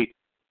Brady,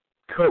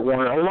 Kurt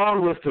Warner, a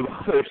long list of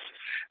others,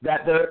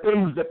 that there are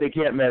things that they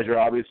can't measure,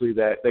 obviously,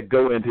 that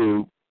go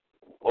into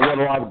what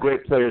a lot of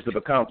great players have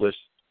accomplished.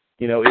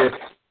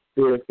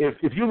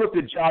 If you looked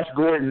at Josh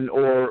Gordon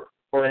or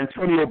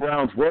Antonio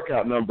Brown's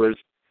workout numbers,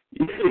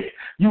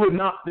 you would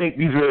not think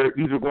these are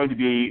going to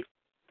be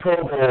Pro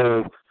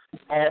Bowl,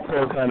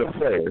 all-pro kind of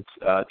players.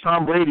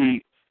 Tom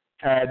Brady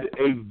had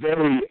a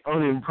very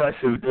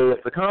unimpressive day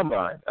at the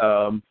Combine.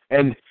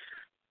 And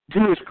to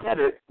his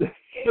credit,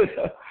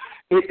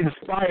 it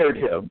inspired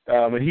him.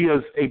 And he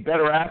is a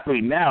better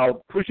athlete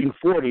now, pushing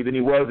 40, than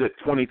he was at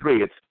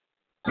 23. It's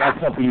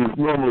not something you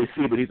normally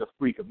see, but he's a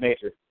freak of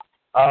nature.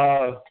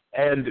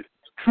 And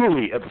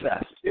truly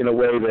obsessed in a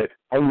way that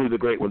only the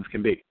great ones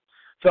can be.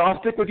 So I'll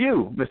stick with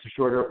you, Mr.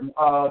 Shorter.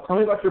 Tell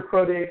me about your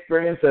pro day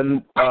experience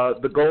and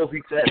the goals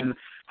you set and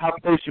how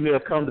close you may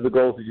have come to the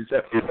goals that you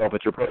set for yourself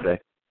at your pro day.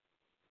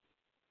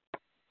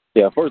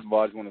 Yeah, first of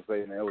all, I just want to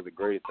say, man, it was a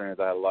great experience.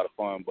 I had a lot of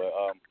fun, but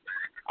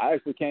I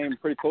actually came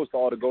pretty close to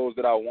all the goals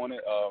that I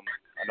wanted.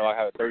 I know I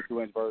had a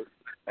 32-inch vert.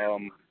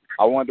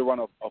 I wanted to run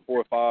a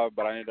 4.5,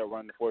 but I ended up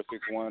running a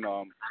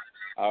 4.61.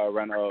 I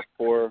ran a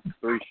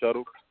 4.3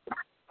 shuttle.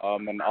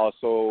 And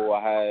also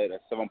I had a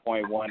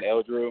 7.1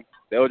 L drill.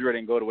 The L drill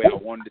didn't go the way I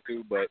wanted it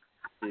to, but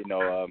I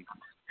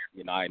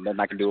ain't nothing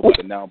I can do about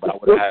it now. But I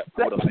would have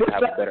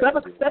had a better.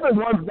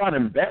 7.1's not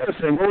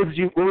embarrassing. What was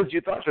you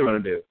thought you were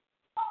going to do?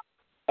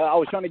 I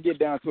was trying to get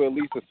down to at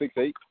least a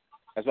 6.8.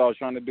 That's what I was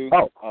trying to do.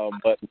 Oh,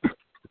 but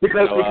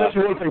because you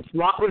want to play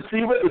slot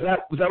receiver? Was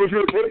that what you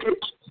were thinking?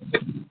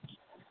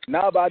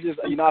 No, but I just,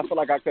 I feel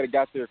like I could have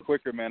got there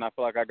quicker, man. I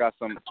feel like I got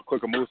some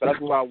quicker moves. So that's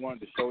why I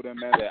wanted to show them,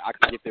 man, that I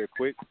could get there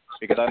quick,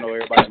 because I know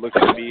everybody looks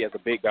at me as a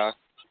big guy.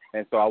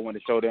 And so I wanted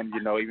to show them,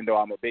 even though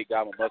I'm a big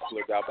guy, I'm a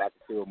muscular guy, but I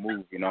can still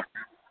move,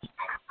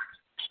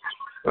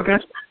 Okay.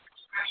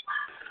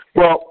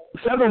 Well,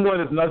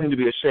 7.1 is nothing to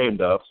be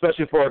ashamed of,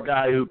 especially for a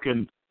guy who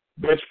can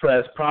bench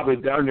press probably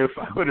down near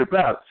 500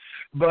 pounds.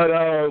 But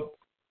I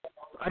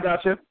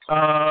got you.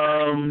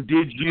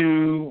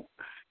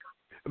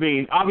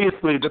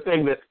 Obviously the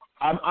thing that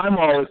I'm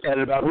always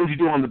excited about, what did you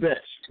do on the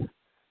bench?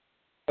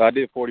 I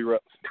did 40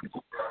 reps.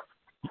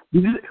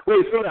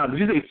 Wait, slow down. Did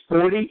you say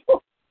 40?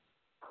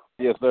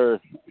 Yes, sir.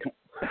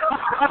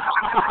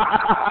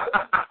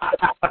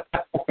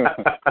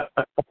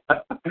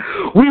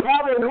 We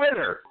have a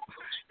winner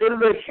in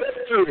the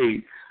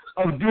history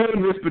of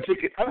doing this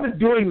particular. I've been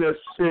doing this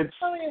since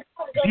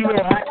Gino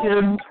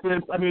Atkins.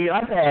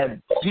 I've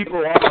had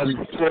people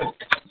on since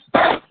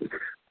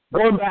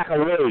going back a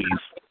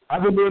ways.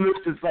 I've been doing this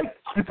since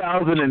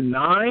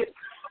 2009,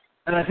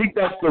 and I think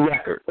that's the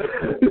record.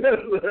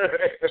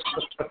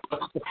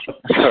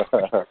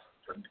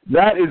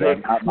 That is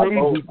a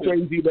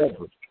crazy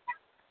number.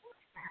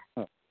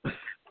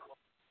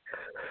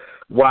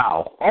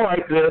 Wow. All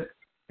right, then.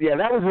 Yeah,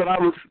 that was what I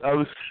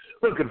was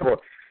looking for.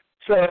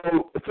 So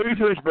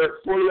 32-inch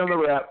vert, 40 on the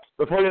rep,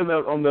 40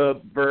 on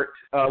the vert.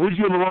 What did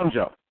you do in the long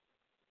jump?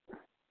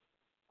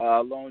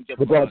 Long jump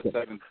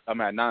 9.7.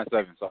 I'm at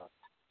 9.7. Sorry.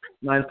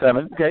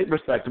 9.7. Okay,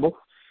 respectable.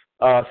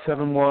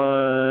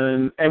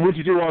 7.1. And what did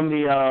you do on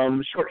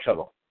the short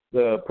shuttle,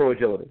 the pro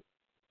agility?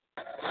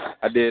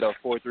 I did a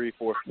 4.3,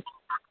 4.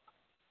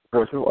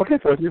 4.3. Okay,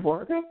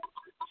 4.3, okay,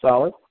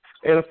 solid.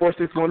 And a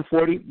 4.61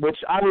 40, which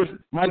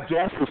my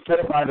guess was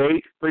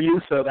 4.58 for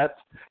you, so that's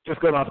just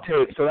going off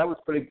tape. So that was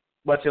pretty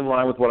much in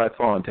line with what I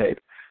saw on tape.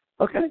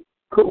 Okay,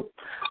 cool.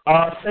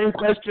 Same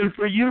question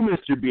for you,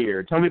 Mr.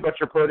 Beard. Tell me about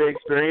your pro day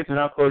experience and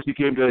how close you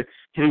came to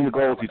hitting the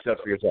goals you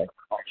set for yourself.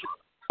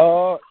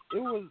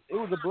 It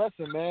was a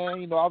blessing,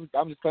 man.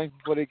 I'm just thankful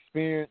for the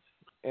experience,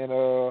 and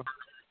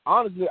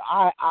honestly,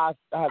 I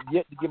have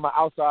yet to get my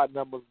outside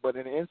numbers, but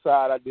in the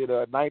inside, I did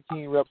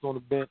 19 reps on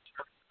the bench,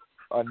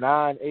 a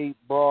 9.8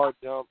 broad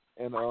jump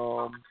and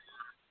a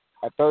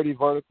 30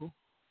 vertical.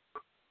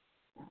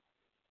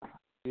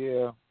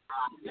 Yeah.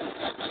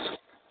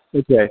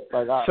 Okay.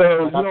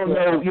 So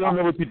you don't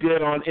know what you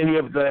did on any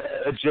of the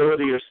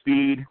agility or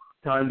speed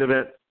timed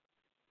events?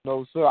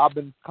 No, sir. I've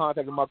been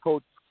contacting my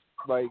coach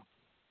like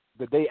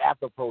the day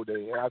after pro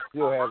day, and I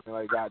still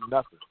haven't got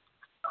nothing.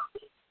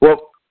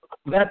 Well,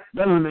 that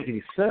doesn't make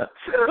any sense.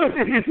 I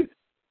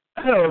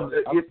don't know.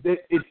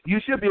 You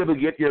should be able to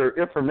get your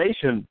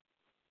information,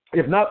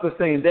 if not the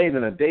same day,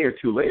 then a day or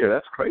two later.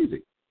 That's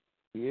crazy.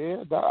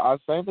 Yeah,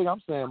 same thing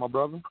I'm saying, my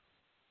brother.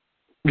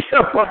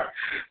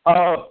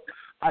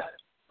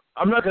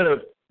 I'm not going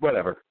to,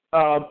 whatever.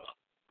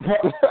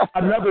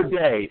 Another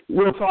day,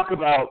 we'll talk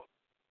about,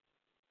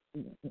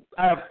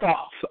 I have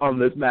thoughts on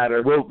this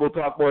matter. We'll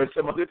talk more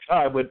some other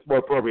time when it's more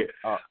appropriate.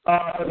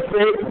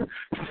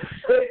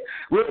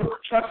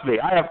 Trust me,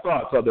 I have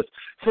thoughts on this.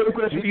 So the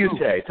question for you,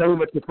 Tay. Tell me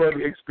about your pro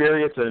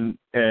experience and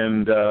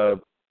how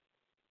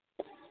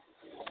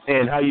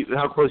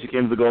close you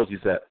came to the goals you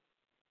set.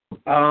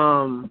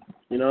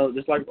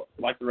 Just like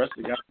the rest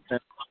of the guys,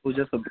 it was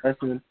just a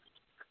blessing.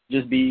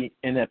 Just be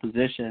in that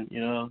position,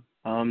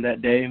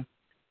 that day.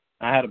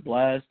 I had a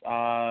blast.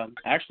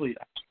 Actually,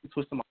 I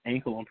twisted my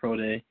ankle on pro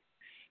day,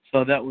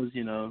 so that was,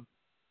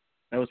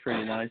 that was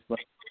pretty nice. But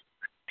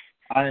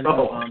I ended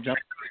up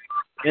jumping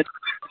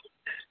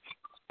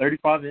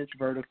 35-inch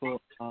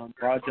vertical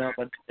broad jump.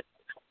 I did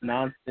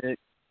 9.6.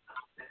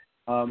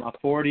 My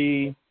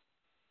 40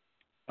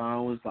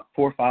 was like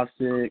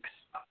 4.56.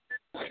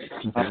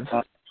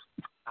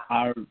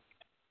 I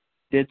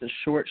did the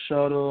short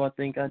shuttle. I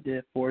think I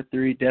did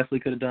 4.3. Definitely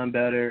could have done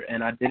better,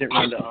 and I didn't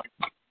run the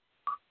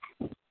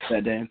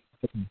that day.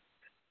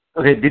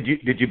 Okay, did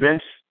you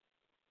bench?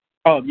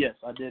 Oh yes,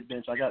 I did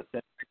bench. I got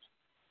 7.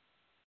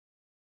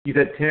 You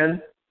said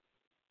 10?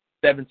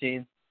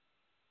 17.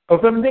 Oh,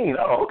 17.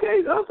 Oh,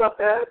 okay, that's not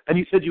bad. And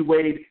you said you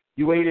weighed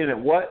in at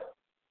what?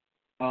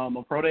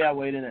 On pro day, I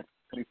weighed in at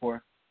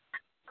 24.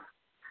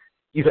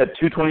 You said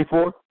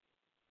 224?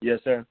 Yes,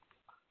 sir.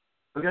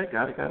 Okay,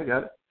 got it.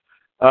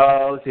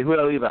 Let's see, who did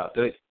I leave out?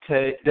 Did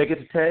I get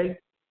to Tay?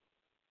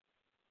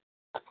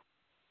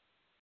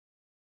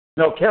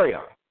 No,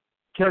 Terryon.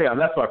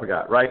 That's what I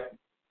forgot, right?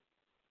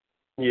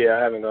 Yeah, I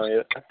haven't gone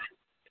yet.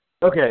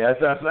 Okay,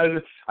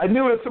 I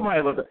knew it was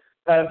somebody.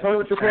 Tell me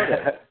what your pro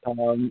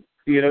is.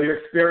 Your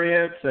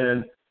experience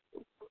and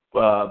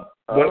what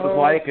it was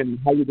like and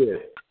how you did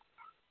it.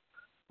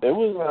 It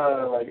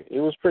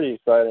was pretty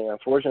exciting.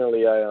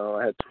 Unfortunately,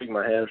 I had tweaked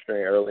my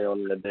hamstring early on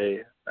in the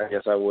day. I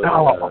guess I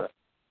wasn't.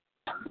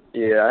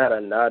 Yeah, I had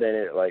a knot in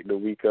it like the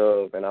week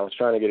of, and I was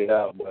trying to get it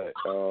out, but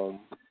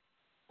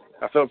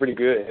I felt pretty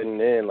good heading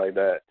in like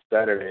that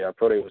Saturday. Our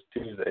pro day was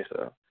Tuesday,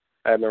 so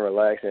I had been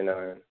relaxing.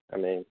 It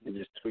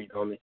just tweaked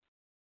on me.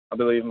 I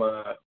believe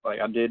I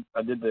did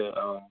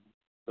the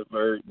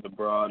vert, the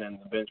broad, and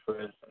the bench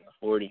press, and the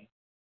 40,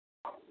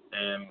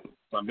 and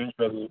my bench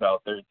press was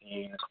about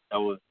 13. That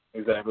was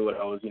exactly what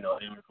I was,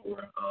 aiming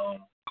for.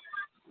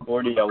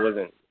 40, I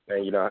wasn't,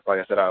 and like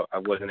I said, I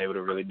wasn't able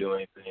to really do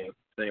anything.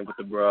 Same with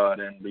the broad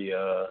and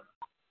the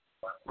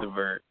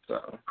vert.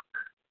 So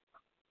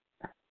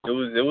it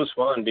was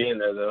fun being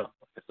there, though.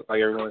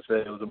 Like everyone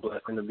said, it was a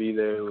blessing to be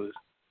there. It was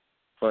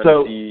fun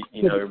to see,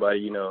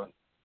 everybody,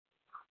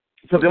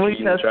 So the only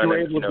test you were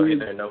able to do, hit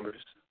their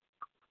numbers.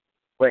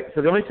 Wait,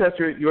 so the only test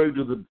you were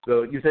able to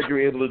do, you said you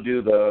were able to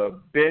do the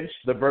bench,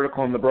 the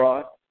vertical, and the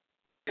broad?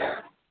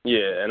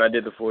 Yeah, and I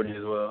did the 40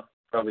 as well.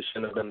 Probably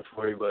shouldn't have done the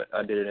 40, but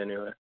I did it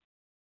anyway.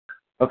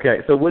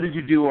 Okay, so what did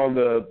you do on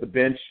the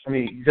bench?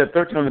 You said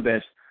 13 on the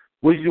bench.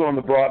 What did you do on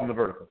the broad and the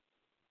vertical?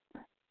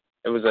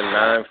 It was a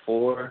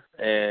 9.4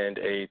 and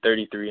a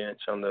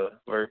 33-inch on the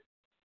vert.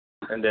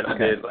 And then I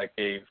did like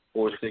a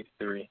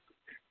 4.63.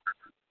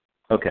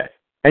 Okay.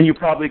 And you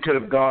probably could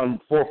have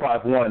gone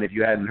 4.51 if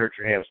you hadn't hurt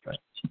your hamstring.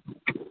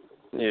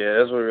 Yeah,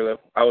 that's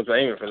what I was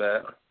aiming for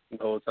that the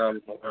whole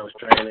time when I was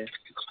training.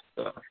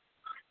 So.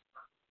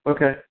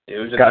 Okay. It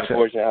was just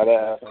unfortunate how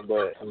that happened,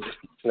 but there's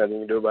nothing you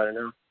can do about it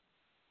now.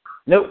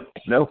 No.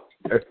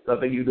 There's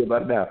nothing you can do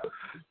about it now.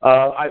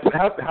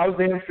 How's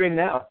the hamstring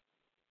now?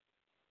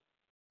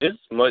 It's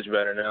much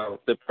better now.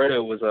 The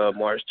prayer was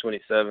March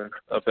 27th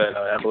up at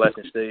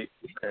Appalachian State,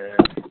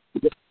 and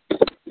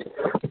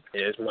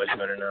it's much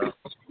better now.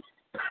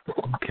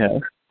 Okay.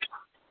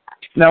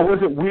 Now,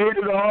 was it weird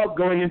at all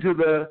going into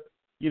the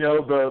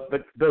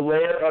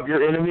lair of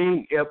your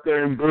enemy up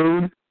there in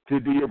Boone to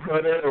do your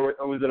prayer,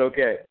 or was it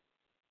okay?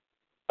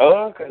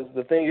 Because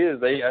the thing is,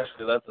 they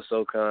actually left the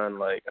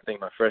SoCon, I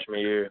think my freshman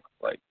year,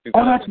 2013.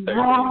 That's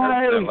right.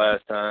 That's their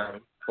last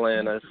time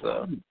playing us.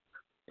 So,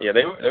 yeah,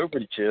 they were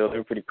pretty chill. They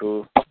were pretty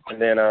cool.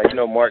 And then,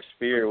 Mark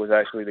Spear was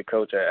actually the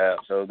coach at App,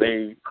 so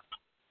they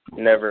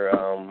never,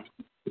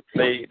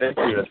 they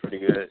treated us pretty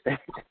good.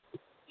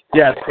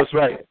 Yes, that's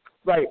right.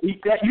 Right.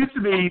 That used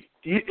to be,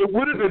 it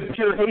would have been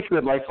pure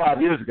hatred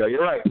 5 years ago.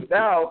 You're right.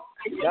 Now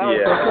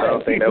I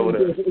don't think that would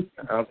have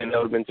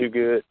been too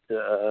good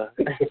to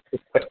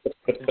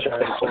try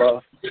to pull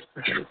off.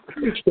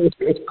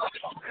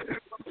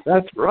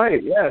 That's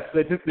right. Yes,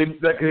 they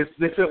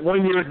spent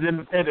 1 year as an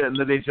independent, and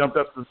then they jumped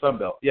up to the Sun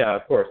Belt. Yeah,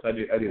 of course, I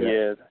do that.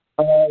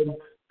 Yeah.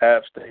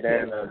 App State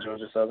and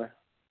Georgia Southern.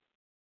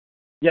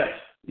 Yes.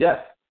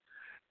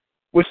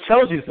 Which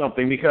tells you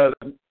something because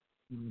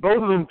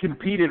both of them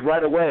competed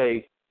right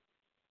away.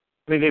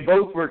 I mean, they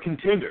both were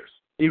contenders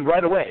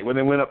right away when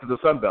they went up to the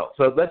Sun Belt.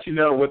 So it lets you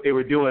know what they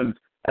were doing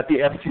at the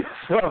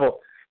FCS level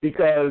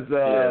because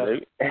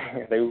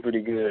they were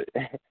pretty good.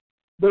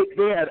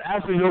 They had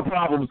absolutely no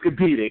problems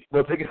competing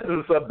once they got to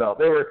the Sun Belt.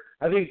 They were,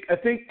 I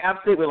think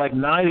App State were like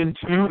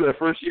 9-2 their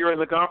first year in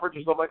the conference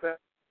or something like that.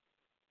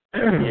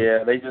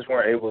 Yeah, they just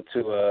weren't able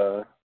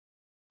to,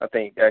 I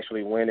think,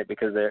 actually win it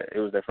because it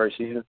was their first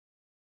season.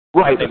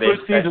 Right, the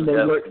first season they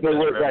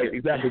were right,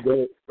 exactly.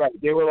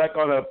 They were like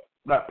on a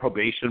not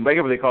probation,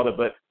 whatever they called it,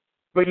 but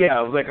yeah,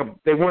 it was like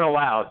they weren't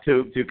allowed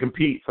to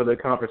compete for the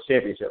conference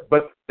championship.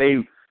 But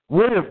they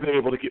would have been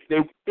able to if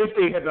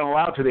they had been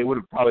allowed to, they would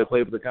have probably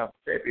played for the conference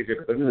championship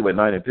because they went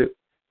 9-2.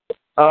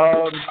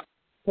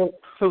 So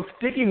I'll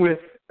stick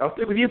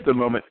with you for a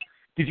moment.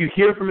 Did you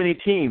hear from any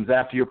teams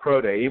after your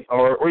pro day,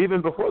 or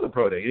even before the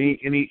pro day?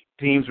 Any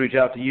teams reach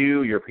out to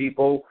you, your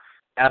people,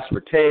 ask for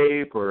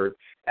tape, or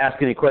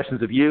ask any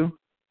questions of you?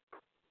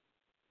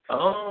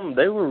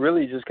 They were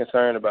really just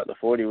concerned about the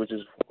 40, which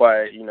is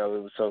why it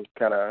was so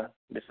kind of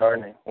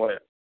disheartening when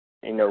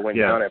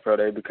down at pro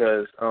day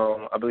because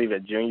I believe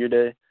at junior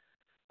day,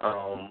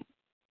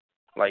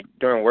 like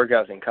during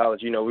workouts in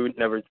college, we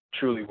never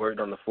truly worked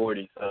on the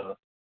 40, so.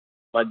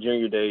 My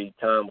junior day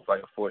time was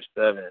like a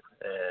 4.7, and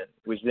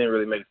which didn't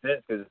really make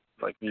sense because,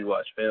 like, you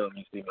watch film,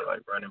 you see me,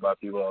 like, running by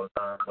people all the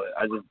time. But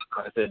I just,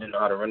 like I said, didn't know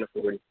how to run the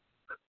 40.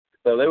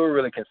 So they were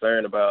really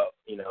concerned about,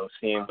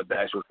 seeing what the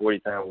actual 40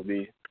 time would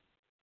be.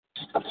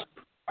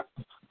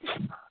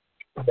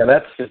 And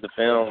that's just the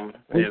film.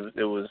 It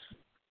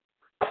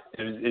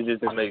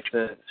just didn't make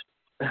sense.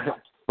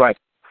 Right.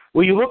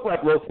 Well, you look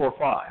like low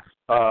 4.5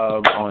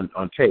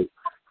 on tape,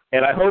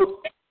 and I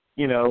hope,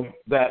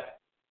 that.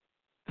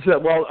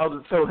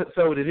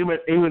 So did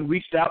anyone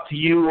reached out to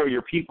you or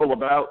your people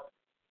about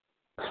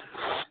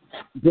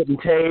getting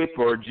tape,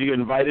 or did you get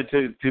invited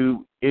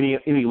to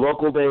any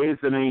local days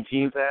that any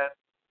teams had?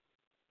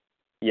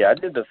 Yeah, I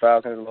did the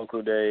Falcons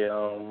local day.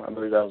 I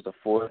believe that was the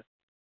 4th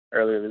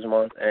earlier this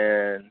month,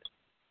 and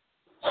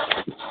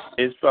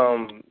it's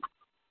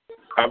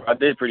I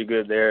did pretty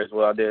good there as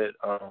well. I did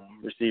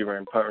receiver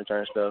and punt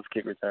return stuff,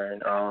 kick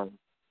return.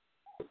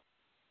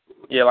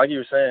 Yeah, like you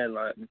were saying,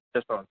 like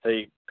just on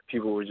tape.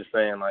 People were just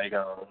saying, like,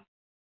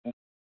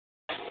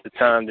 the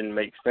time didn't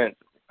make sense,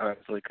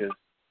 honestly, because,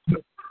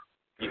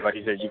 like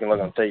you said, you can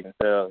look on tape and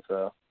tell.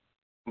 So,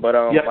 but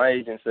my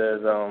agent says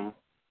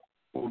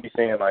we'll be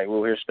seeing, like,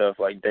 we'll hear stuff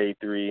like day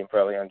 3 and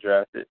probably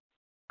undrafted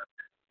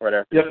right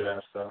after the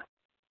draft. So,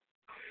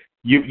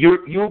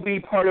 you'll be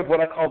part of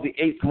what I call the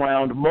 8th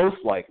round,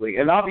 most likely.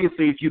 And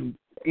obviously, if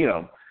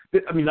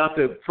not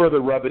to further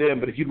rub it in,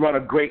 but if you'd run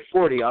a great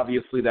 40,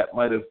 obviously that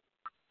might have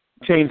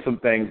changed some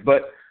things,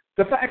 but.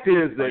 The fact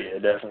is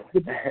that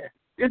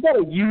there's not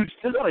a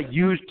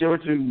huge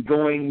difference in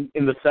going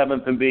in the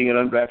 7th and being an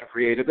undrafted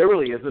free agent. There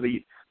really isn't.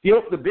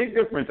 The big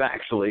difference,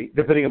 actually,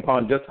 depending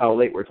upon just how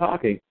late we're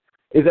talking,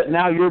 is that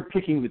now you're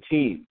picking the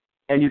team,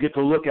 and you get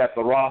to look at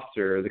the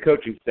roster, the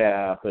coaching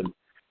staff, and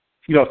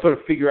sort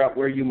of figure out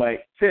where you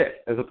might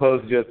fit, as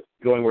opposed to just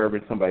going wherever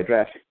somebody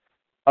drafts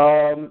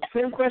you.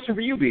 Same question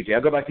for you, BJ.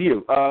 I'll go back to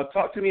you.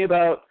 Talk to me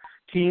about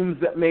teams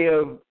that may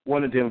have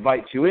wanted to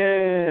invite you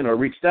in or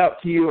reached out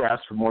to you or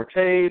asked for more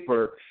tape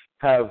or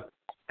have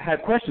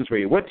had questions for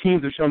you. What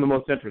teams have shown the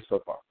most interest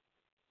so far?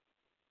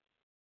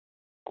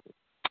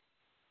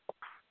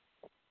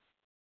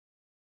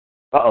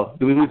 Uh-oh.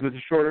 Did we lose Mr.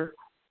 Shorter?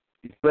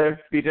 You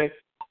there, BJ?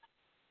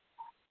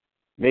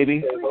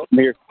 Maybe?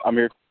 I'm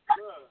here.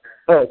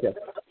 Oh, okay.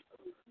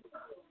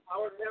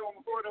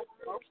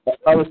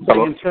 I was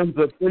saying in terms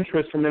of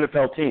interest from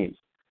NFL teams.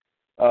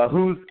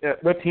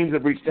 What teams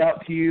have reached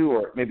out to you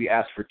or maybe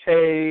asked for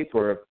tape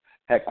or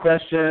had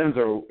questions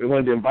or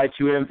wanted to invite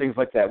you in, things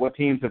like that? What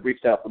teams have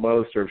reached out the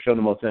most or have shown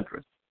the most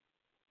interest?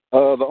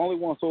 The only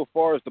one so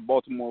far is the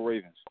Baltimore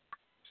Ravens.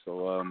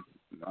 So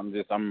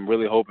I'm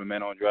really hoping,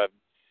 man, on driving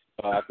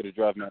after the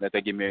draft, man, that they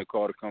give me a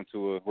call to come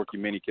to a rookie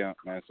mini camp,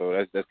 man.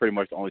 So that's pretty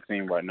much the only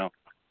team right now.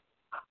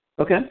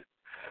 Okay.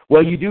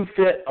 Well, you do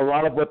fit a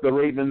lot of what the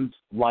Ravens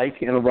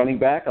like in a running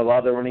back. A lot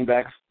of the running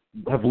backs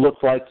have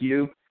looked like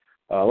you.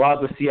 A lot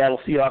of the Seattle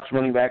Seahawks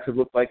running backs have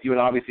looked like you,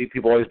 and obviously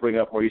people always bring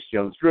up Maurice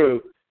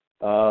Jones-Drew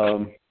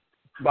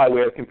by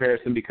way of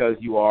comparison because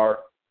you are,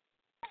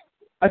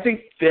 I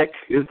think, thick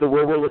is the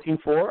word we're looking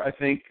for. I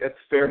think that's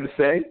fair to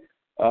say.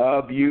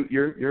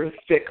 You're a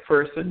thick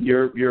person.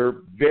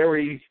 You're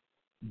very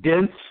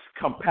dense,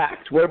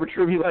 compact, whatever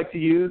term you like to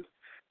use.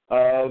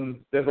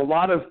 There's a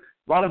lot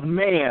of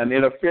man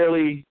in a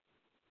fairly,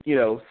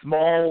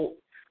 small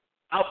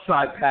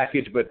outside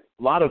package, but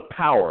a lot of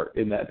power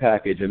in that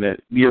package, and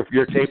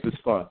your tape is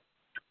fun.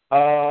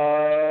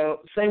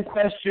 Same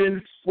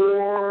question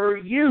for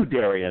you,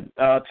 Darrian.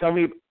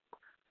 Darrian,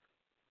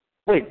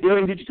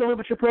 did you tell me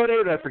about your pro day,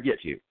 or did I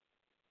forget you?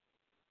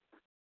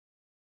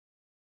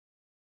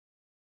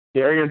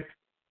 Darrian?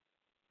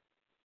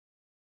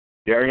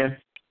 Darrian?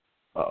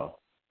 Uh-oh.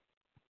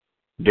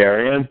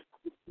 Darrian?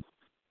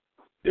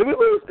 Did we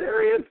lose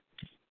Darrian?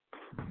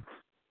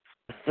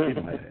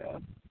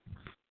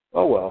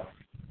 Oh, well.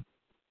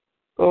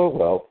 Oh,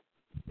 well.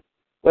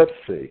 Let's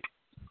see.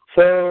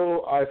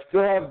 So, I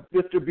still have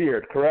Mr.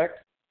 Beard, correct?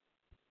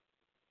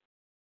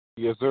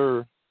 Yes,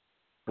 sir.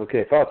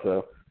 Okay, thought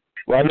so.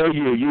 Well, I know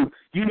you.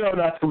 You know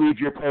not to leave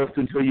your post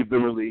until you've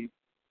been relieved.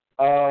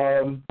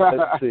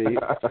 Let's see.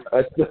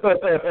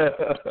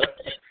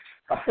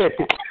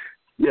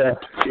 Yeah.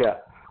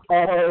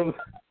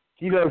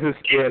 He knows his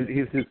stand.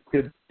 He's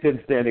his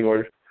 10 standing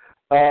orders.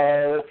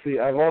 Let's see.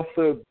 I've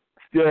also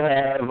still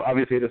have,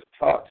 obviously, I just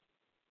talked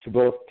to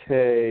both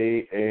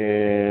Tay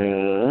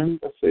and,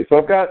 let's see. So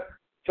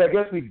I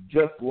guess we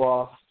just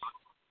lost.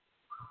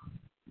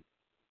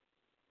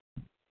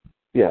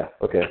 Yeah,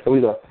 okay. So we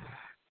lost.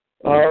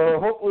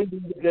 Hopefully we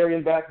get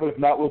Darrian back, but if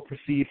not, we'll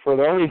proceed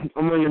further. I'm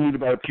only going to need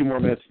about a few more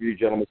minutes of you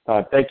gentlemen's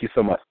time. Thank you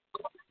so much.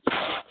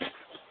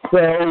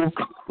 So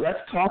let's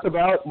talk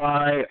about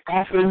my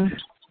often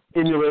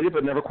emulated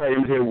but never quite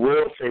imitated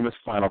world-famous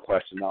final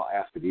question I'll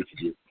ask of each of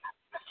you.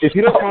 If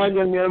you don't mind,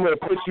 young men, I'm going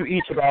to put you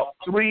each about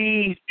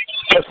 3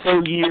 or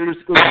so years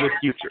into the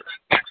future.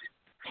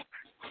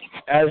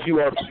 As you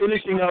are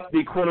finishing up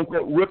the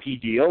quote-unquote rookie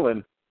deal,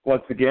 and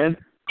once again,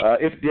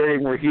 if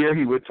Darrian were here,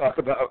 he would talk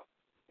about,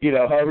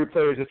 how every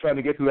player is just trying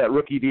to get through that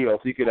rookie deal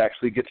so you could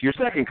actually get to your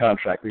second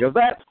contract, because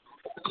that's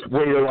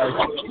where your life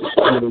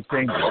really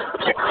changes.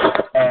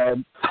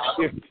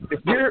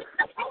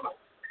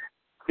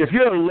 If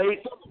you're a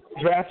late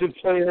drafted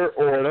player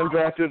or an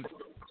undrafted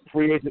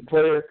free agent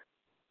player,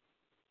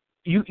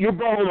 you're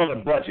balling on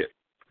a budget.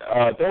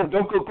 Don't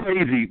go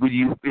crazy when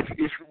you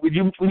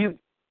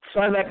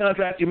sign that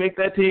contract, you make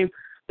that team.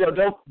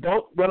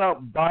 Don't run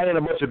out buying a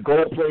bunch of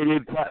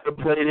gold-plated,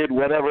 platinum-plated,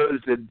 whatever it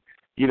is, and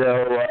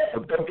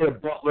don't get a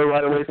butler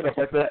right away, stuff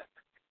like that.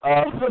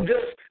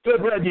 Just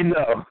letting you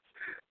know.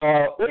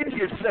 Wait till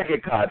your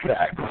second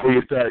contract before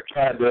you start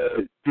trying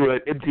to do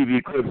it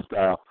MTV Crib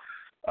style.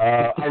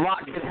 A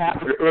lot can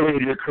happen early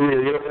in your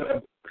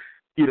career.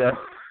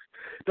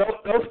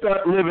 Don't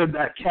start living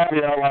that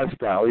caviar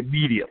lifestyle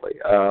immediately.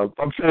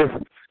 I'm sure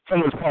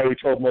someone's probably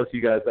told most of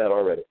you guys that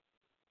already.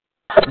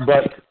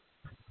 But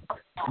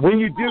when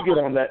you do get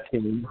on that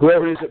team,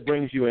 whoever it is that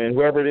brings you in,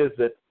 whoever it is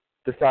that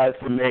decides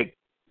to make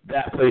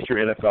that place your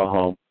NFL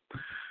home,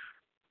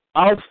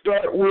 I'll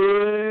start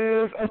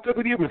with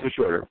you, Mr.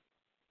 Shorter.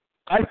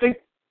 I think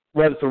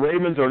whether it's the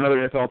Ravens or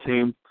another NFL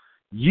team,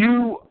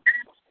 you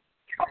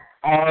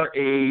are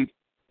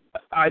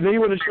I know you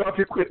want to show off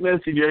your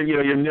quickness and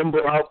you're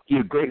nimble out,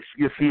 your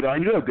feet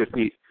on. You do have good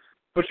feet,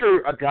 but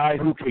you're a guy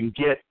who can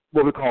get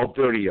what we call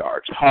dirty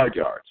yards, hard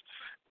yards,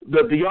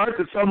 the yards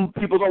that some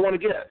people don't want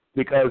to get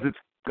because it's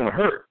going to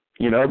hurt.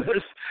 You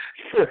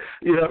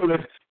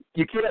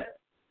can't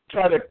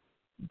try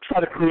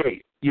to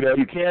create.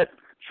 You can't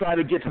try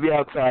to get to the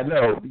outside.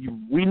 No,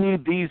 we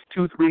need these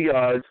 2-3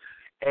 yards,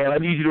 and I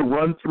need you to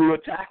run through a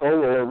tackle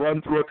or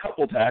run through a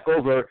couple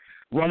tackles or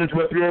run into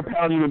a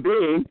 300-pound human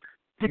being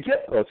to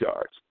get those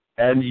yards.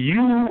 And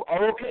you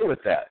are okay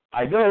with that.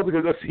 I know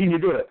because I've seen you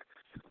do it.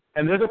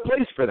 And there's a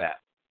place for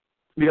that.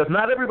 Because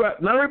not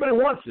everybody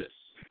wants this.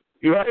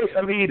 Right?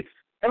 I mean,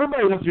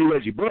 everybody wants to be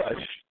Reggie Bush.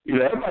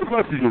 Everybody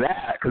wants to do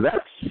that because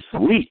that's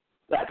sweet.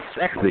 That's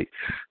sexy.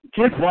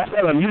 Kids watch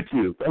that on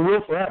YouTube and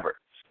will forever.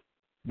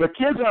 But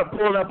kids aren't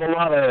pulling up a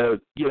lot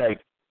of,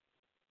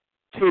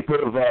 tape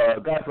of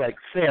guys like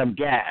Sam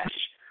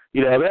Gash.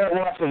 They're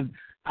watching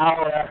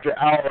hour after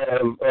hour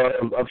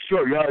of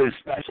short yardage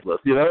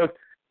specialists.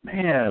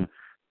 Man,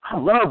 I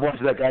love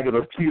watching that guy get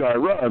those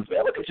 2-yard runs.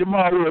 Man, look at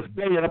Jamal Lewis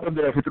banging up in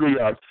there for 3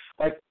 yards.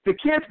 Like, the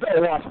kids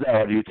don't watch that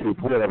on YouTube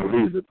for whatever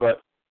reason,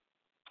 but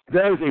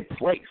there is a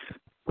place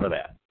for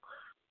that.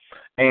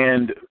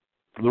 And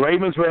the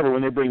Ravens, wherever,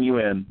 when they bring you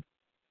in,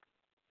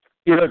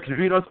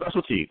 compete on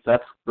special teams.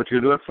 That's what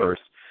you're doing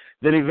first.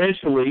 Then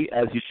eventually,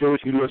 as you show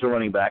what you do as a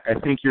running back, I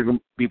think you're going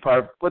to be part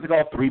of what they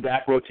call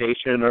 3-back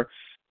rotation or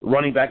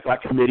running back by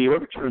committee,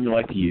 whatever term you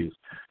like to use.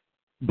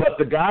 But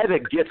the guy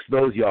that gets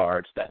those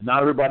yards that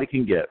not everybody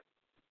can get,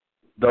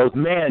 those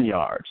man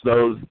yards,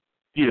 those,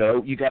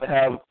 you got to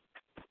have a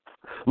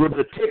little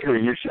bit of ticker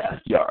in your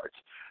chest yards.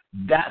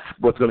 That's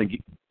what's going to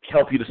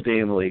help you to stay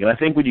in the league. And I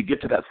think when you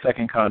get to that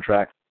second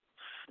contract,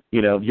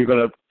 you're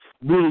going to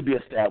really be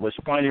established,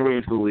 find your way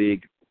into the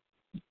league.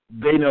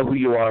 They know who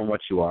you are and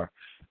what you are.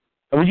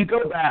 And when you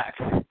go back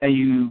and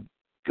you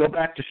go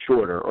back to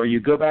Shorter or you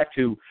go back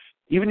to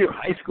even your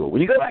high school,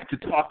 when you go back to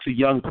talk to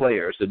young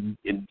players and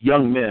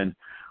young men,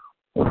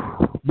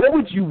 what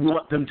would you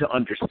want them to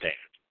understand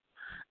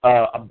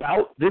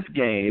about this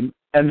game?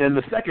 And then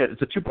the second,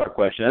 it's a 2-part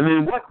question. And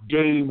then what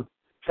game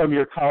from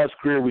your college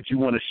career would you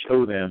want to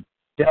show them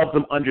to help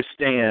them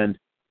understand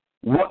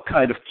what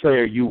kind of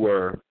player you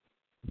were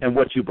and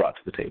what you brought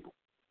to the table?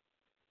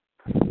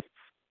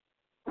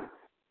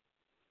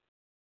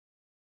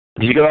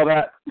 Did you get all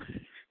that?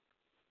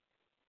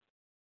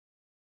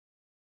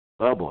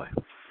 Oh, boy.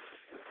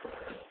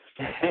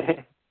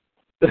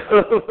 You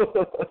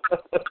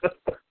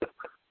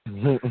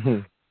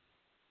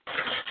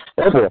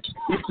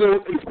still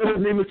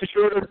his name, Mr.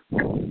 Shorter?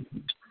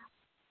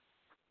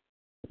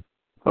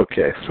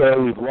 Okay,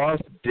 so we've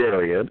lost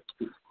Darrian.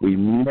 We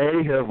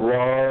may have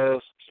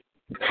lost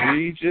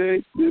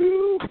DJ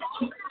too.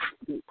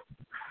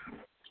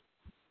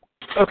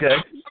 Okay,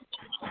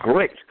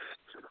 great.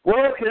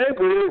 Well, okay,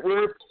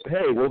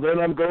 well then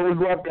I'm going with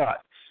who I've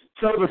got.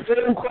 So the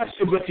same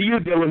question, but to you,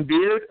 Dillon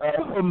Beard.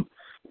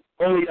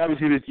 Only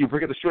obviously you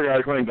forget the short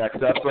yard running back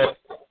stuff, but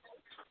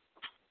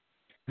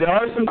there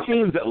are some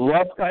teams that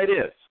love tight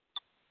ends.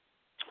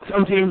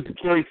 Some teams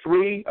carry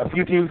 3, a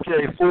few teams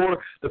carry 4.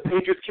 The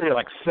Patriots carry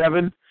like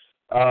 7.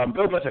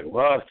 Bill Belichick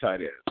loves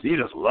tight ends. He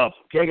just loves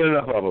them. Can't get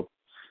enough of them.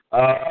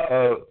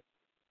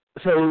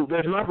 So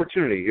there's an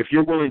opportunity if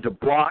you're willing to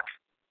block,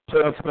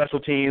 play on special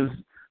teams,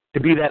 to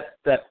be that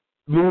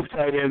move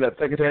tight end, that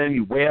second tight end.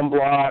 You wham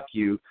block.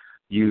 You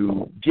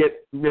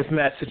get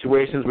mismatched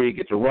situations where you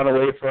get to run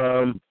away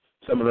from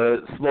some of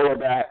the slower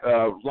back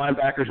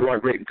linebackers who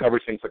aren't great in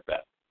coverage, things like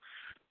that.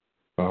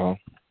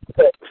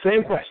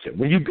 Same question.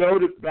 When you go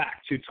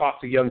back to talk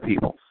to young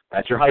people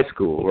at your high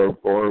school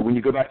or when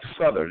you go back to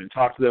Southern and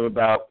talk to them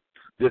about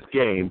this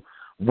game,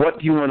 what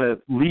do you want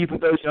to leave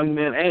with those young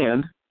men,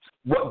 and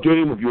what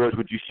game of yours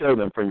would you show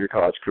them from your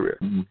college career?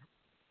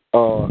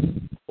 Well,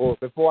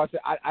 before I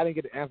said, I didn't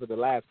get to answer the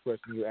last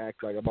question you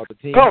asked, like about the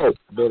team.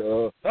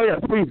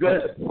 Please go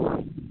ahead.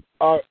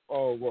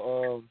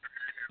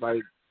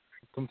 Like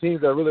some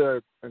teams that really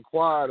are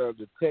inquired of: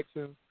 the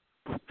Texans,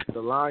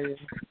 the Lions,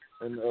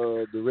 and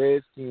the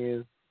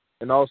Redskins,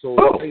 and also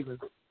the Ravens.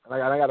 I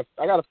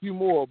got a few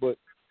more, but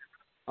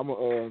I'm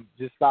gonna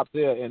just stop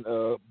there. And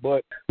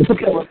but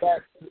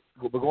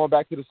going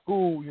back to the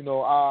school, you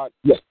know, I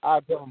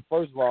tell them,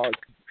 first of all,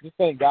 just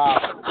thank God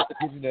for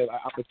giving that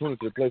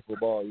opportunity to play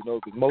football. You know,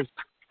 because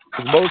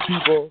most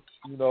people,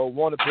 you know,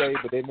 want to play,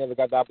 but they never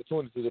got the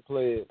opportunity to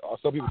play it, or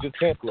some people just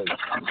can't play.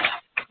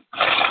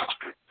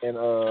 And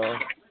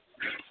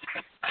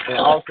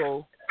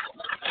also.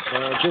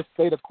 And just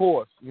stay the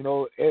course, you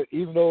know.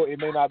 Even though it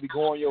may not be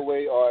going your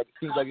way, or it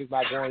seems like it's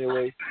not going your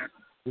way,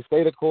 just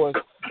stay the course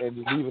and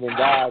just leave it in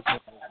God's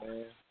hands,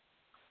 man.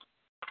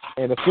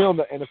 And the film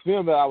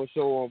that I would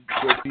show them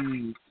would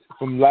be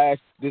from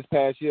this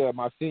past year,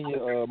 my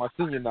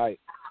senior night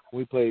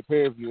when we played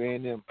Prairie View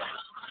A&M.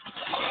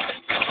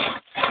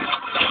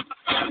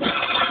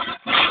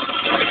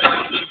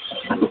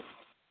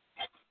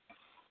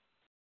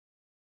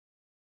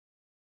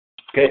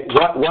 Okay,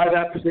 why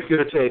that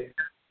particular tape?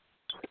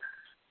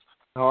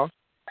 Huh?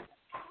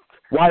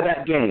 Why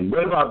that game?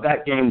 What about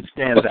that game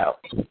stands out?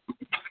 You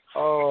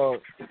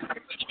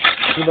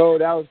know,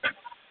 that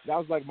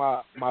was like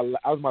my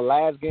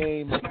last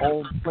game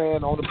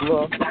playing on the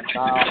bluff.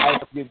 I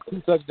was getting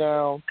 2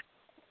 touchdowns.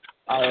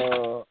 I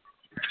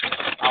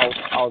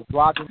was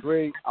blocking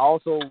great. I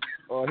also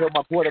helped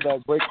my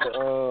quarterback break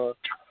the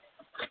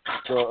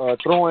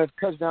throwing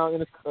touchdown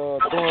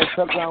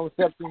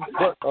reception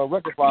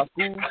record for our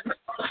school.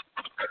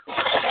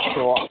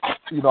 So,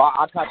 you know,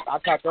 I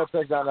caught that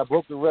touchdown. I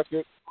broke the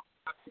record.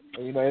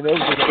 And, you know, and it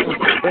was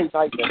a great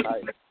night that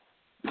night.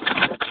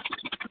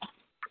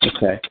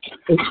 Okay.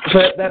 So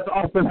that's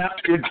Austin.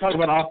 You're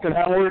talking about Austin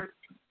Howard?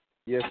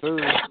 Yes, sir.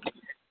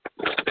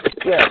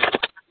 Yeah.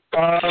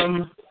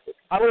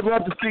 I would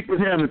love to speak with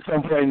him at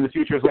some point in the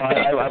future as well.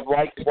 I've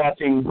liked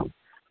watching.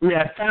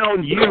 I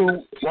found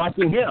you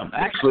watching him.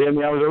 Actually, I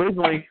was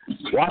originally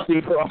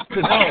watching for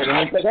Austin Howard, and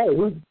I said, "Hey,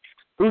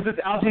 who's this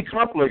Algie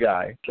Crumpler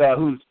guy?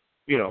 Who's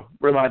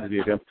reminded me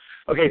of him?"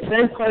 Okay,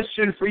 same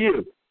question for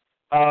you.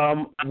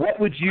 What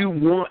would you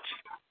want?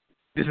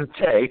 This is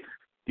Tay.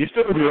 You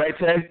still with me, right,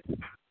 Tay?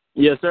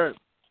 Yes, sir.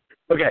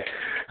 Okay,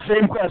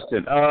 same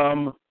question.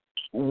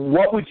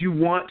 What would you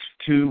want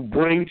to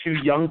bring to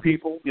young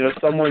people? You know,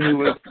 someone who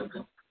was,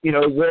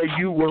 where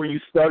you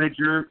started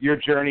your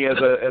journey as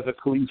a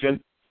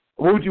collegian.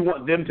 What would you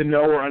want them to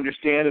know or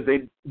understand as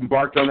they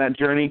embarked on that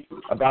journey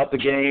about the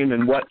game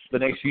and what the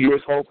next few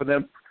years hold for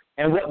them?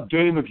 And what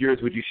game of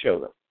yours would you show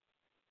them?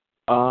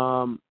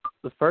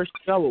 The first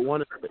thing I would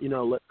want to,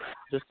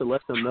 just to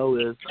let them know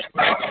is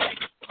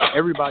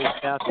everybody's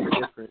path is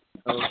different.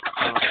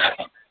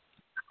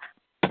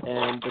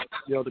 And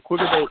the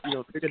quicker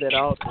they figure that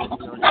out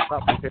and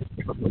stop comparing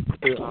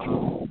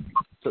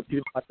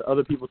to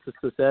other people's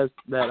success,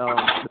 that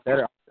the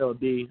better they'll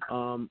be.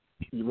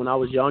 When I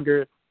was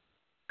younger,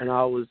 and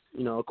I was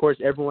of course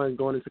everyone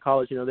going into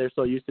college, they're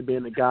so used to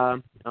being the guy,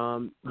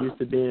 used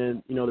to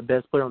being the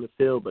best player on the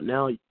field, but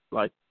now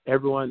like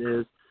everyone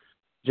is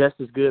just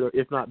as good or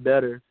if not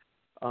better.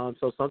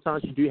 So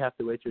sometimes you do have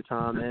to wait your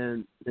time,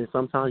 and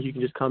sometimes you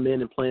can just come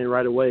in and play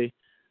right away.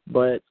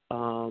 But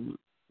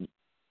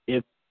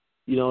if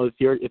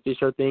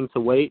it's your thing to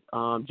wait,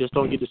 just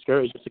don't get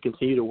discouraged. Just to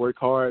continue to work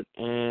hard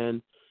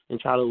and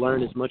try to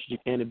learn as much as you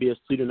can to be a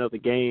student of the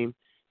game,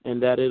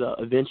 and that it'll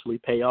eventually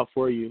pay off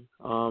for you.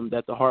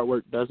 That the hard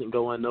work doesn't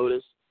go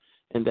unnoticed,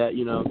 and that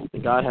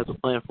God has a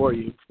plan for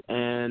you.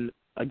 And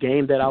a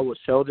game that I would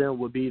show them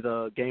would be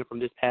the game from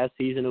this past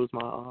season. It was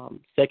my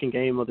second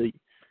game of the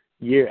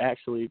year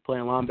actually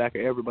playing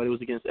linebacker ever, but it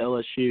was against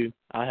LSU.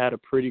 I had a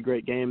pretty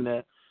great game in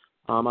that.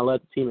 I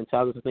led the team in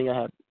tackles. I think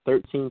I had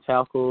 13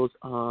 tackles,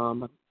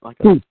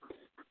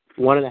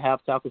 1.5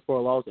 tackles for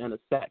a loss, and a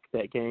sack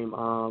that game.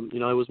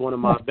 It was one of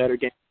my better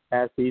games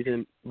last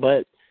season,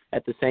 but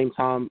at the same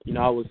time,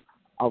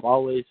 I've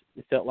always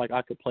felt like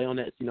I could play on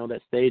that,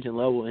 that stage and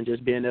level, and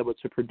just being able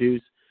to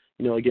produce,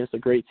 against a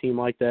great team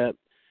like that,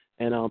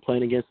 and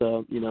playing against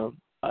a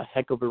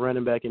heck of a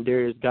running back in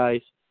Darius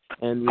Geis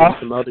and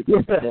some other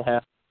guys that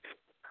have.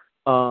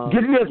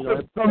 Give me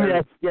some of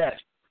that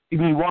sketch.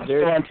 You watched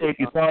him on tape,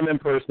 you saw him in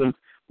person.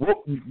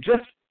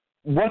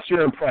 What's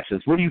your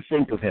impressions? What do you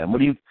think of him?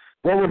 What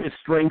were his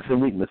strengths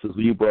and weaknesses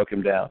when you broke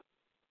him down?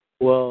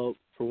 Well,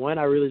 for one,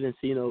 I really didn't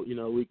see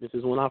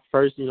weaknesses. When I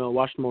first,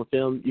 watched him on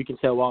film, you can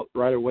tell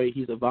right away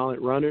he's a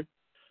violent runner.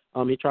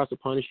 He tries to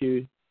punish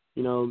you,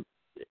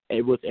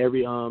 with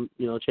every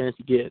chance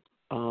you get.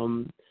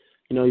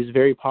 He's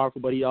very powerful,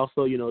 but he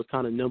also, is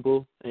kind of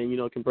nimble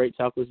and, can break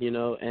tackles, and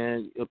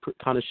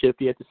kind of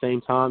shifty at the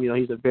same time.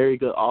 He's a very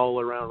good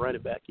all-around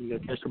running back. He can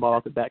catch the ball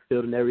off the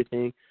backfield and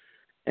everything.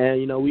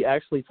 And, we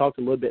actually talked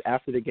a little bit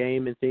after the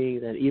game and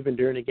things, and even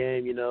during the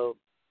game, so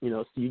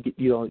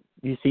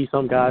you see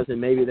some guys and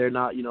maybe they're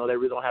not, they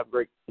really don't have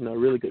great,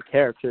 really good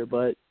character,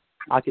 but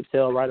I could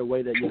tell right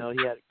away that, he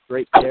had a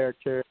great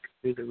character.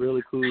 He's a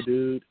really cool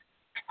dude.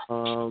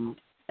 And,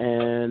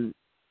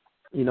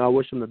 I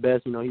wish him the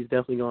best. He's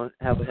definitely going to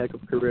have a heck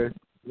of a career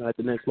at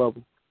the next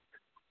level.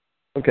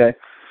 Okay.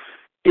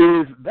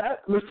 Is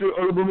that Mr.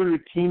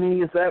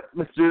 Rotimi? Is that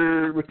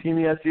Mr.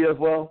 Rotimi I see as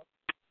well?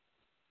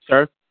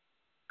 Sir?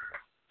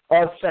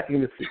 I was checking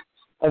to see.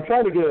 I'm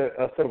trying to get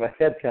a sort of a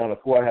head count of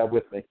who I have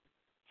with me.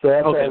 So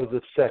I thought it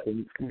was a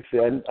second. Let me see.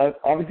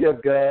 Obviously,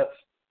 I've got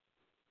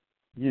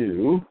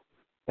you,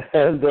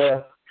 and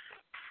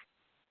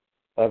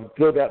I've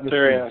still got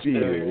Mr.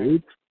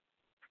 Jude.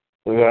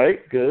 All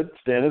right, good.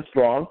 Standing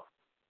strong.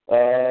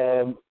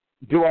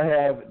 Do I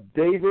have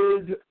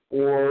David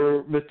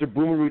or Mr.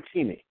 Bunmi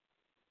Rotimi?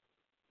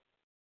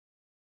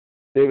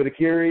 David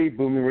Akere,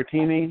 Bunmi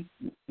Rotimi?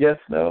 Yes,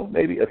 no,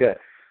 maybe? Okay.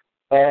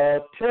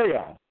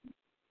 Terryon,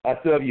 I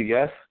still have you,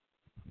 yes?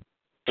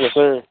 Yes,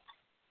 sir.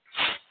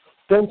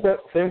 Same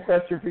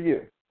question for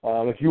you.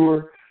 If you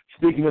were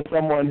speaking with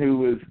someone who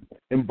was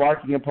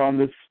embarking upon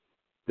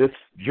this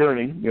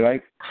journey,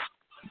 right,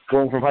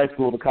 going from high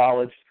school to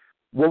college,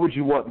 what would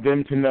you want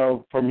them to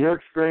know from your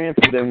experience,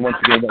 and then once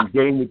again, what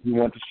game would you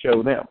want to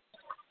show them?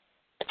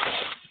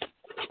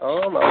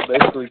 I'll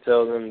basically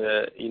tell them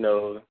that,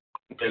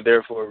 they're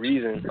there for a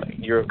reason. Like,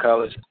 you're a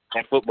college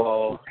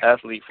football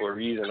athlete for a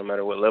reason, no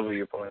matter what level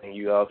you're playing.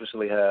 You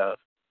obviously have,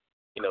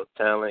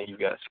 talent, you've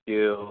got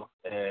skill,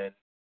 and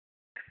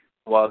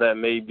while that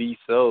may be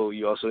so,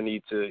 you also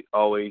need to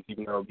always,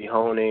 be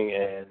honing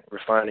and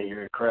refining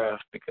your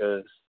craft,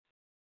 because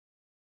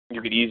you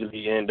could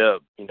easily end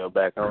up,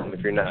 back home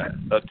if you're not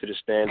up to the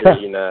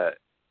standard, you're not,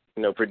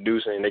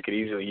 producing. They could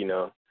easily,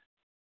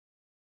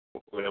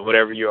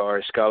 whatever you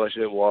are,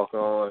 scholarship, walk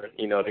on,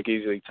 they could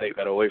easily take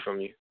that away from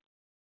you.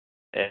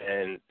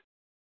 And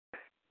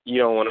you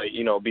don't want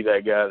to, be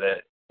that guy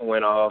that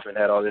went off and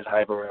had all this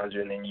hype around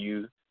you, and then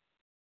you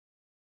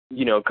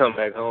come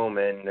back home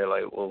and they're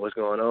like, well, what's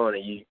going on?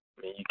 And you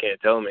can't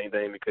tell them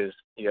anything because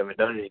you haven't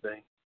done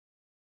anything.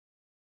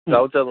 So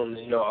I would tell them,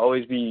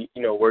 always be,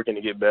 working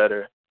to get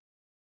better.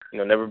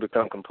 Never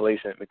become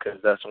complacent, because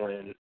that's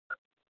when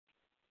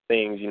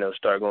things,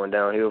 start going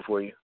downhill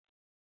for you.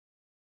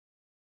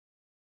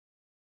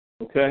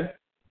 Okay.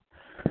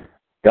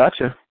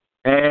 Gotcha.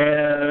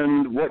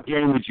 And what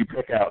game would you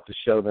pick out to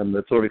show them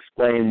that sort of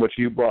explain what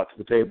you brought to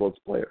the table as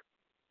a player?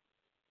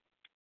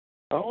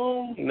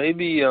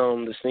 Maybe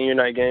the senior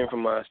night game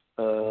from my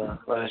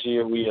last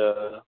year. We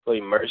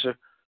played Mercer,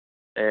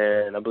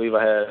 and I believe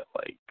I had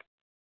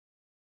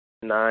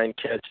 9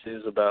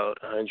 catches,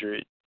 about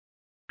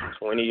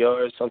 120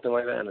 yards, something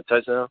like that, and a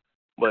touchdown.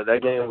 But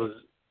that game was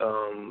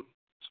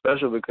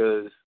special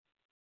because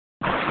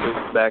it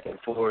was back and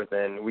forth,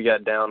 and we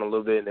got down a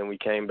little bit, and then we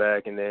came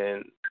back, and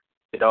then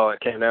it all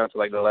came down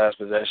to the last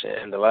possession.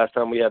 And the last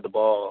time we had the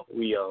ball,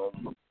 we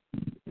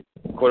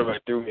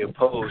quarterback threw me a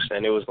post,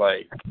 and it was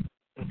like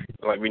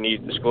we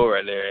needed to score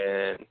right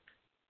there. And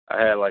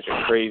I had a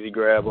crazy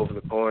grab over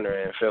the corner,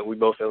 and we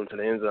both fell into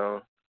the end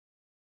zone.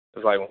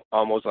 It was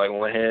almost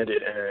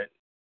one-handed, and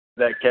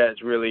that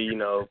catch really,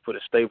 put a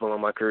staple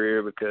on my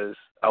career, because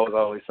I was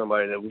always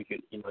somebody that we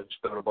could,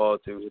 just throw the ball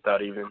to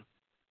without even,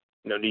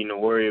 needing to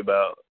worry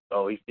about,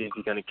 is he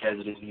going to catch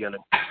it? Is he going to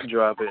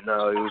drop it?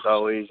 No, it was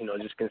always,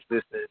 just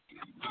consistent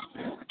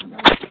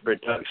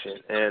production.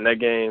 And that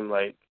game,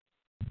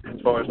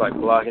 as far as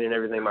blocking and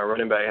everything, my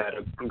running back had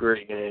a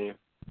great game.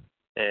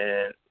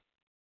 And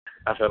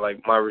I felt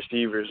like my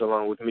receivers,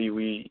 along with me,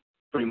 we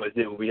pretty much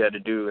did what we had to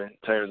do in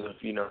terms of,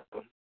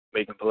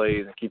 making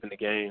plays and keeping the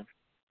game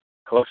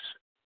close.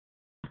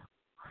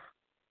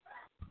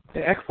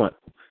 Okay, excellent.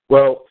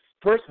 Well,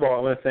 first of all,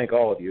 I want to thank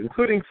all of you,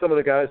 including some of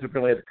the guys who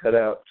really had to cut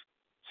out.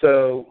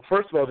 So,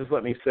 first of all, just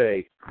let me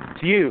say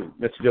to you,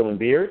 Mr. Dillon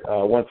Beard,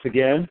 once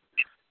again,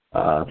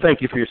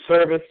 Thank you for your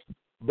service,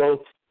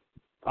 both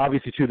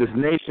obviously to this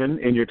nation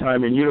in your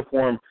time in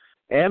uniform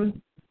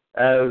and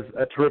as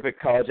a terrific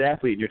college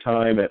athlete in your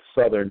time at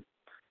Southern.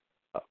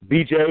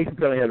 BJ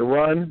apparently had a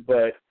run,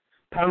 but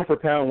pound for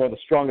pound, one of the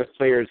strongest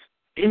players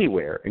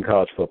anywhere in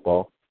college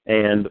football,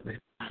 and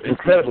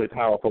incredibly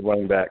powerful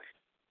running back.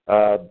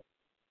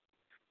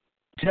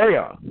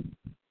 Terryon,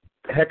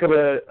 heck of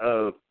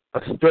a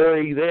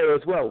story there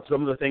as well.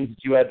 Some of the things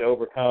that you had to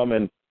overcome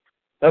and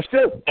are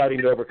still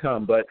fighting to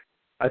overcome, but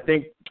I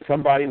think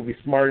somebody will be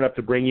smart enough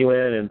to bring you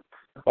in, and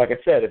like I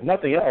said, if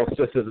nothing else,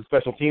 just as a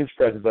special teams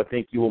presence, I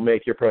think you will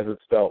make your presence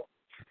felt.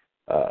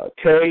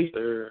 Terry,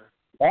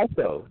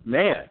 also,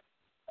 man,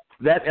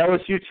 that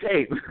LSU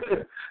tape,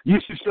 you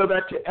should show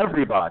that to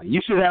everybody.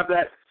 You should have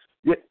that.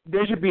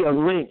 There should be a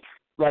link.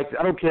 Like,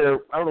 I don't care,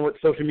 I don't know what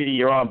social media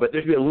you're on, but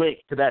there should be a link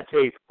to that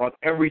tape on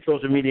every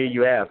social media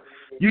you have.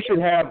 You should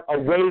have a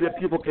way that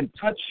people can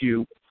touch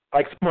you,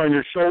 like somewhere on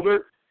your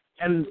shoulder,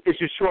 and it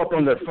should show up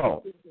on their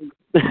phone.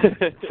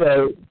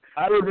 So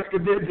I would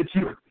recommend that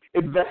you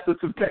invest in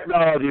some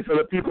technology so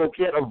that people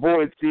can't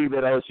avoid seeing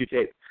that LSU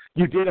tape.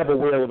 You did have a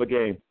whale of a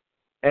game.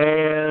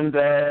 And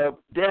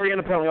Darrian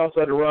apparently also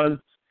had to run.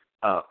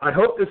 I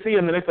hope to see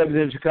him the next time he's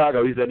in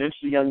Chicago. He's an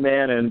interesting young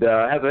man and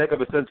has a heck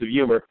of a sense of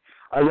humor.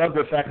 I love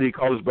the fact that he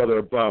called his brother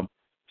a bum.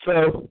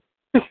 So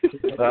it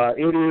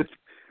is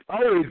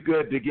always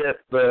good to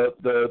get the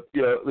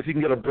if you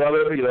can get a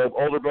brother,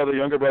 older brother,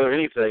 younger brother,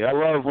 anything. I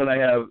love when I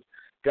have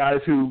guys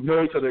who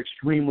know each other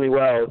extremely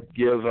well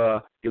give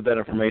that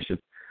information.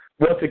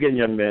 Once again,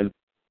 young men,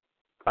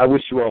 I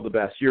wish you all the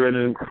best. You're in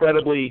an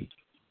incredibly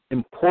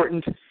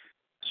important,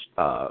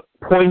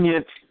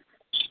 poignant,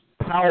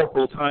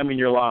 powerful time in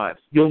your lives.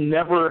 You'll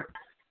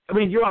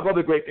have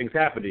other great things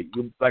happening.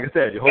 Like I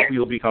said, hopefully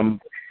you'll become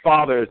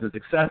fathers and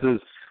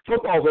successes.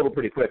 Football's over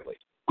pretty quickly.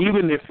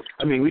 Even if,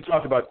 we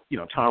talked about,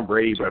 Tom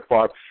Brady, Brett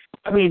Favre.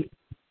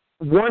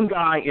 One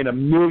guy in a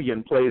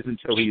million plays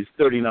until he's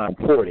 39,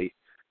 40.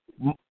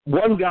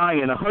 One guy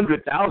in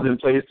 100,000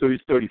 plays till he's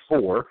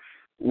 34.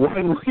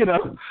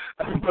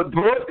 But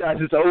both guys,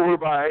 it's over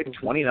by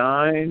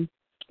 29.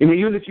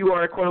 Even if you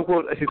are, quote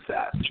unquote, a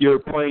success, you're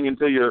playing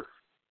until you're,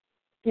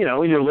 in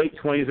your late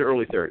 20s or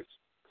early 30s.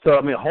 So,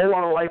 a whole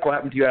lot of life will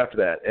happen to you after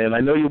that. And I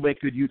know you'll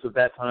make good use of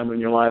that time in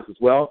your lives as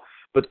well.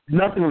 But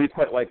nothing will be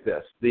quite like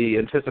this. The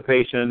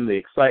anticipation, the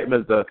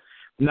excitement, the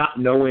not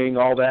knowing,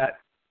 all that.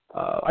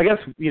 I guess,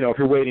 if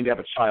you're waiting to have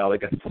a child, I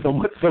guess it's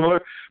somewhat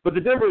similar. But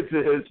the difference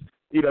is,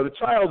 the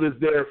child is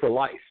there for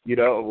life,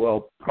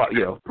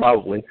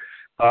 probably.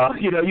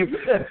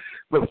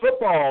 But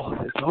football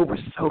is over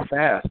so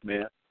fast,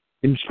 man.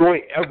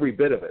 Enjoy every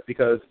bit of it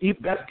because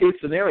best case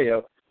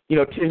scenario,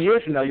 10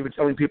 years from now, you've been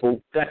telling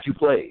people that you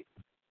played.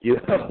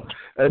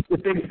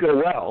 If things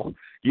go well,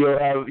 you'll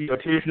have, 10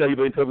 years from now, you've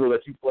been telling people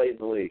that you played in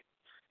the league.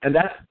 And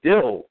that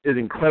still is an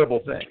incredible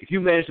thing. If you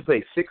manage to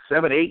play 6,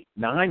 7, 8,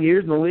 9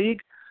 years in the league,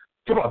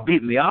 talk about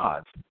beating the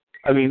odds.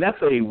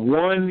 That's a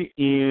 1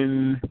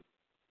 in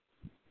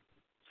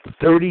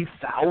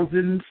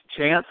 30,000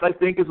 chance, I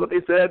think is what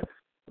they said,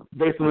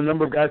 based on the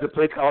number of guys that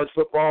play college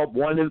football.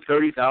 1 in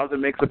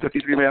 30,000 makes a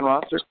 53-man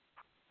roster.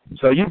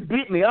 So you've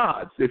beaten the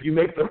odds if you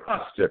make the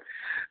roster.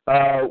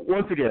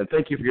 Once again,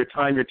 thank you for your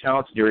time, your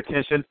talents, and your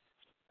attention.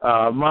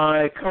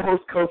 My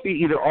co-host, Kofi,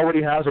 either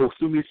already has or will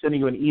soon be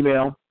sending you an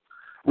email.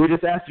 We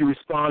just ask you to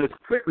respond as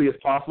quickly as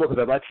possible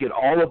because I'd like to get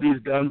all of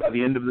these done by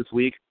the end of this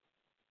week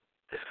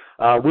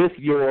with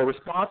your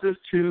responses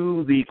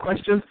to the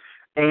questions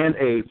and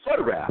a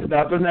photograph.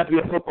 Now, it doesn't have to be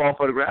a football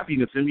photograph. You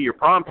can send me your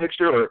prom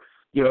picture or,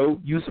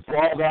 you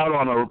sprawled out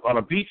on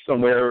a beach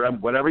somewhere,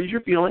 whatever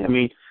you're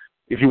feeling.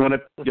 If you want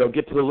to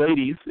get to the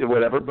ladies or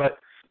whatever, but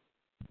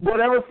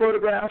whatever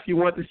photograph you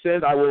want to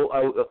send,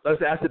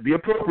 let's ask it be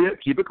appropriate.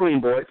 Keep it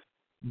clean, boys.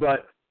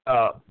 But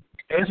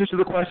answers to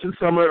the questions,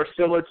 some are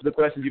similar to the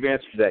questions you've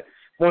answered today.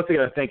 Once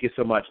again, thank you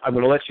so much. I'm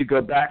going to let you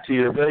go back to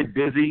your very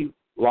busy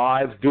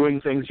lives, doing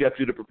things you have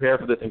to do to prepare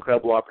for this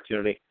incredible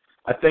opportunity.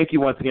 I thank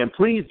you once again.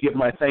 Please give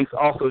my thanks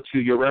also to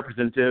your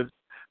representatives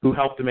who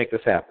helped to make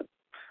this happen.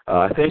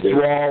 Thank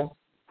you all,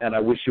 and I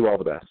wish you all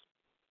the best.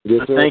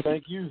 Yes, sir.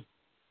 Thank you.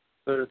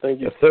 Sir,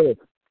 thank you. Yes, sir.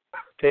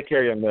 Take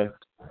care, young man.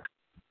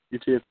 You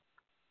too.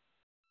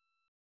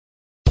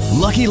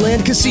 Lucky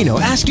Land Casino,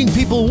 asking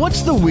people,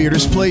 what's the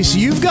weirdest place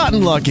you've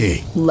gotten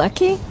lucky?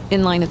 Lucky?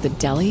 In line at the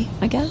deli,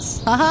 I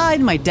guess? Aha,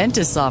 in my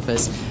dentist's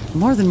office.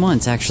 More than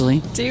once,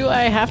 actually. Do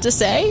I have to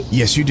say?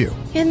 Yes, you do.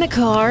 In the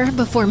car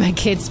before my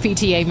kids'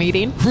 PTA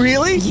meeting.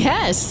 Really?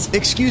 Yes.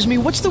 Excuse me,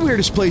 what's the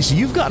weirdest place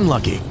you've gotten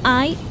lucky?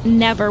 I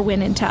never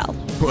win and tell.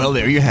 Well,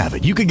 there you have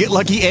it. You can get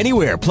lucky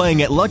anywhere,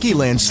 playing at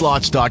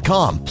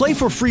LuckyLandSlots.com. Play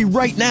for free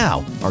right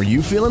now. Are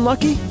you feeling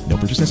lucky? No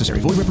purchase necessary.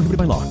 Void where prohibited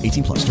by law.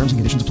 18+. Terms and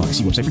conditions apply.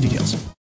 See website for details.